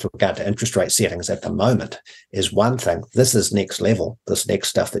banks with regard to interest rate settings at the moment is one thing. This is next level. This next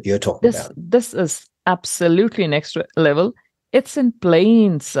stuff that you're talking about. This is absolutely next level. It's in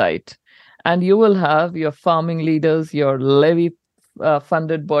plain sight. And you will have your farming leaders, your levy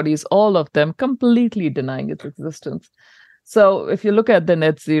funded bodies, all of them completely denying its existence. So if you look at the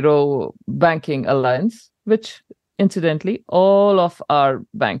Net Zero Banking Alliance, which incidentally, all of our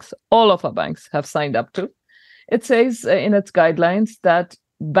banks have signed up to, it says in its guidelines that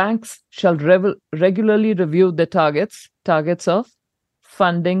banks shall regularly review the targets of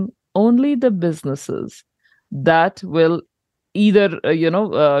funding only the businesses that will either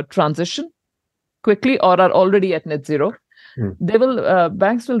transition quickly or are already at net zero. They will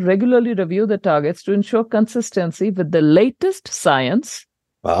banks will regularly review the targets to ensure consistency with the latest science.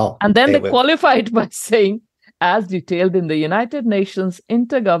 Wow. And then they qualify it by saying, as detailed in the United Nations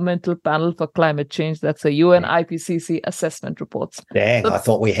Intergovernmental Panel for Climate Change, that's a UN IPCC assessment reports. Dang, I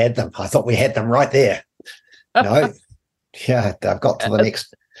thought we had them. I thought we had them right there. No, yeah, they've got to the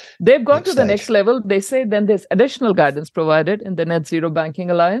next. They've gone to the next level. They say then there's additional guidance provided in the Net Zero Banking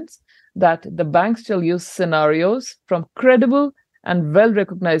Alliance that the banks shall use scenarios from credible and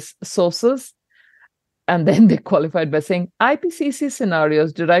well-recognized sources. And then they qualified by saying IPCC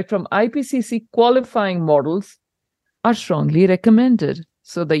scenarios derived from IPCC qualifying models are strongly recommended.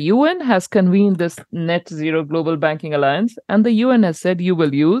 So the UN has convened this Net Zero Global Banking Alliance, and the UN has said you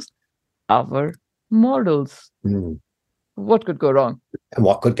will use our models. What could go wrong? And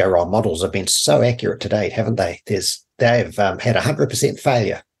what could go wrong? Models have been so accurate to date, haven't they? They've had 100%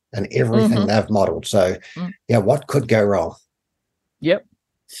 failure in everything they've modeled. So, yeah, what could go wrong? Yep.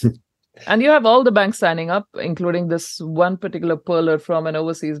 And you have all the banks signing up, including this one particular pearler from an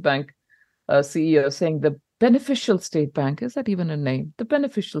overseas bank CEO saying the Beneficial State Bank, is that even a name? The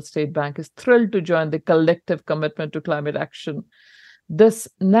Beneficial State Bank is thrilled to join the collective commitment to climate action. This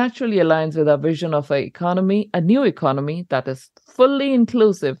naturally aligns with our vision of a new economy that is fully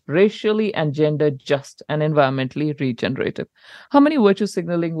inclusive, racially and gender just, and environmentally regenerative. How many virtue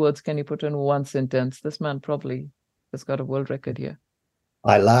signaling words can you put in one sentence? This man probably has got a world record here.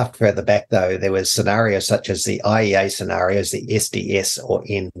 I laughed further back, though. There was scenarios such as the IEA scenarios, the SDS or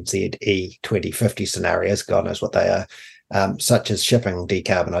NZE 2050 scenarios, God knows what they are, such as shipping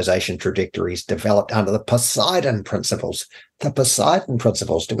decarbonisation trajectories developed under the Poseidon Principles. The Poseidon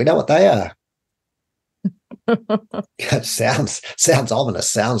Principles, do we know what they are? It sounds ominous.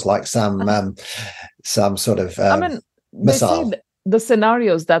 Sounds like some sort of missile. They say the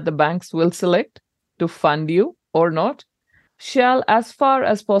scenarios that the banks will select to fund you or not shall, as far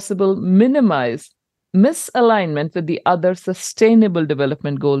as possible, minimize misalignment with the other sustainable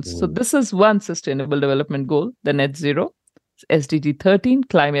development goals. So this is one sustainable development goal, the net zero, SDG 13,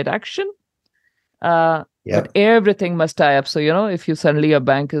 climate action. But everything must tie up. So, if you suddenly your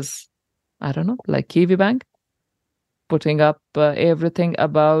bank is, I don't know, like Kiwi Bank, putting up everything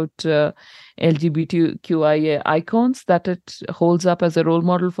about LGBTQIA icons that it holds up as a role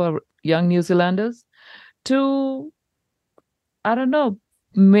model for young New Zealanders, to, I don't know,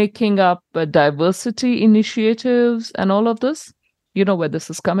 making up diversity initiatives and all of this. You know where this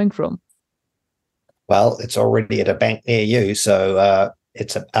is coming from. Well, it's already at a bank near you, so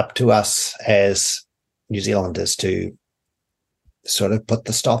it's up to us as New Zealanders to sort of put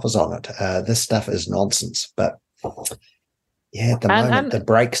the stoppers on it. This stuff is nonsense, but yeah, at the moment, the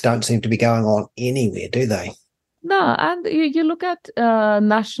brakes don't seem to be going on anywhere, do they? No, and you look at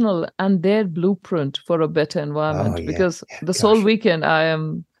National and their blueprint for a better environment, because this whole weekend I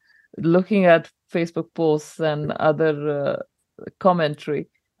am looking at Facebook posts and other commentary,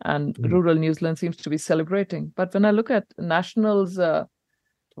 and rural New Zealand seems to be celebrating. But when I look at National's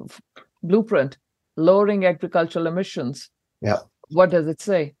blueprint, lowering agricultural emissions, what does it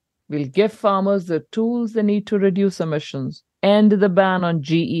say? We'll give farmers the tools they need to reduce emissions, end the ban on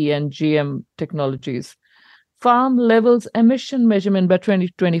GE and GM technologies, farm levels emission measurement by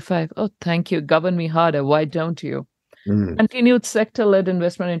 2025. Oh, thank you. Govern me harder. Why don't you? Continued sector-led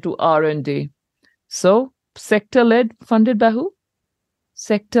investment into R&D. So, sector-led, funded by who?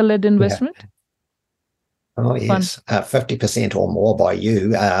 Sector-led investment? Oh, yes, 50% or more by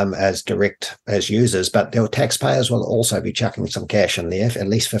you as users, but the taxpayers will also be chucking some cash in there, at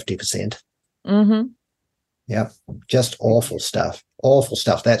least 50%. Mm-hmm. Yep, just awful stuff. Awful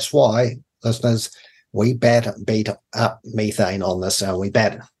stuff. That's why, listeners, we beat up methane on this.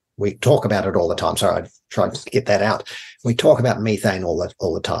 We talk about it all the time. Sorry, I tried to get that out. We talk about methane all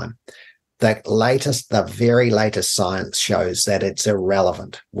the time. The very latest science shows that it's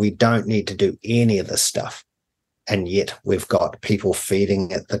irrelevant. We don't need to do any of this stuff. And yet we've got people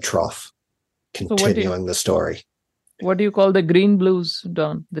feeding at the trough, continuing the story. What do you call the green blues,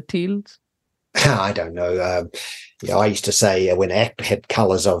 Don? The teals? I don't know. I used to say when ACT had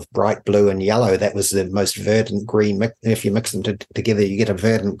colours of bright blue and yellow, that was the most verdant green. If you mix them together, you get a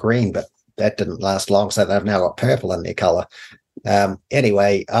verdant green, but that didn't last long. So they've now got purple in their colour.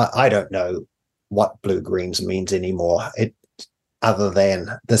 Anyway, I don't know what blue greens means anymore. Other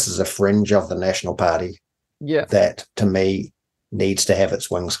than this is a fringe of the National Party. Yeah. That to me needs to have its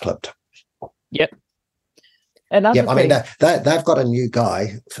wings clipped. Yep. They've got a new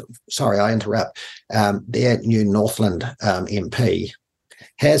guy. Sorry, I interrupt. Their new Northland MP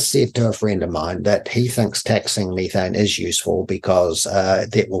has said to a friend of mine that he thinks taxing methane is useful because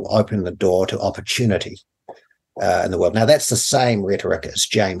that will open the door to opportunity in the world. Now, that's the same rhetoric as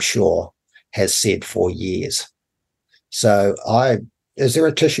James Shaw has said for years. So is there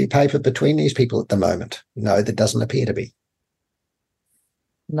a tissue paper between these people at the moment? No, there doesn't appear to be.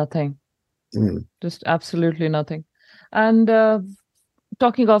 Nothing. Just absolutely nothing. And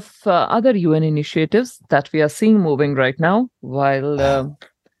talking of other UN initiatives that we are seeing moving right now, while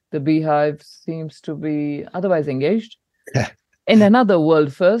the Beehive seems to be otherwise engaged. In another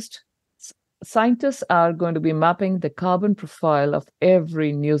world first, scientists are going to be mapping the carbon profile of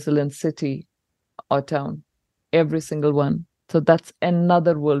every New Zealand city or town, every single one. So that's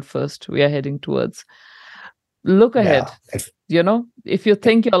another world first we are heading towards. Look ahead. If you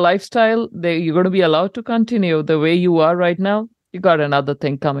think your lifestyle, you're going to be allowed to continue the way you are right now, you got another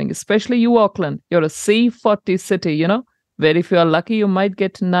thing coming, especially you, Auckland. You're a C40 city, where if you are lucky, you might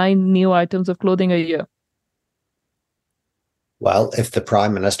get 9 new items of clothing a year. Well, if the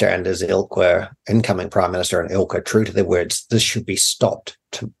Prime Minister and his ilk incoming Prime Minister and ilk are true to their words, this should be stopped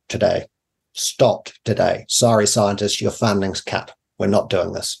today. Stopped today. Sorry, scientists, your funding's cut. We're not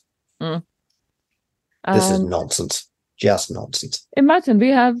doing this. This is nonsense. Just nonsense. Imagine we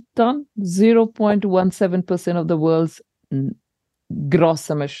have done 0.17% of the world's gross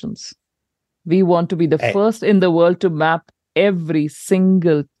emissions. We want to be the first in the world to map every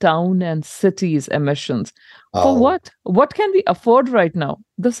single town and city's emissions. For what? What can we afford right now?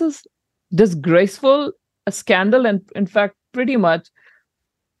 This is disgraceful, a scandal, and in fact, pretty much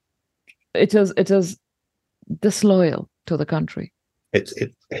it is disloyal to the country. It's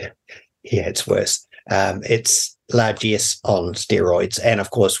worse. It's largesse on steroids. And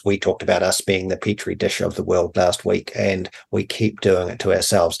of course, we talked about us being the petri dish of the world last week, and we keep doing it to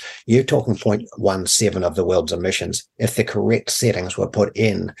ourselves. You're talking 0.17 of the world's emissions. If the correct settings were put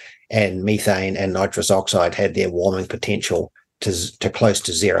in and methane and nitrous oxide had their warming potential to close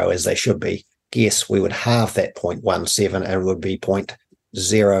to zero, as they should be, guess we would halve that 0.17 and it would be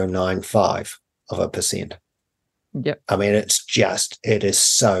 0.095%. Yep. I mean, it is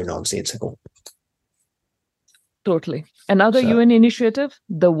so nonsensical. Totally. Another UN initiative,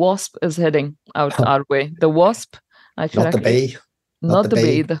 the WASP is heading out our way. The WASP. Not the bee. Not the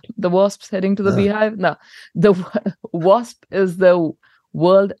bee. The WASP's heading to the Beehive. No, the WASP is the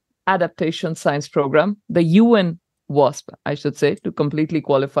World Adaptation Science Program, the UN WASP, I should say, to completely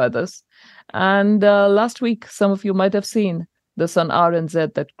qualify this. And last week, some of you might have seen this on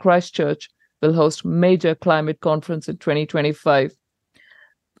RNZ that Christchurch will host major climate conference in 2025.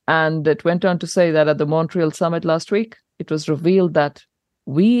 And it went on to say that at the Montreal Summit last week, it was revealed that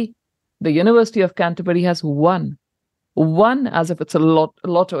the University of Canterbury has won, as if it's a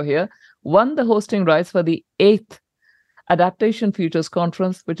lotto here, won the hosting rights for the 8th Adaptation Futures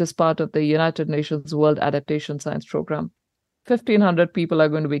Conference, which is part of the United Nations World Adaptation Science Program. 1,500 people are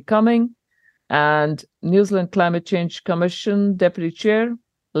going to be coming, and New Zealand Climate Change Commission Deputy Chair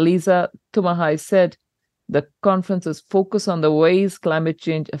Lisa Tumahai said the conference is focused on the ways climate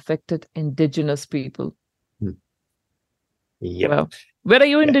change affected Indigenous people. Yep. Well, where are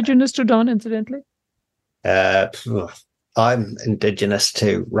you Indigenous to, Don, incidentally? I'm Indigenous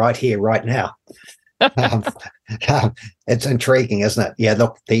to right here, right now. It's intriguing, isn't it? Yeah,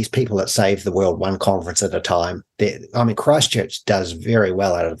 look, these people that save the world one conference at a time. Christchurch does very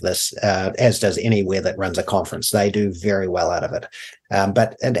well out of this, as does anywhere that runs a conference. They do very well out of it.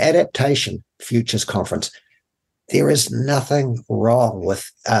 But an adaptation futures conference, there is nothing wrong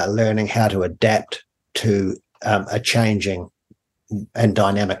with learning how to adapt to a changing and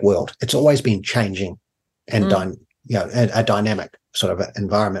dynamic world. It's always been changing and a dynamic sort of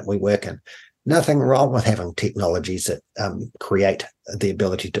environment we work in. Nothing wrong with having technologies that create the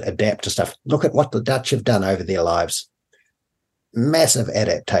ability to adapt to stuff. Look at what the Dutch have done over their lives. Massive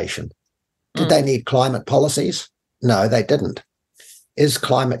adaptation. Did they need climate policies? No, they didn't. Is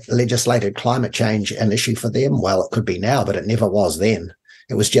legislated climate change an issue for them? Well, it could be now, but it never was then.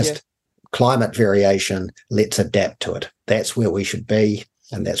 It was just climate variation. Let's adapt to it. That's where we should be,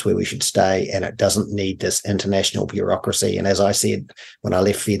 and that's where we should stay. And it doesn't need this international bureaucracy. And as I said, when I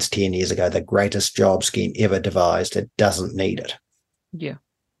left Feds 10 years ago, the greatest job scheme ever devised, it doesn't need it. Yeah.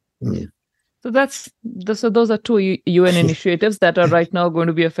 So those are two UN initiatives that are right now going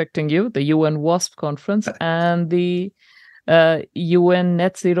to be affecting you: the UN WASP conference and the UN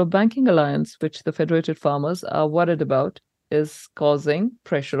Net Zero Banking Alliance, which the Federated Farmers are worried about is causing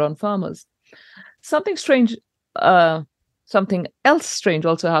pressure on farmers. Something else strange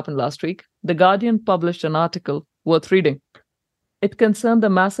also happened last week. The Guardian published an article worth reading. It concerned the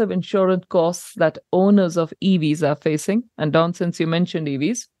massive insurance costs that owners of EVs are facing. And Don, since you mentioned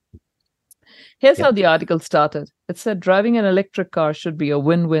EVs, here's how the article started. It said driving an electric car should be a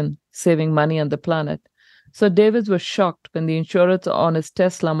win-win, saving money on the planet. So Davids was shocked when the insurance on his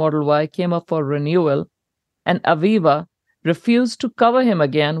Tesla Model Y came up for renewal, and Aviva refused to cover him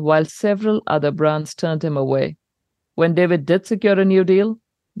again while several other brands turned him away. When David did secure a new deal,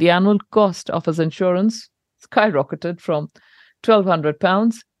 the annual cost of his insurance skyrocketed from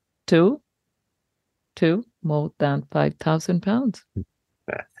 £1,200 to more than £5,000.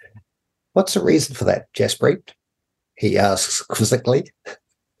 What's the reason for that, Jaspreet? He asks quizzically.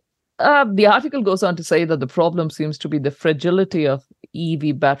 The article goes on to say that the problem seems to be the fragility of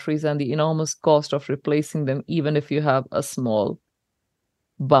EV batteries and the enormous cost of replacing them, even if you have a small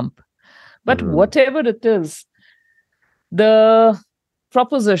bump. But whatever it is, the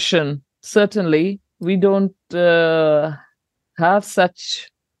proposition, certainly, we don't have such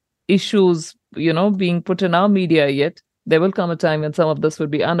issues, being put in our media yet. There will come a time when some of this will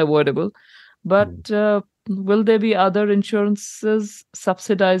be unavoidable. But will there be other insurances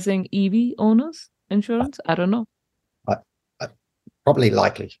subsidizing EV owners' insurance? I don't know. Probably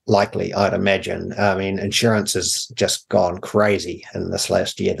likely, I'd imagine. I mean, insurance has just gone crazy in this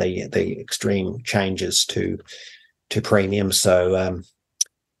last year, the extreme changes to premiums. So,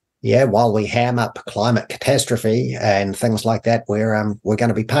 while we ham up climate catastrophe and things like that, we're going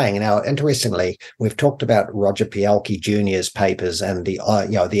to be paying. Now, interestingly, we've talked about Roger Pielke Jr.'s papers and the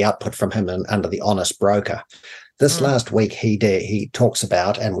output from him under the honest broker. This last week, he talks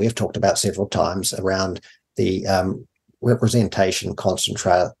about, and we've talked about several times, around the representation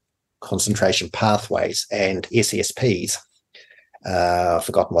concentration pathways and SSPs. I've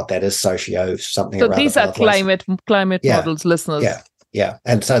forgotten what that is. Socio something. So these are climate models, listeners. Yeah,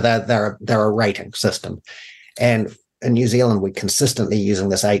 and so they're a rating system, and in New Zealand we're consistently using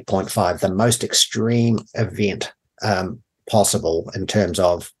this 8.5, the most extreme event possible in terms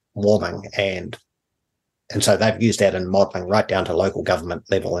of warming, and so they've used that in modelling right down to local government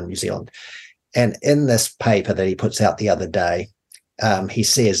level in New Zealand. And in this paper that he puts out the other day, he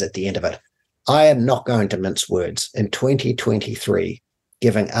says at the end of it, I am not going to mince words. In 2023,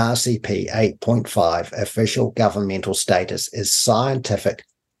 giving RCP 8.5 official governmental status is scientific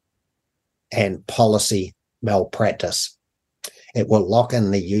and policy malpractice. It will lock in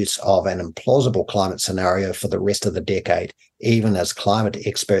the use of an implausible climate scenario for the rest of the decade, even as climate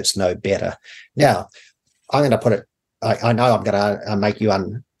experts know better. Now, I'm going to put it, I know I'm going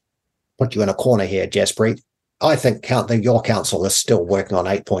to put you in a corner here, Jaspreet. I think your council is still working on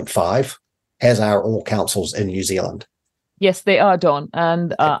 8.5, as are all councils in New Zealand. Yes, they are, Don.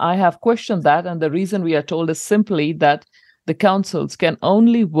 And I have questioned that. And the reason we are told is simply that the councils can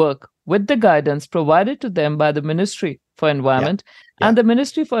only work with the guidance provided to them by the Ministry for Environment. Yeah. And the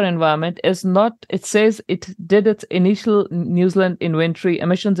Ministry for Environment is not, it says it did its initial New Zealand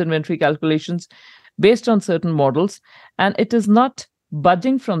emissions inventory calculations based on certain models. And it is not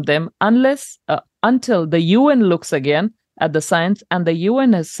budging from them until the UN looks again at the science. And the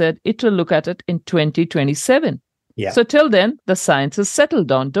UN has said it will look at it in 2027. Yeah. So till then, the science is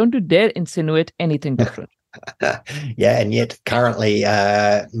settled on. Don't you dare insinuate anything different. Yeah, and yet currently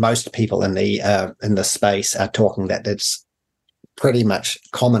most people in the space are talking that it's pretty much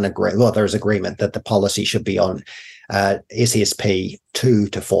common agreement. Well, there's agreement that the policy should be on SSP 2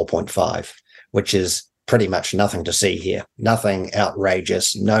 to 4.5, which is pretty much nothing to see here. Nothing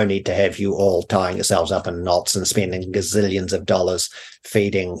outrageous. No need to have you all tying yourselves up in knots and spending gazillions of dollars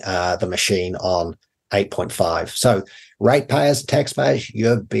feeding the machine on 8.5. So ratepayers, taxpayers,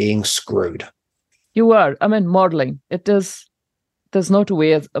 you're being screwed. You are. I mean, modeling. There's no two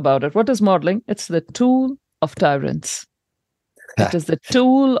ways about it. What is modeling? It's the tool of tyrants. It is the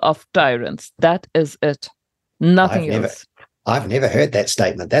tool of tyrants. That is it. Nothing else. I've never heard that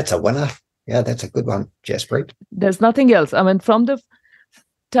statement. That's a winner. Yeah, that's a good one, Jaspreet. There's nothing else. I mean, from the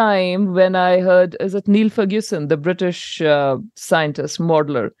time when I heard, is it Neil Ferguson, the British scientist,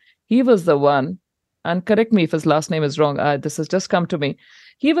 modeler? He was the one, and correct me if his last name is wrong. This has just come to me.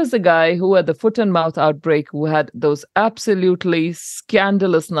 He was the guy who had the foot and mouth outbreak, who had those absolutely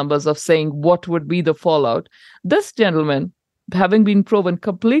scandalous numbers of saying what would be the fallout. This gentleman, having been proven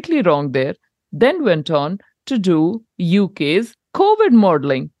completely wrong there, then went on to do UK's COVID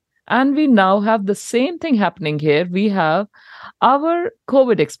modeling. And we now have the same thing happening here. We have our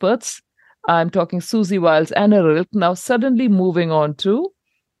COVID experts, I'm talking Susie Wiles, Anna Rilk, now suddenly moving on to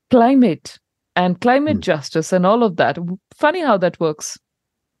climate and climate justice and all of that. Funny how that works.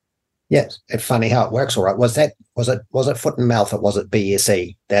 Yes, it's funny how it works. All right, was it foot and mouth, or was it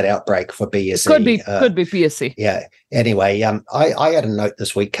BSE, that outbreak for BSE? Could be PSE. Yeah. Anyway, I had a note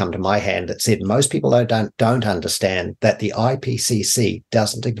this week come to my hand that said most people don't understand that the IPCC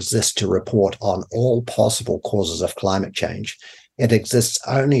doesn't exist to report on all possible causes of climate change. It exists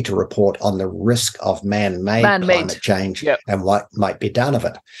only to report on the risk of man-made climate change and what might be done of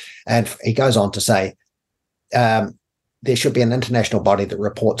it. And he goes on to say, there should be an international body that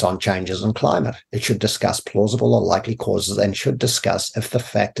reports on changes in climate. It should discuss plausible or likely causes and should discuss if the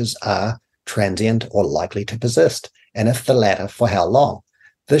factors are transient or likely to persist, and if the latter, for how long.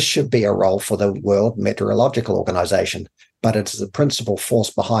 This should be a role for the World Meteorological Organization, but it is the principal force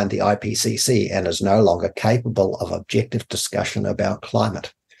behind the IPCC and is no longer capable of objective discussion about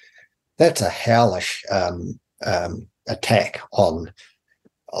climate. That's a hellish attack on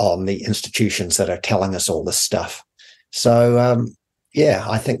the institutions that are telling us all this stuff. So,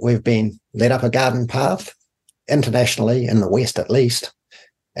 I think we've been led up a garden path, internationally, in the West at least,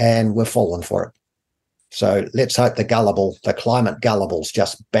 and we've fallen for it. So let's hope the climate gullibles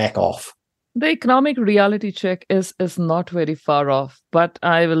just back off. The economic reality check is not very far off, but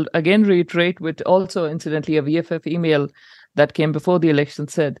I will again reiterate with also, incidentally, a VFF email that came before the election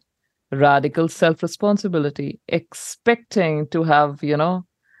said, radical self-responsibility, expecting to have,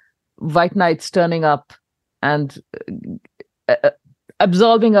 white knights turning up and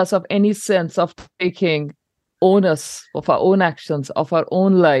absolving us of any sense of taking onus of our own actions, of our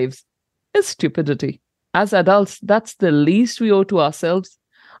own lives, is stupidity. As adults, that's the least we owe to ourselves,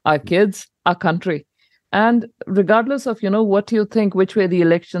 our kids, our country. And regardless of, what you think, which way the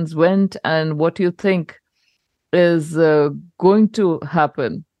elections went and what you think is going to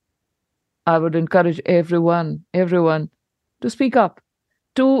happen, I would encourage everyone to speak up,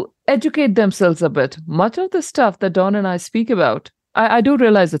 to educate themselves a bit. Much of the stuff that Don and I speak about, I do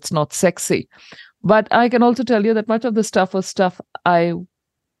realize it's not sexy, but I can also tell you that much of the stuff was stuff I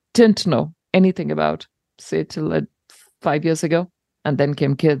didn't know anything about, say, till 5 years ago. And then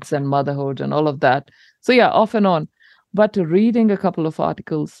came kids and motherhood and all of that. So off and on. But reading a couple of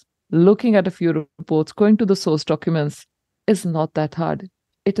articles, looking at a few reports, going to the source documents is not that hard.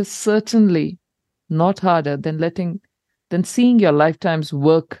 It is certainly not harder than seeing your lifetime's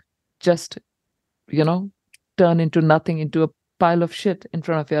work just, turn into nothing, into a pile of shit in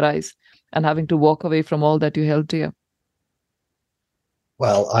front of your eyes and having to walk away from all that you held dear.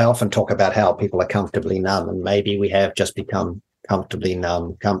 Well, I often talk about how people are comfortably numb, and maybe we have just become comfortably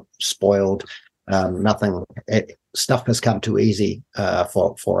numb, spoiled. Stuff has come too easy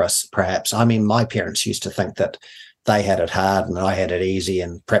for us, perhaps. I mean, my parents used to think that they had it hard and I had it easy,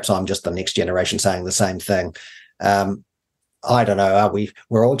 and perhaps I'm just the next generation saying the same thing. I don't know.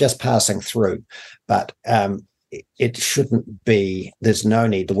 We're all just passing through, but it shouldn't be. There's no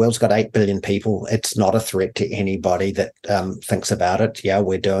need. The world's got 8 billion people. It's not a threat to anybody that thinks about it. Yeah,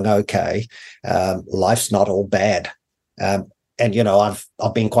 we're doing okay. Life's not all bad. And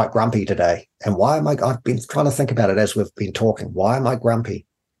I've been quite grumpy today. And why am I? I've been trying to think about it as we've been talking. Why am I grumpy?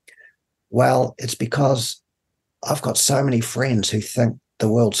 Well, it's because I've got so many friends who think the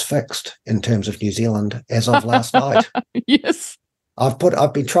world's fixed in terms of New Zealand as of last night. Yes. I've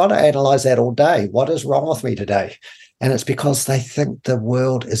been trying to analyze that all day. What is wrong with me today? And it's because they think the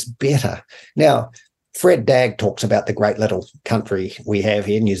world is better. Now, Fred Dagg talks about the great little country we have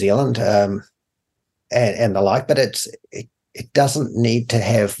here, New Zealand, and the like, but it doesn't need to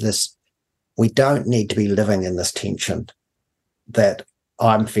have this. We don't need to be living in this tension that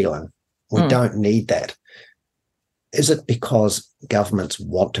I'm feeling. We don't need that. Is it because governments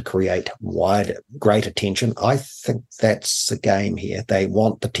want to create greater tension? I think that's the game here. They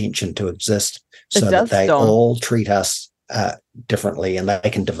want the tension to exist so that they all treat us differently and they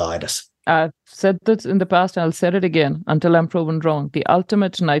can divide us. I've said this in the past, I'll say it again until I'm proven wrong. The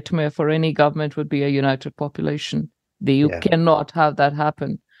ultimate nightmare for any government would be a united population. You cannot have that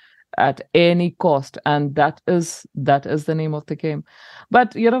happen at any cost, and that is the name of the game.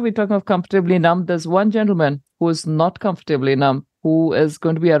 But we're talking of comfortably numb. There's one gentleman who is not comfortably numb, who is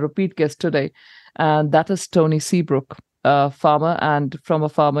going to be a repeat guest today, and that is Tony Seabrook, a farmer and from a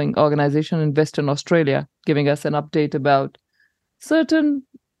farming organization in Western Australia, giving us an update about certain,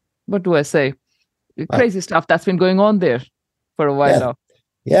 what do I say, crazy stuff that's been going on there for a while now.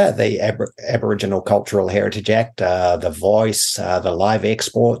 Yeah, the Aboriginal Cultural Heritage Act, the Voice, the live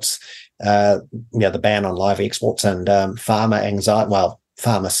exports, the ban on live exports, and farmer anxiety. Well,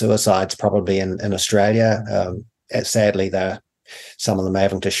 farmer suicides probably in Australia. Sadly, some of them are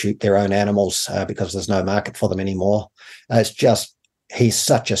having to shoot their own animals because there's no market for them anymore. It's just, he's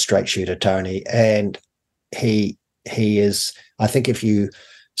such a straight shooter, Tony, and he is. I think if you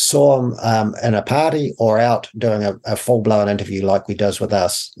saw him in a party or out doing a full-blown interview like he does with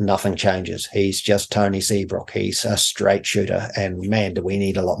us, nothing changes. He's just Tony Seabrook. He's a straight shooter, and man, do we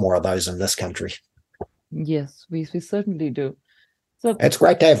need a lot more of those in this country. Yes, we certainly do. So it's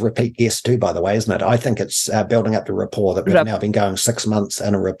great to have repeat guests too, by the way, isn't it? I think it's building up the rapport that we've now been going 6 months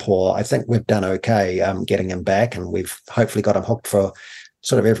in a rapport. I think we've done okay getting him back, and we've hopefully got him hooked for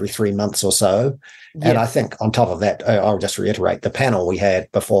sort of every 3 months or so. Yes. And I think on top of that, I'll just reiterate the panel we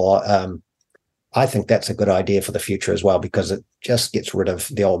had before. I think that's a good idea for the future as well, because it just gets rid of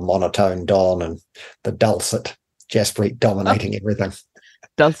the old monotone Don and the dulcet Jaspreet dominating everything.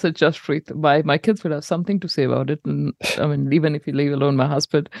 Dulcet Jaspreet. My kids will have something to say about it. And, I mean, even if you leave alone my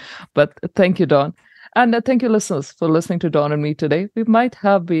husband. But thank you, Don. And thank you, listeners, for listening to Don and me today. We might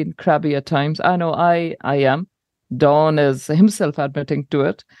have been crabby at times. I know I am. Don is himself admitting to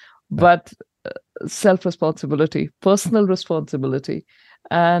it. But self-responsibility, personal responsibility.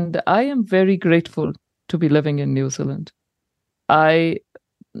 And I am very grateful to be living in New Zealand.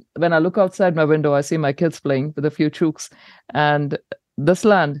 When I look outside my window, I see my kids playing with a few chooks. And this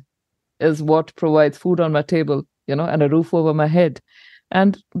land is what provides food on my table, and a roof over my head.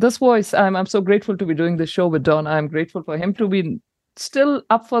 And this voice, I'm so grateful to be doing this show with Don. I'm grateful for him to be still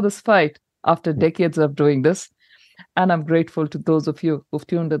up for this fight after decades of doing this. And I'm grateful to those of you who've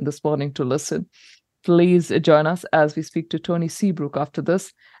tuned in this morning to listen. Please join us as we speak to Tony Seabrook after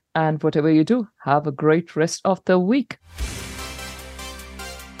this. And whatever you do, have a great rest of the week.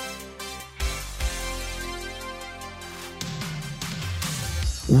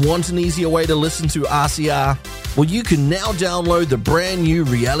 Want an easier way to listen to RCR? Well, you can now download the brand new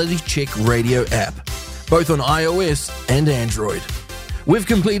Reality Check Radio app, both on iOS and Android. We've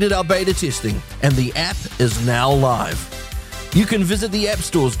completed our beta testing, and the app is now live. You can visit the app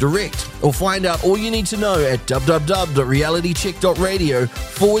stores direct or find out all you need to know at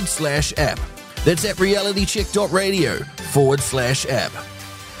www.realitycheck.radio/app. That's at realitycheck.radio/app.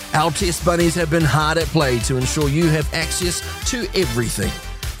 Our test bunnies have been hard at play to ensure you have access to everything.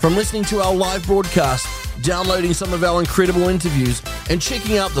 From listening to our live broadcast, downloading some of our incredible interviews, and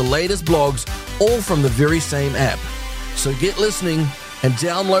checking out the latest blogs, all from the very same app. So get listening and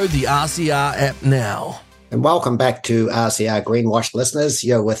download the RCR app now. And welcome back to RCR Greenwashed listeners.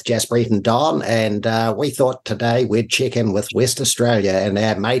 You're with Jaspreet and Don, and we thought today we'd check in with West Australia and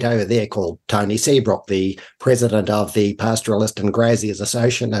our mate over there called Tony Seabrook, the president of the Pastoralist and Graziers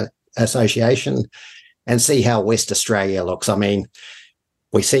Association, and see how West Australia looks. I mean,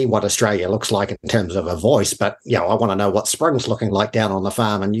 we see what Australia looks like in terms of a voice, but I want to know what spring's looking like down on the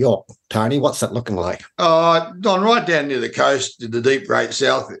farm in York. Tony, what's it looking like? Don, right down near the coast, the deep Great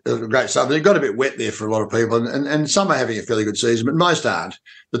South, it got a bit wet there for a lot of people, and some are having a fairly good season, but most aren't.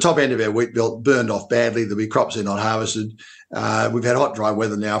 The top end of our wheat belt burned off badly. There'll be crops there not harvested. We've had hot, dry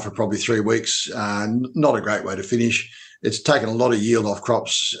weather now for probably 3 weeks. Not a great way to finish. It's taken a lot of yield off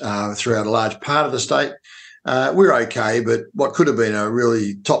crops throughout a large part of the state. We're okay, but what could have been a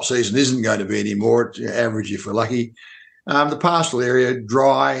really top season isn't going to be anymore. It's average if we're lucky. The pastoral area,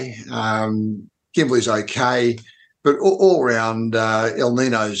 dry. Kimberley's okay, but all around El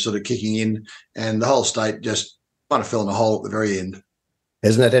Nino's sort of kicking in, and the whole state just kind of fell in a hole at the very end.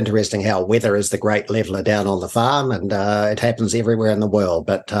 Isn't it interesting how weather is the great leveller down on the farm, and it happens everywhere in the world,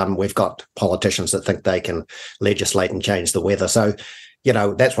 but we've got politicians that think they can legislate and change the weather. So,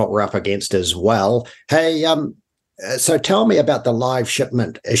 that's what we're up against as well. Hey, so tell me about the live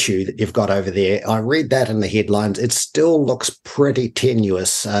shipment issue that you've got over there. I read that in the headlines. It still looks pretty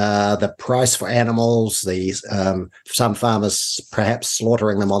tenuous. The price for animals, some farmers perhaps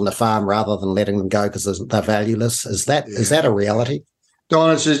slaughtering them on the farm rather than letting them go because they're valueless. Is that a reality? Don,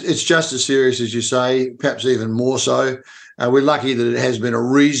 it's just as serious as you say, perhaps even more so. We're lucky that it has been a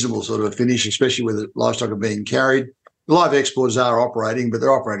reasonable sort of finish, especially where the livestock are being carried. The live exporters are operating, but they're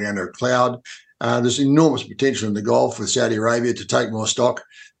operating under a cloud. There's enormous potential in the Gulf with Saudi Arabia to take more stock,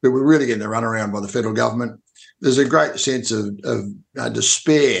 but we're really getting the runaround by the federal government. There's a great sense of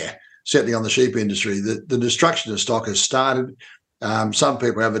despair, certainly on the sheep industry. The destruction of stock has started. Some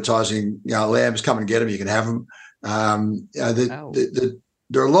people are advertising, lambs, come and get them, you can have them.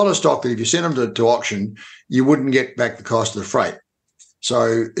 There are a lot of stock that if you send them to auction, you wouldn't get back the cost of the freight.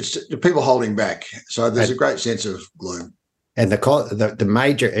 So it's the people holding back. So there's a great sense of gloom. And the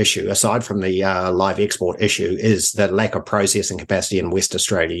major issue, aside from the live export issue, is the lack of processing capacity in West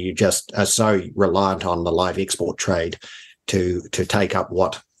Australia. You just are so reliant on the live export trade to take up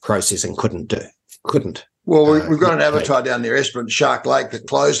what processing couldn't. Well, we've got an abattoir down near Esperance, Shark Lake, that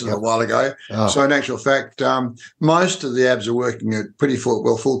closed a little while ago. Oh. So in actual fact, most of the abs are working at pretty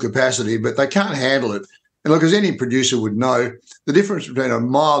full capacity, but they can't handle it. And look, as any producer would know, the difference between a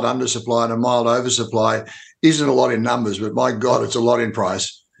mild undersupply and a mild oversupply isn't a lot in numbers, but my God, it's a lot in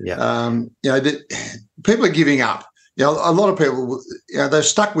price. Yeah. People are giving up. A lot of people, they're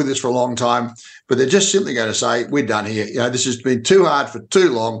stuck with this for a long time, but they're just simply going to say, we're done here. This has been too hard for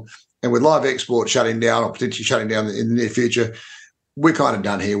too long. And with live export shutting down or potentially shutting down in the near future, we're kind of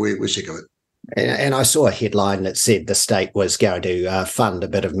done here. We're sick of it. And I saw a headline that said the state was going to fund a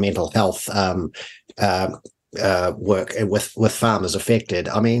bit of mental health work with farmers affected.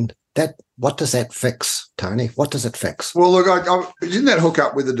 I mean, what does that fix, Tony? What does it fix? Well, look, in that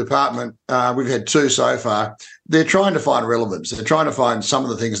hookup with the department, we've had 2 so far. They're trying to find relevance. They're trying to find some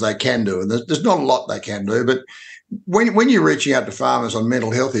of the things they can do, and there's not a lot they can do, but when you're reaching out to farmers on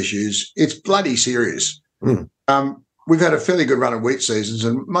mental health issues, it's bloody serious. We've had a fairly good run of wheat seasons,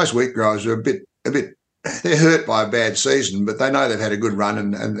 and most wheat growers are a bit they're hurt by a bad season, but they know they've had a good run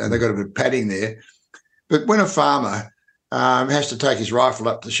and they've got a bit of padding there. But when a farmer has to take his rifle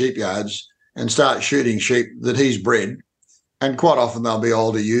up to the sheep yards and start shooting sheep that he's bred, and quite often they'll be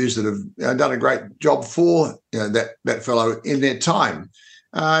older ewes that have done a great job for that fellow in their time.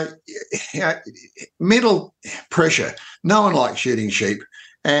 Mental pressure. No one likes shooting sheep,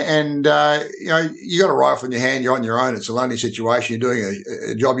 and you got a rifle in your hand. You're on your own. It's a lonely situation. You're doing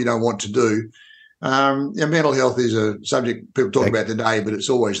a job you don't want to do. Mental health is a subject people talk about today, but it's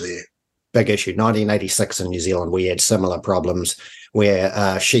always there. Big issue. 1986 in New Zealand, we had similar problems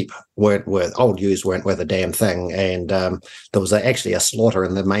where sheep old ewes weren't worth a damn thing, and there was actually a slaughter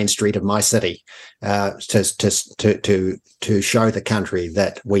in the main street of my city to show the country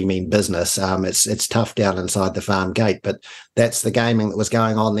that we mean business. It's tough down inside the farm gate, but that's the gaming that was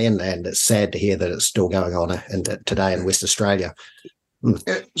going on then, and it's sad to hear that it's still going on today in West Australia.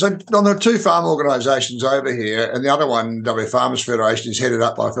 So on the 2 farm organisations over here, and the other one, WA Farmers Federation, is headed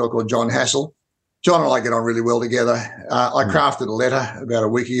up by a fellow called John Hassel. John and I get on really well together. I crafted a letter about a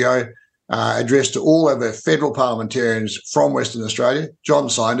week ago addressed to all of our federal parliamentarians from Western Australia. John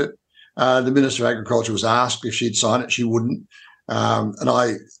signed it. The Minister of Agriculture was asked if she'd sign it. She wouldn't. And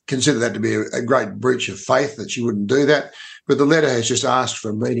I consider that to be a great breach of faith that she wouldn't do that. But the letter has just asked for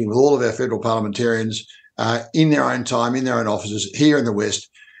a meeting with all of our federal parliamentarians in their own time, in their own offices here in the West,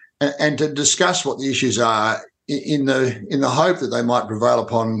 and to discuss what the issues are in the hope that they might prevail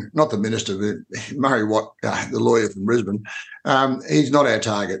upon, not the minister, but Murray Watt, the lawyer from Brisbane. He's not our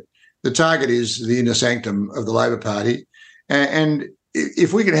target. The target is the inner sanctum of the Labor Party. And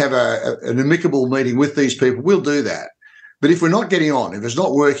if we can have an amicable meeting with these people, we'll do that. But if we're not getting on, if it's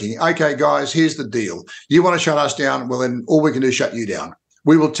not working, okay, guys, here's the deal. You want to shut us down? Well, then all we can do is shut you down.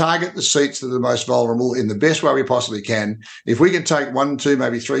 We will target the seats that are the most vulnerable in the best way we possibly can. If we can take 1, 2,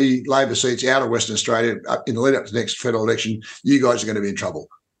 maybe 3 Labor seats out of Western Australia in the lead up to the next federal election, you guys are going to be in trouble.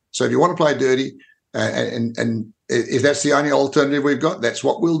 So if you want to play dirty, and if that's the only alternative we've got, that's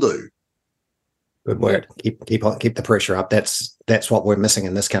what we'll do. Good word. Keep the pressure up. That's what we're missing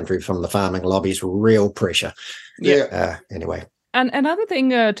in this country from the farming lobbies. Real pressure. Yeah. Anyway. And another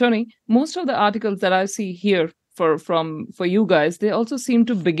thing, Tony, most of the articles that I see here for you guys, they also seem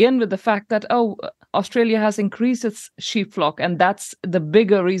to begin with the fact that Australia has increased its sheep flock, and that's the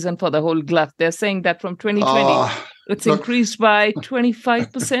bigger reason for the whole glut. They're saying that from 2020 it's increased by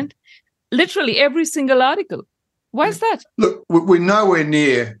 25%. Literally every single article. Why is that? Look, we're nowhere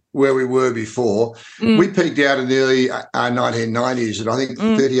near where we were before. We peaked out in the early 1990s at, I think,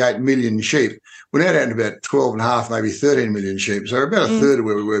 38 million sheep. We're now down to about 12.5, maybe 13 million sheep. So about a third of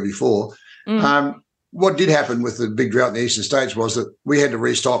where we were before. What did happen with the big drought in the eastern states was that we had to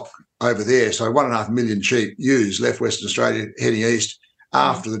restock over there. So 1.5 million sheep ewes left Western Australia heading east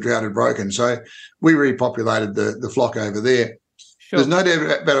after the drought had broken. So we repopulated the flock over there. Sure. There's no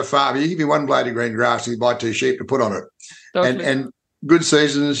doubt about a farm. You give me one blade of green grass and you buy 2 sheep to put on it. Totally. And good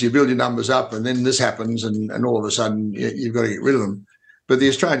seasons, you build your numbers up, and then this happens, and all of a sudden you've got to get rid of them. But the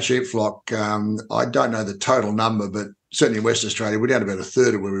Australian sheep flock, I don't know the total number, but certainly in Western Australia, we're down about a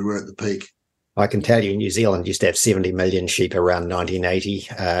third of where we were at the peak. I can tell you New Zealand used to have 70 million sheep around 1980,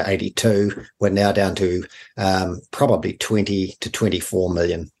 82. We're now down to probably 20 to 24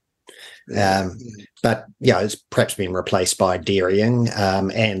 million. But, it's perhaps been replaced by dairying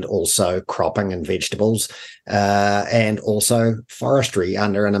and also cropping and vegetables and also forestry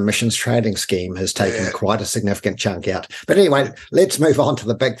under an emissions trading scheme has taken quite a significant chunk out. But anyway, let's move on to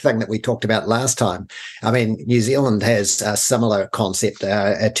the big thing that we talked about last time. I mean, New Zealand has a similar concept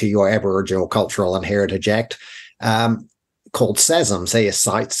to your Aboriginal Cultural and Heritage Act called SASMs. They are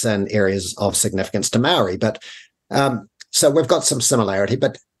sites and areas of significance to Maori. But so we've got some similarity,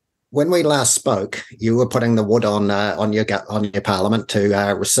 but when we last spoke, you were putting the wood on your parliament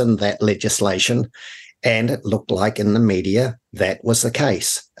to rescind that legislation, and it looked like in the media that was the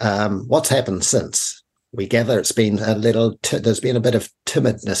case. What's happened since? We gather it's been there's been a bit of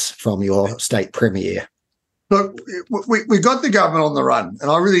timidness from your state premier. Look, we got the government on the run, and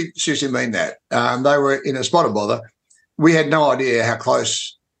I really seriously mean that. They were in a spot of bother. We had no idea how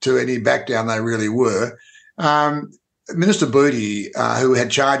close to any back down they really were. Minister Booty, who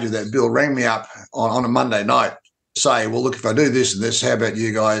had charge of that bill, rang me up on a Monday night to say, well, look, if I do this and this, how about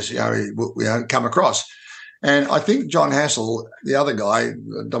you guys come across? And I think John Hassel, the other guy,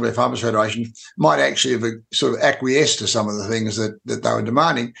 WA Farmers Federation, might actually have sort of acquiesced to some of the things that they were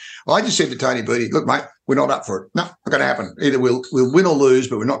demanding. I just said to Tony Booty, look, mate, we're not up for it. No, not going to happen. Either we'll win or lose,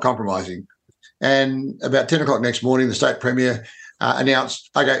 but we're not compromising. And about 10 o'clock next morning, the state premier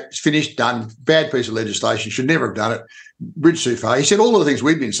announced, okay, it's finished, done, bad piece of legislation, should never have done it, bridge too far. He said all of the things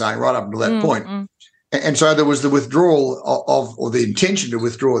we'd been saying right up until that point. And so there was the withdrawal or the intention to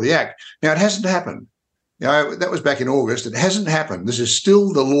withdraw the act. Now, it hasn't happened. That was back in August. It hasn't happened. This is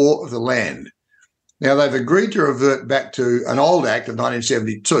still the law of the land. Now, they've agreed to revert back to an old act of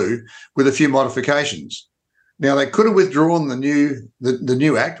 1972 with a few modifications. Now, they could have withdrawn the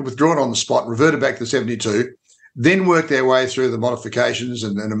new act, withdrawn on the spot, reverted back to the 72, then worked their way through the modifications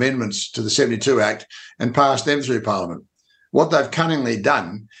and amendments to the 72 Act and passed them through Parliament. What they've cunningly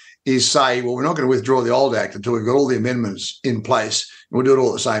done is say, well, we're not going to withdraw the old Act until we've got all the amendments in place, and we'll do it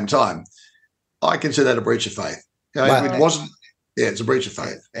all at the same time. I consider that a breach of faith. It wasn't. Yeah, it's a breach of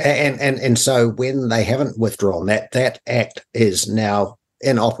faith. And so when they haven't withdrawn that Act is now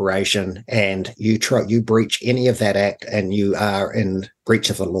in operation, and you breach any of that Act, and you are in breach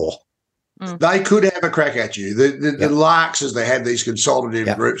of the law. They could have a crack at you. The larks, as they had these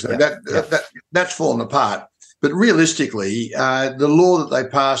consultative groups, that's fallen apart. But realistically, the law that they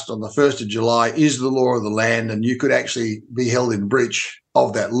passed on the 1st of July is the law of the land, and you could actually be held in breach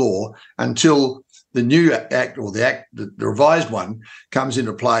of that law until the new act, or the revised one, comes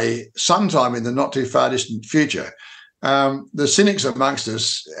into play sometime in the not too far distant future. The cynics amongst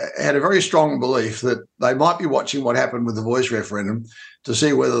us had a very strong belief that they might be watching what happened with the voice referendum to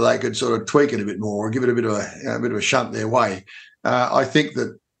see whether they could sort of tweak it a bit more or give it a bit of a shunt their way. I think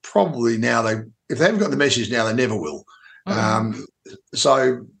that probably now if they haven't got the message now, they never will.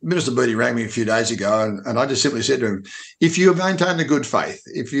 So Minister Booty rang me a few days ago, and I just simply said to him, if you maintain the good faith,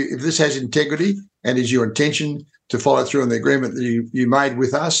 if this has integrity and is your intention to follow through on the agreement that you made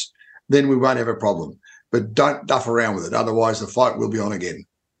with us, then we won't have a problem. But don't duff around with it. Otherwise, the fight will be on again.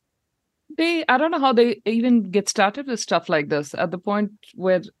 I don't know how they even get started with stuff like this. At the point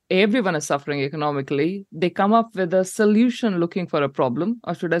where everyone is suffering economically, they come up with a solution looking for a problem,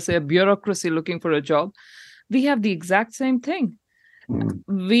 or should I say a bureaucracy looking for a job. We have the exact same thing.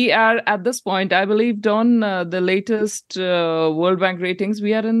 We are at this point, I believe, on the latest World Bank ratings,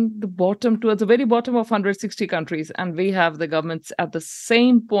 we are in the bottom, towards the very bottom of 160 countries. And we have the governments at the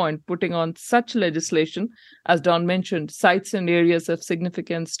same point putting on such legislation, as Don mentioned, sites and areas of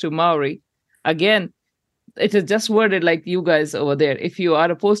significance to Maori. Again, it is just worded like you guys over there. If you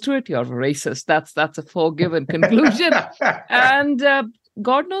are opposed to it, you're racist. That's a forgiven conclusion. And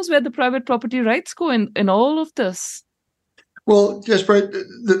God knows where the private property rights go in all of this. Well, Jasper,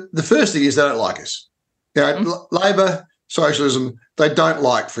 the first thing is they don't like us. Labor, socialism, they don't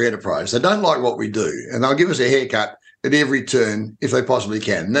like free enterprise. They don't like what we do, and they'll give us a haircut at every turn if they possibly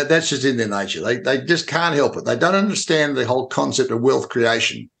can. That's just in their nature. They just can't help it. They don't understand the whole concept of wealth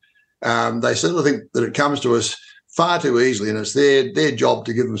creation. They sort of think that it comes to us far too easily, and it's their job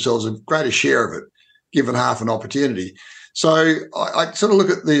to give themselves a greater share of it, given half an opportunity. So I sort of look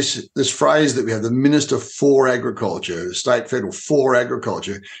at this phrase that we have, the Minister for Agriculture, state, federal, for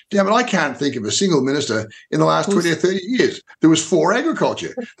agriculture. Damn it, I can't think of a single minister in the last 20 or 30 years that was for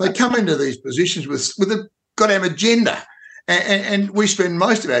agriculture. They come into these positions with a goddamn agenda. And we spend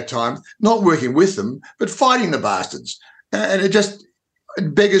most of our time not working with them, but fighting the bastards. And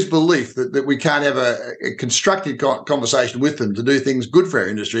it beggars belief that we can't have a constructive conversation with them to do things good for our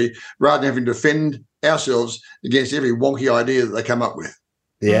industry rather than having to defend ourselves against every wonky idea that they come up with.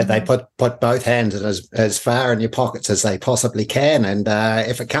 Yeah, they put both hands in as far in your pockets as they possibly can. And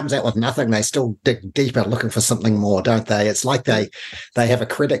if it comes out with nothing, they still dig deeper looking for something more, don't they? It's like they have a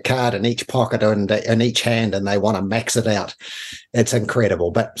credit card in each pocket and in each hand and they want to max it out. It's incredible.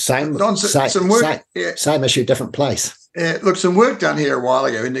 But same issue, different place. Look, some work done here a while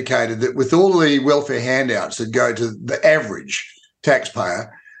ago indicated that with all the welfare handouts that go to the average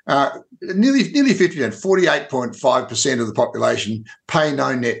taxpayer, nearly 50%, 48.5% of the population pay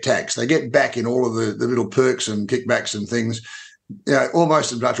no net tax. They get back in all of the little perks and kickbacks and things,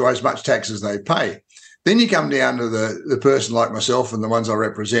 almost as much tax as they pay. Then you come down to the person like myself and the ones I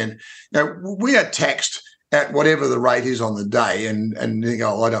represent. We are taxed at whatever the rate is on the day, and you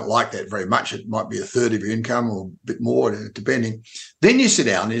go, I don't like that very much. It might be a third of your income or a bit more, depending. Then you sit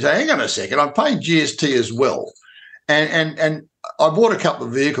down and you say, hang on a second, I'm paying GST as well. And I bought a couple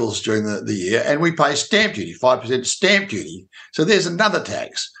of vehicles during the year and we pay stamp duty, 5% stamp duty. So there's another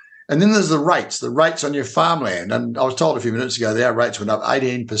tax. And then there's the rates on your farmland. And I was told a few minutes ago that our rates went up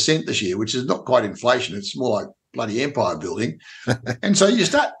 18% this year, which is not quite inflation. It's more like bloody empire building. And so you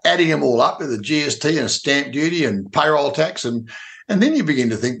start adding them all up with the GST and stamp duty and payroll tax. And then you begin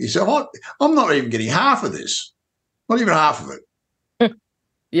to think to yourself, I'm not even getting half of this, not even half of it.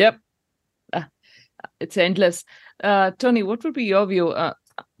 Yep. It's endless. Tony, what would be your view?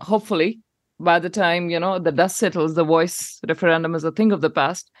 Hopefully, by the time, the dust settles, the voice referendum is a thing of the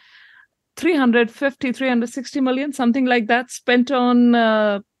past. 360 million, something like that, spent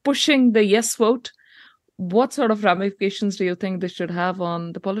on pushing the yes vote. What sort of ramifications do you think this should have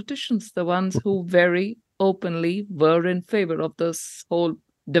on the politicians, the ones who very openly were in favor of this whole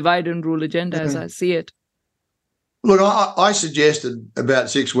divide and rule agenda, as I see it? Look, I suggested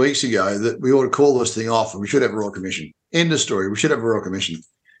about 6 weeks ago that we ought to call this thing off and we should have a Royal Commission. End of story. We should have a Royal Commission.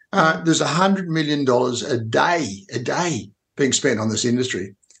 There's $100 million a day being spent on this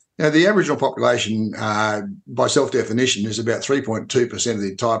industry. Now, the Aboriginal population, by self-definition, is about 3.2% of the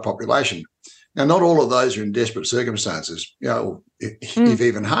entire population. Now, not all of those are in desperate circumstances, if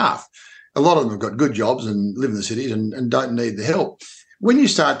even half. A lot of them have got good jobs and live in the cities and don't need the help. When you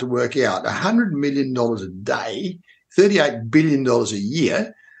start to work out $100 million a day, $38 billion a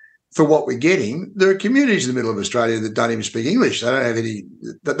year for what we're getting, there are communities in the middle of Australia that don't even speak English. They don't have any.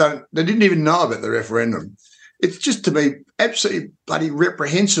 They didn't even know about the referendum. It's just, to me, absolutely bloody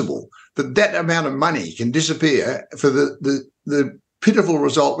reprehensible that amount of money can disappear for the pitiful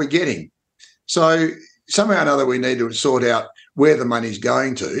result we're getting. So somehow or another we need to sort out where the money's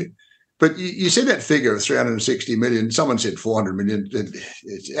going to. But you said that figure of 360 million. Someone said 400 million.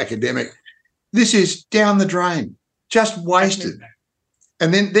 It's academic. This is down the drain, just wasted.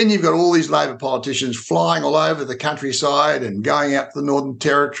 And then you've got all these Labor politicians flying all over the countryside and going out to the Northern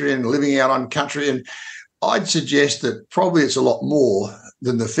Territory and living out on country. And I'd suggest that probably it's a lot more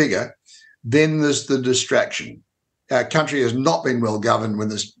than the figure. Then there's the distraction. Our country has not been well governed when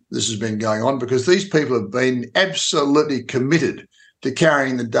this has been going on because these people have been absolutely committed to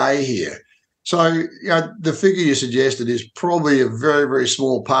carrying the day here. So the figure you suggested is probably a very, very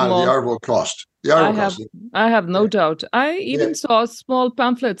small part of the overall cost. I have no doubt. I even saw a small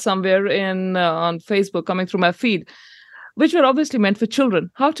pamphlet somewhere on Facebook coming through my feed, which were obviously meant for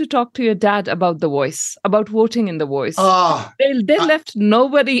children. How to talk to your dad about the voice, about voting in the voice. They left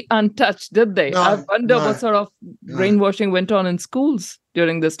nobody untouched, did they? I wonder what sort of brainwashing went on in schools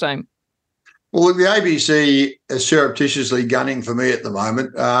during this time. Well, the ABC is surreptitiously gunning for me at the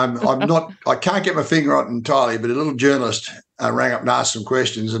moment. I can't get my finger on it entirely, but a little journalist rang up and asked some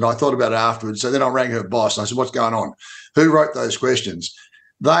questions, and I thought about it afterwards. So then I rang her boss and I said, what's going on? Who wrote those questions?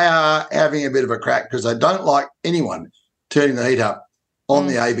 They are having a bit of a crack because they don't like anyone turning the heat up on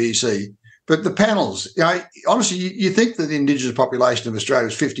the ABC. But the panels, honestly, you think that the Indigenous population of Australia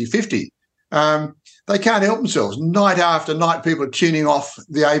is 50-50. They can't help themselves. Night after night, people are tuning off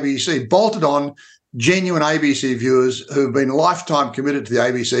the ABC. Bolted on, genuine ABC viewers who have been lifetime committed to the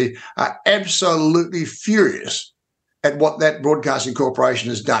ABC are absolutely furious at what that broadcasting corporation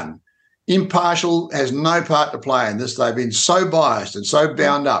has done. Impartial has no part to play in this. They've been so biased and so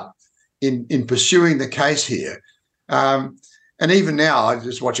bound up in pursuing the case here. And And even now, I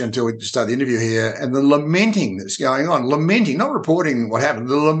just watch until we start the interview here, and the lamenting that's going on, not reporting what happened,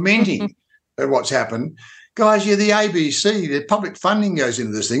 the lamenting at what's happened. Guys, you're the ABC. The public funding goes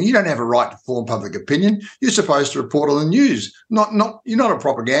into this thing. You don't have a right to form public opinion. You're supposed to report on the news. You're not a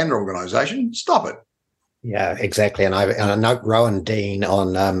propaganda organisation. Stop it. Yeah, exactly. And I know Rowan Dean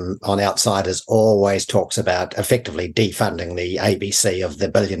on Outsiders always talks about effectively defunding the ABC of the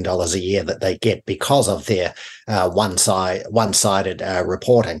 $1 billion a year that they get because of their one-sided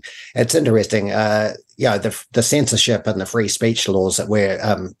reporting. It's interesting, the censorship and the free speech laws that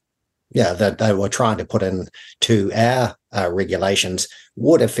that they were trying to put into our regulations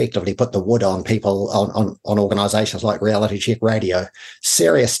would effectively put the wood on people, on organisations like Reality Check Radio.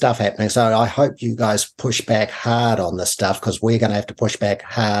 Serious stuff happening. So I hope you guys push back hard on this stuff, because we're going to have to push back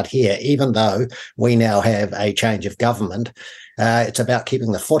hard here. Even though we now have a change of government, it's about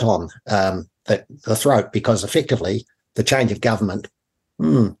keeping the foot on the throat, because effectively the change of government,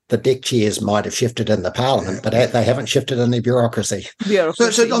 the deck chairs might have shifted in the parliament, but they haven't shifted in the bureaucracy.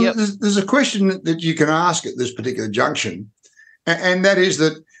 So Don, there's a question that you can ask at this particular junction, and that is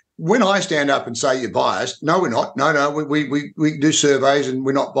that when I stand up and say you're biased, no, we're not. No, we do surveys and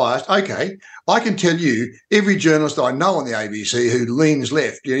we're not biased. Okay, I can tell you every journalist I know on the ABC who leans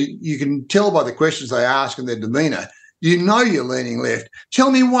left, you can tell by the questions they ask and their demeanour, you're leaning left.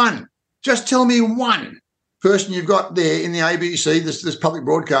 Tell me one. Just tell me one person you've got there in the ABC, this public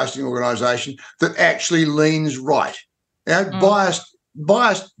broadcasting organisation, that actually leans right. Biased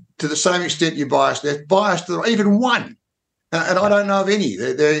to the same extent you're biased left, biased to even one. And I don't know of any.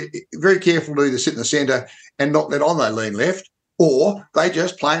 They're very careful to either sit in the centre and not let on they lean left, or they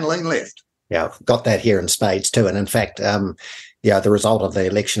just plain lean left. Yeah, got that here in spades too. And in fact, the result of the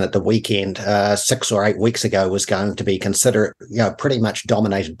election at the weekend 6 or 8 weeks ago was going to be considered, pretty much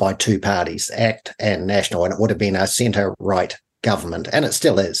dominated by two parties, ACT and National, and it would have been a centre-right government, and it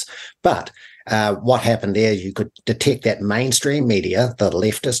still is. But what happened there, you could detect that mainstream media, the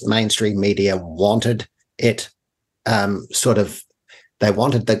leftist mainstream media, wanted it they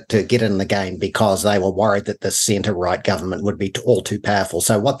wanted to get in the game because they were worried that the centre-right government would be all too powerful.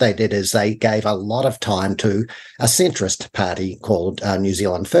 So what they did is they gave a lot of time to a centrist party called New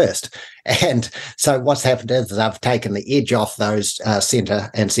Zealand First. And so what's happened is they've taken the edge off those centre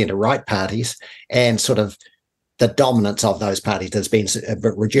and centre-right parties, and sort of the dominance of those parties has been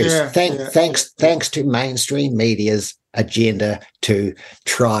reduced. Thanks to mainstream media's agenda to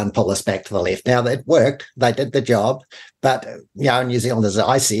try and pull us back to the left. Now, it worked. They did the job. But, New Zealanders,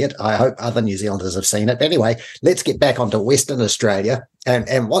 I see it. I hope other New Zealanders have seen it. But anyway, let's get back onto Western Australia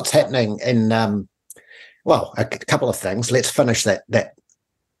and what's happening in, a couple of things. Let's finish that.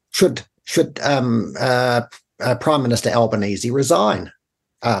 Should Prime Minister Albanese resign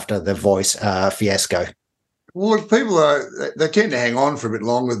after the Voice fiasco? Well, if people they tend to hang on for a bit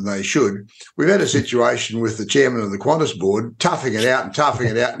longer than they should. We've had a situation with the chairman of the Qantas board toughing it out and toughing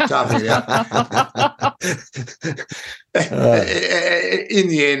it out and toughing it out. In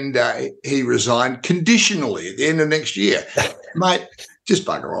the end, he resigned conditionally at the end of next year. Mate, just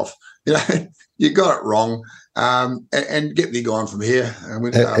bugger off. You got it wrong, and get me going from here.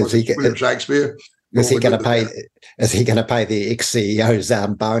 William Shakespeare. Is he going to pay? Is he going to pay the ex-CEO's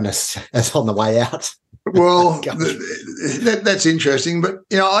bonus that's on the way out? Well, that's interesting, but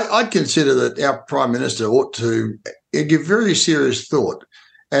I'd consider that our Prime Minister ought to give very serious thought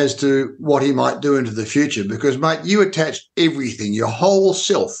as to what he might do into the future, because, mate, you attached everything, your whole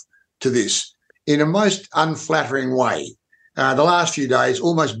self, to this in a most unflattering way. The last few days,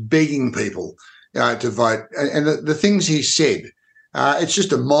 almost begging people to vote, and the things he said. It's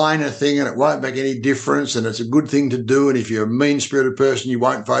just a minor thing and it won't make any difference, and it's a good thing to do, and if you're a mean-spirited person, you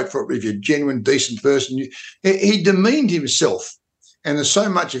won't vote for it, but if you're a genuine, decent person, he demeaned himself, and there's so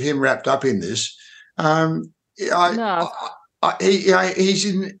much of him wrapped up in this. He's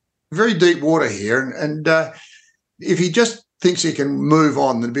in very deep water here, and if he just thinks he can move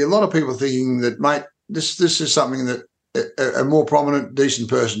on, there'd be a lot of people thinking that, mate, this is something that a more prominent, decent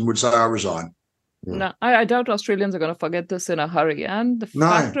person would say, I resign. No, I doubt Australians are going to forget this in a hurry. And the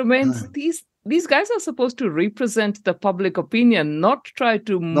fact remains, these guys are supposed to represent the public opinion, not try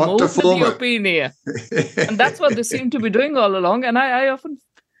to mold the opinion. And that's what they seem to be doing all along. And I often,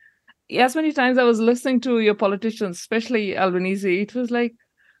 as many times I was listening to your politicians, especially Albanese, it was like,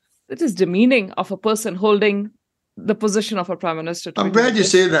 it is demeaning of a person holding the position of a prime minister. I'm glad you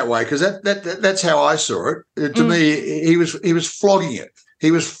said it that way, because that's how I saw it. To me, he was flogging it.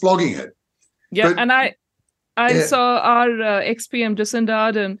 He was flogging it. Yeah, and I saw our ex-PM Jacinda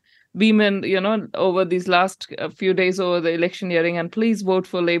Ardern beaming, over these last few days over the election hearing, and please vote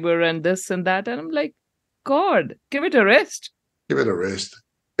for Labour and this and that. And I'm like, God, give it a rest. Give it a rest.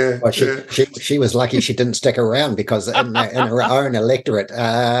 Yeah, Well, she was lucky she didn't stick around, because in her own electorate,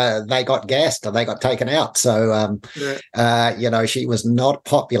 they got gassed and they got taken out. So, she was not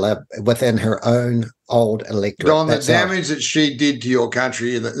popular within her own old electorate. Don, the damage that she did to your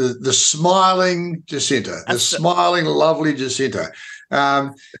country, the smiling Jacinta, smiling, lovely Jacinta,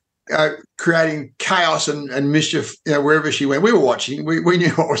 creating chaos and mischief, wherever she went. We were watching. We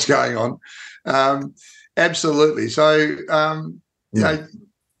knew what was going on. Absolutely. So,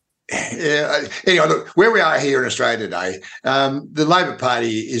 anyway, look, where we are here in Australia today, the Labor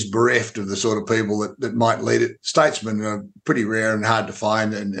Party is bereft of the sort of people that might lead it. Statesmen are pretty rare and hard to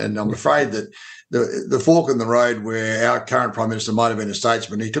find, and I'm afraid that the fork in the road where our current Prime Minister might have been a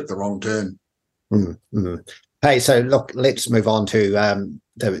statesman, he took the wrong turn. Mm-hmm. Hey, so look, let's move on to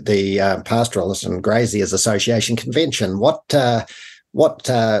the Pastoralists and Graziers Association convention. What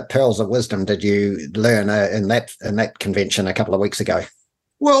pearls of wisdom did you learn in that convention a couple of weeks ago?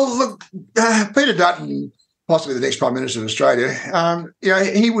 Well, look, Peter Dutton, possibly the next Prime Minister of Australia,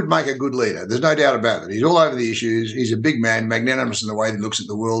 he would make a good leader. There's no doubt about it. He's all over the issues. He's a big man, magnanimous in the way he looks at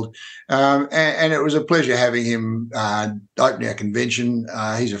the world. And it was a pleasure having him opening our convention.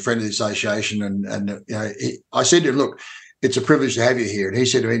 He's a friend of the association. And I said to him, look, it's a privilege to have you here. And he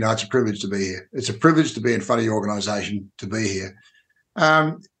said to me, no, it's a privilege to be here. It's a privilege to be in front of your organisation, to be here.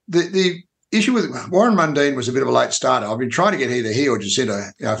 The issue with Warren Mundine was a bit of a late starter. I've been trying to get either he or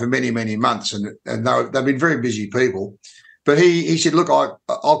Jacinta for many, many months, and they've been very busy people. But he said, look,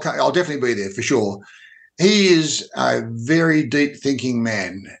 I'll definitely be there for sure. He is a very deep-thinking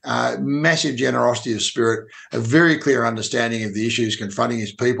man, massive generosity of spirit, a very clear understanding of the issues confronting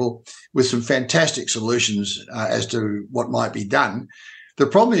his people, with some fantastic solutions as to what might be done. The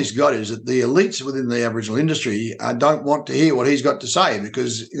problem he's got is that the elites within the Aboriginal industry don't want to hear what he's got to say,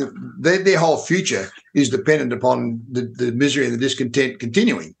 because their whole future is dependent upon the misery and the discontent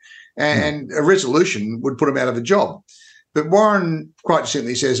continuing. And a resolution would put them out of a job. But Warren quite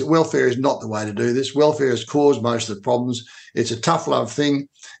simply says that welfare is not the way to do this. Welfare has caused most of the problems. It's a tough love thing.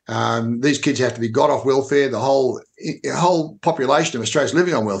 These kids have to be got off welfare. The whole population of Australia is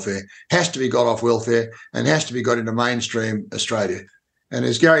living on welfare, has to be got off welfare and has to be got into mainstream Australia. And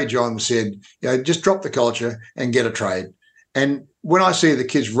as Gary Johns said, just drop the culture and get a trade. And when I see the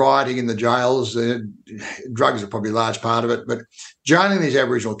kids rioting in the jails, drugs are probably a large part of it, but jailing these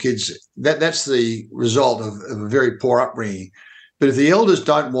Aboriginal kids, that's the result of a very poor upbringing. But if the elders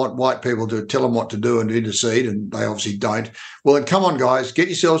don't want white people to tell them what to do and to intercede, and they obviously don't, well, then come on, guys, get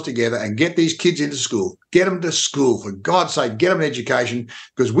yourselves together and get these kids into school. Get them to school. For God's sake, get them an education,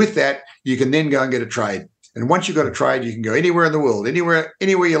 because with that, you can then go and get a trade. And once you've got a trade, you can go anywhere in the world, anywhere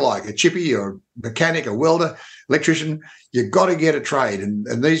you like, a chippy or a mechanic, a welder, electrician. You've got to get a trade. And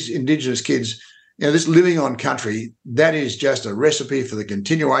these Indigenous kids, this living on country, that is just a recipe for the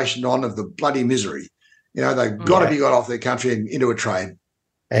continuation on of the bloody misery. They've got to be got off their country and into a trade.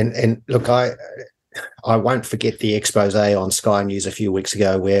 And look, I won't forget the expose on Sky News a few weeks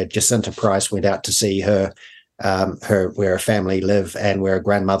ago where Jacinta Price went out to see her where her family live and where her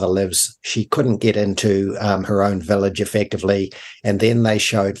grandmother lives. She couldn't get into her own village effectively. And then they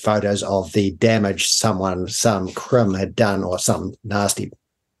showed photos of the damage some crim had done, or some nasty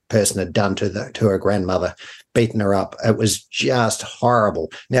person had done to her grandmother, beaten her up. It was just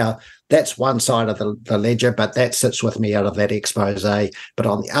horrible. Now, that's one side of the ledger, but that sits with me out of that expose. But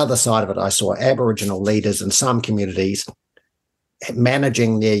on the other side of it, I saw Aboriginal leaders in some communities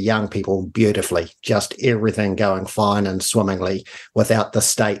managing their young people beautifully, just everything going fine and swimmingly without the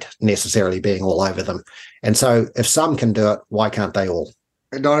state necessarily being all over them. And so if some can do it, why can't they all?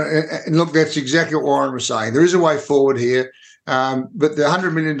 And look, that's exactly what Warren was saying. There is a way forward here, but the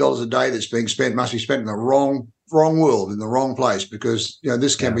 $100 million a day that's being spent must be spent in the wrong world, in the wrong place, because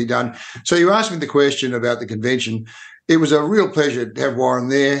this can be done. So you asked me the question about the convention. It was a real pleasure to have Warren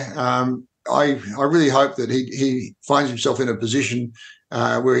there. I really hope that he finds himself in a position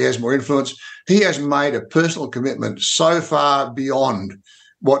where he has more influence. He has made a personal commitment so far beyond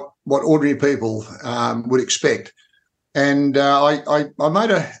what ordinary people would expect. And I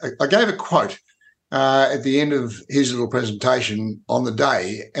gave a quote at the end of his little presentation on the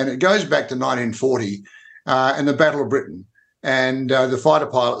day, and it goes back to 1940 and the Battle of Britain, and the fighter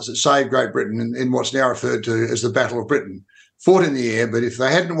pilots that saved Great Britain in what's now referred to as the Battle of Britain. Fought in the air, but if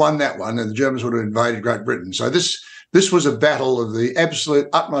they hadn't won that one, then the Germans would have invaded Great Britain. So this was a battle of the absolute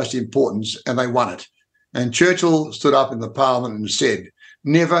utmost importance, and they won it. And Churchill stood up in the Parliament and said,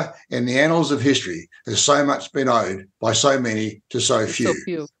 never in the annals of history has so much been owed by so many to so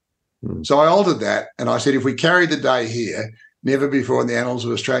few. So I altered that, and I said, if we carry the day here, never before in the annals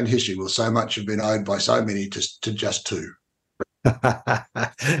of Australian history will so much have been owed by so many to just two.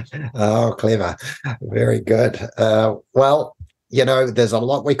 Oh, clever. Very good. Well, there's a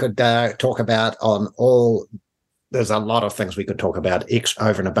lot we could talk about there's a lot of things we could talk about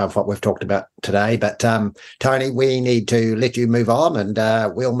over and above what we've talked about today. But Tony, we need to let you move on,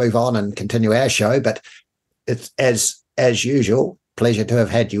 and we'll move on and continue our show. But it's as usual, pleasure to have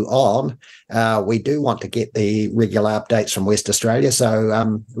had you on. We do want to get the regular updates from West Australia.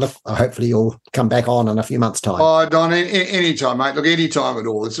 So look, hopefully you'll come back on in a few months' time. Oh, Don, anytime, mate. Look, anytime at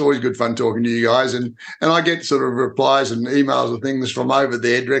all. It's always good fun talking to you guys. And I get sort of replies and emails and things from over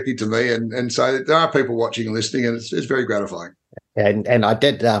there directly to me. And so there are people watching and listening, and it's very gratifying. And I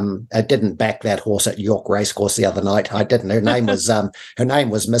didn't back that horse at York Racecourse the other night. I didn't. Her name was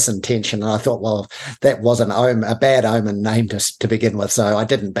Misintention, and I thought, well, that was a bad omen name to begin with. So I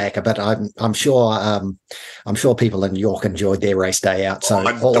didn't back her, but I'm sure people in York enjoyed their race day out. So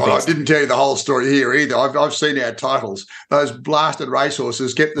I didn't tell you the whole story here either. I've seen our titles. Those blasted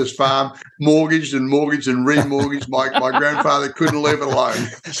racehorses kept this farm mortgaged and remortgaged. My grandfather couldn't leave it alone.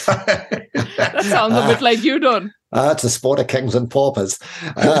 That sounds a bit like you, Don. It's a sport of kings and paupers.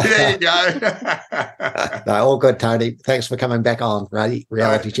 There you go. No, all good, Tony. Thanks for coming back on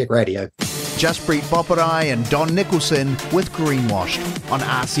Reality Check Radio. Jaspreet Boparai and Don Nicholson with Greenwashed on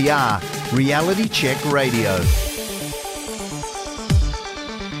RCR, Reality Check Radio.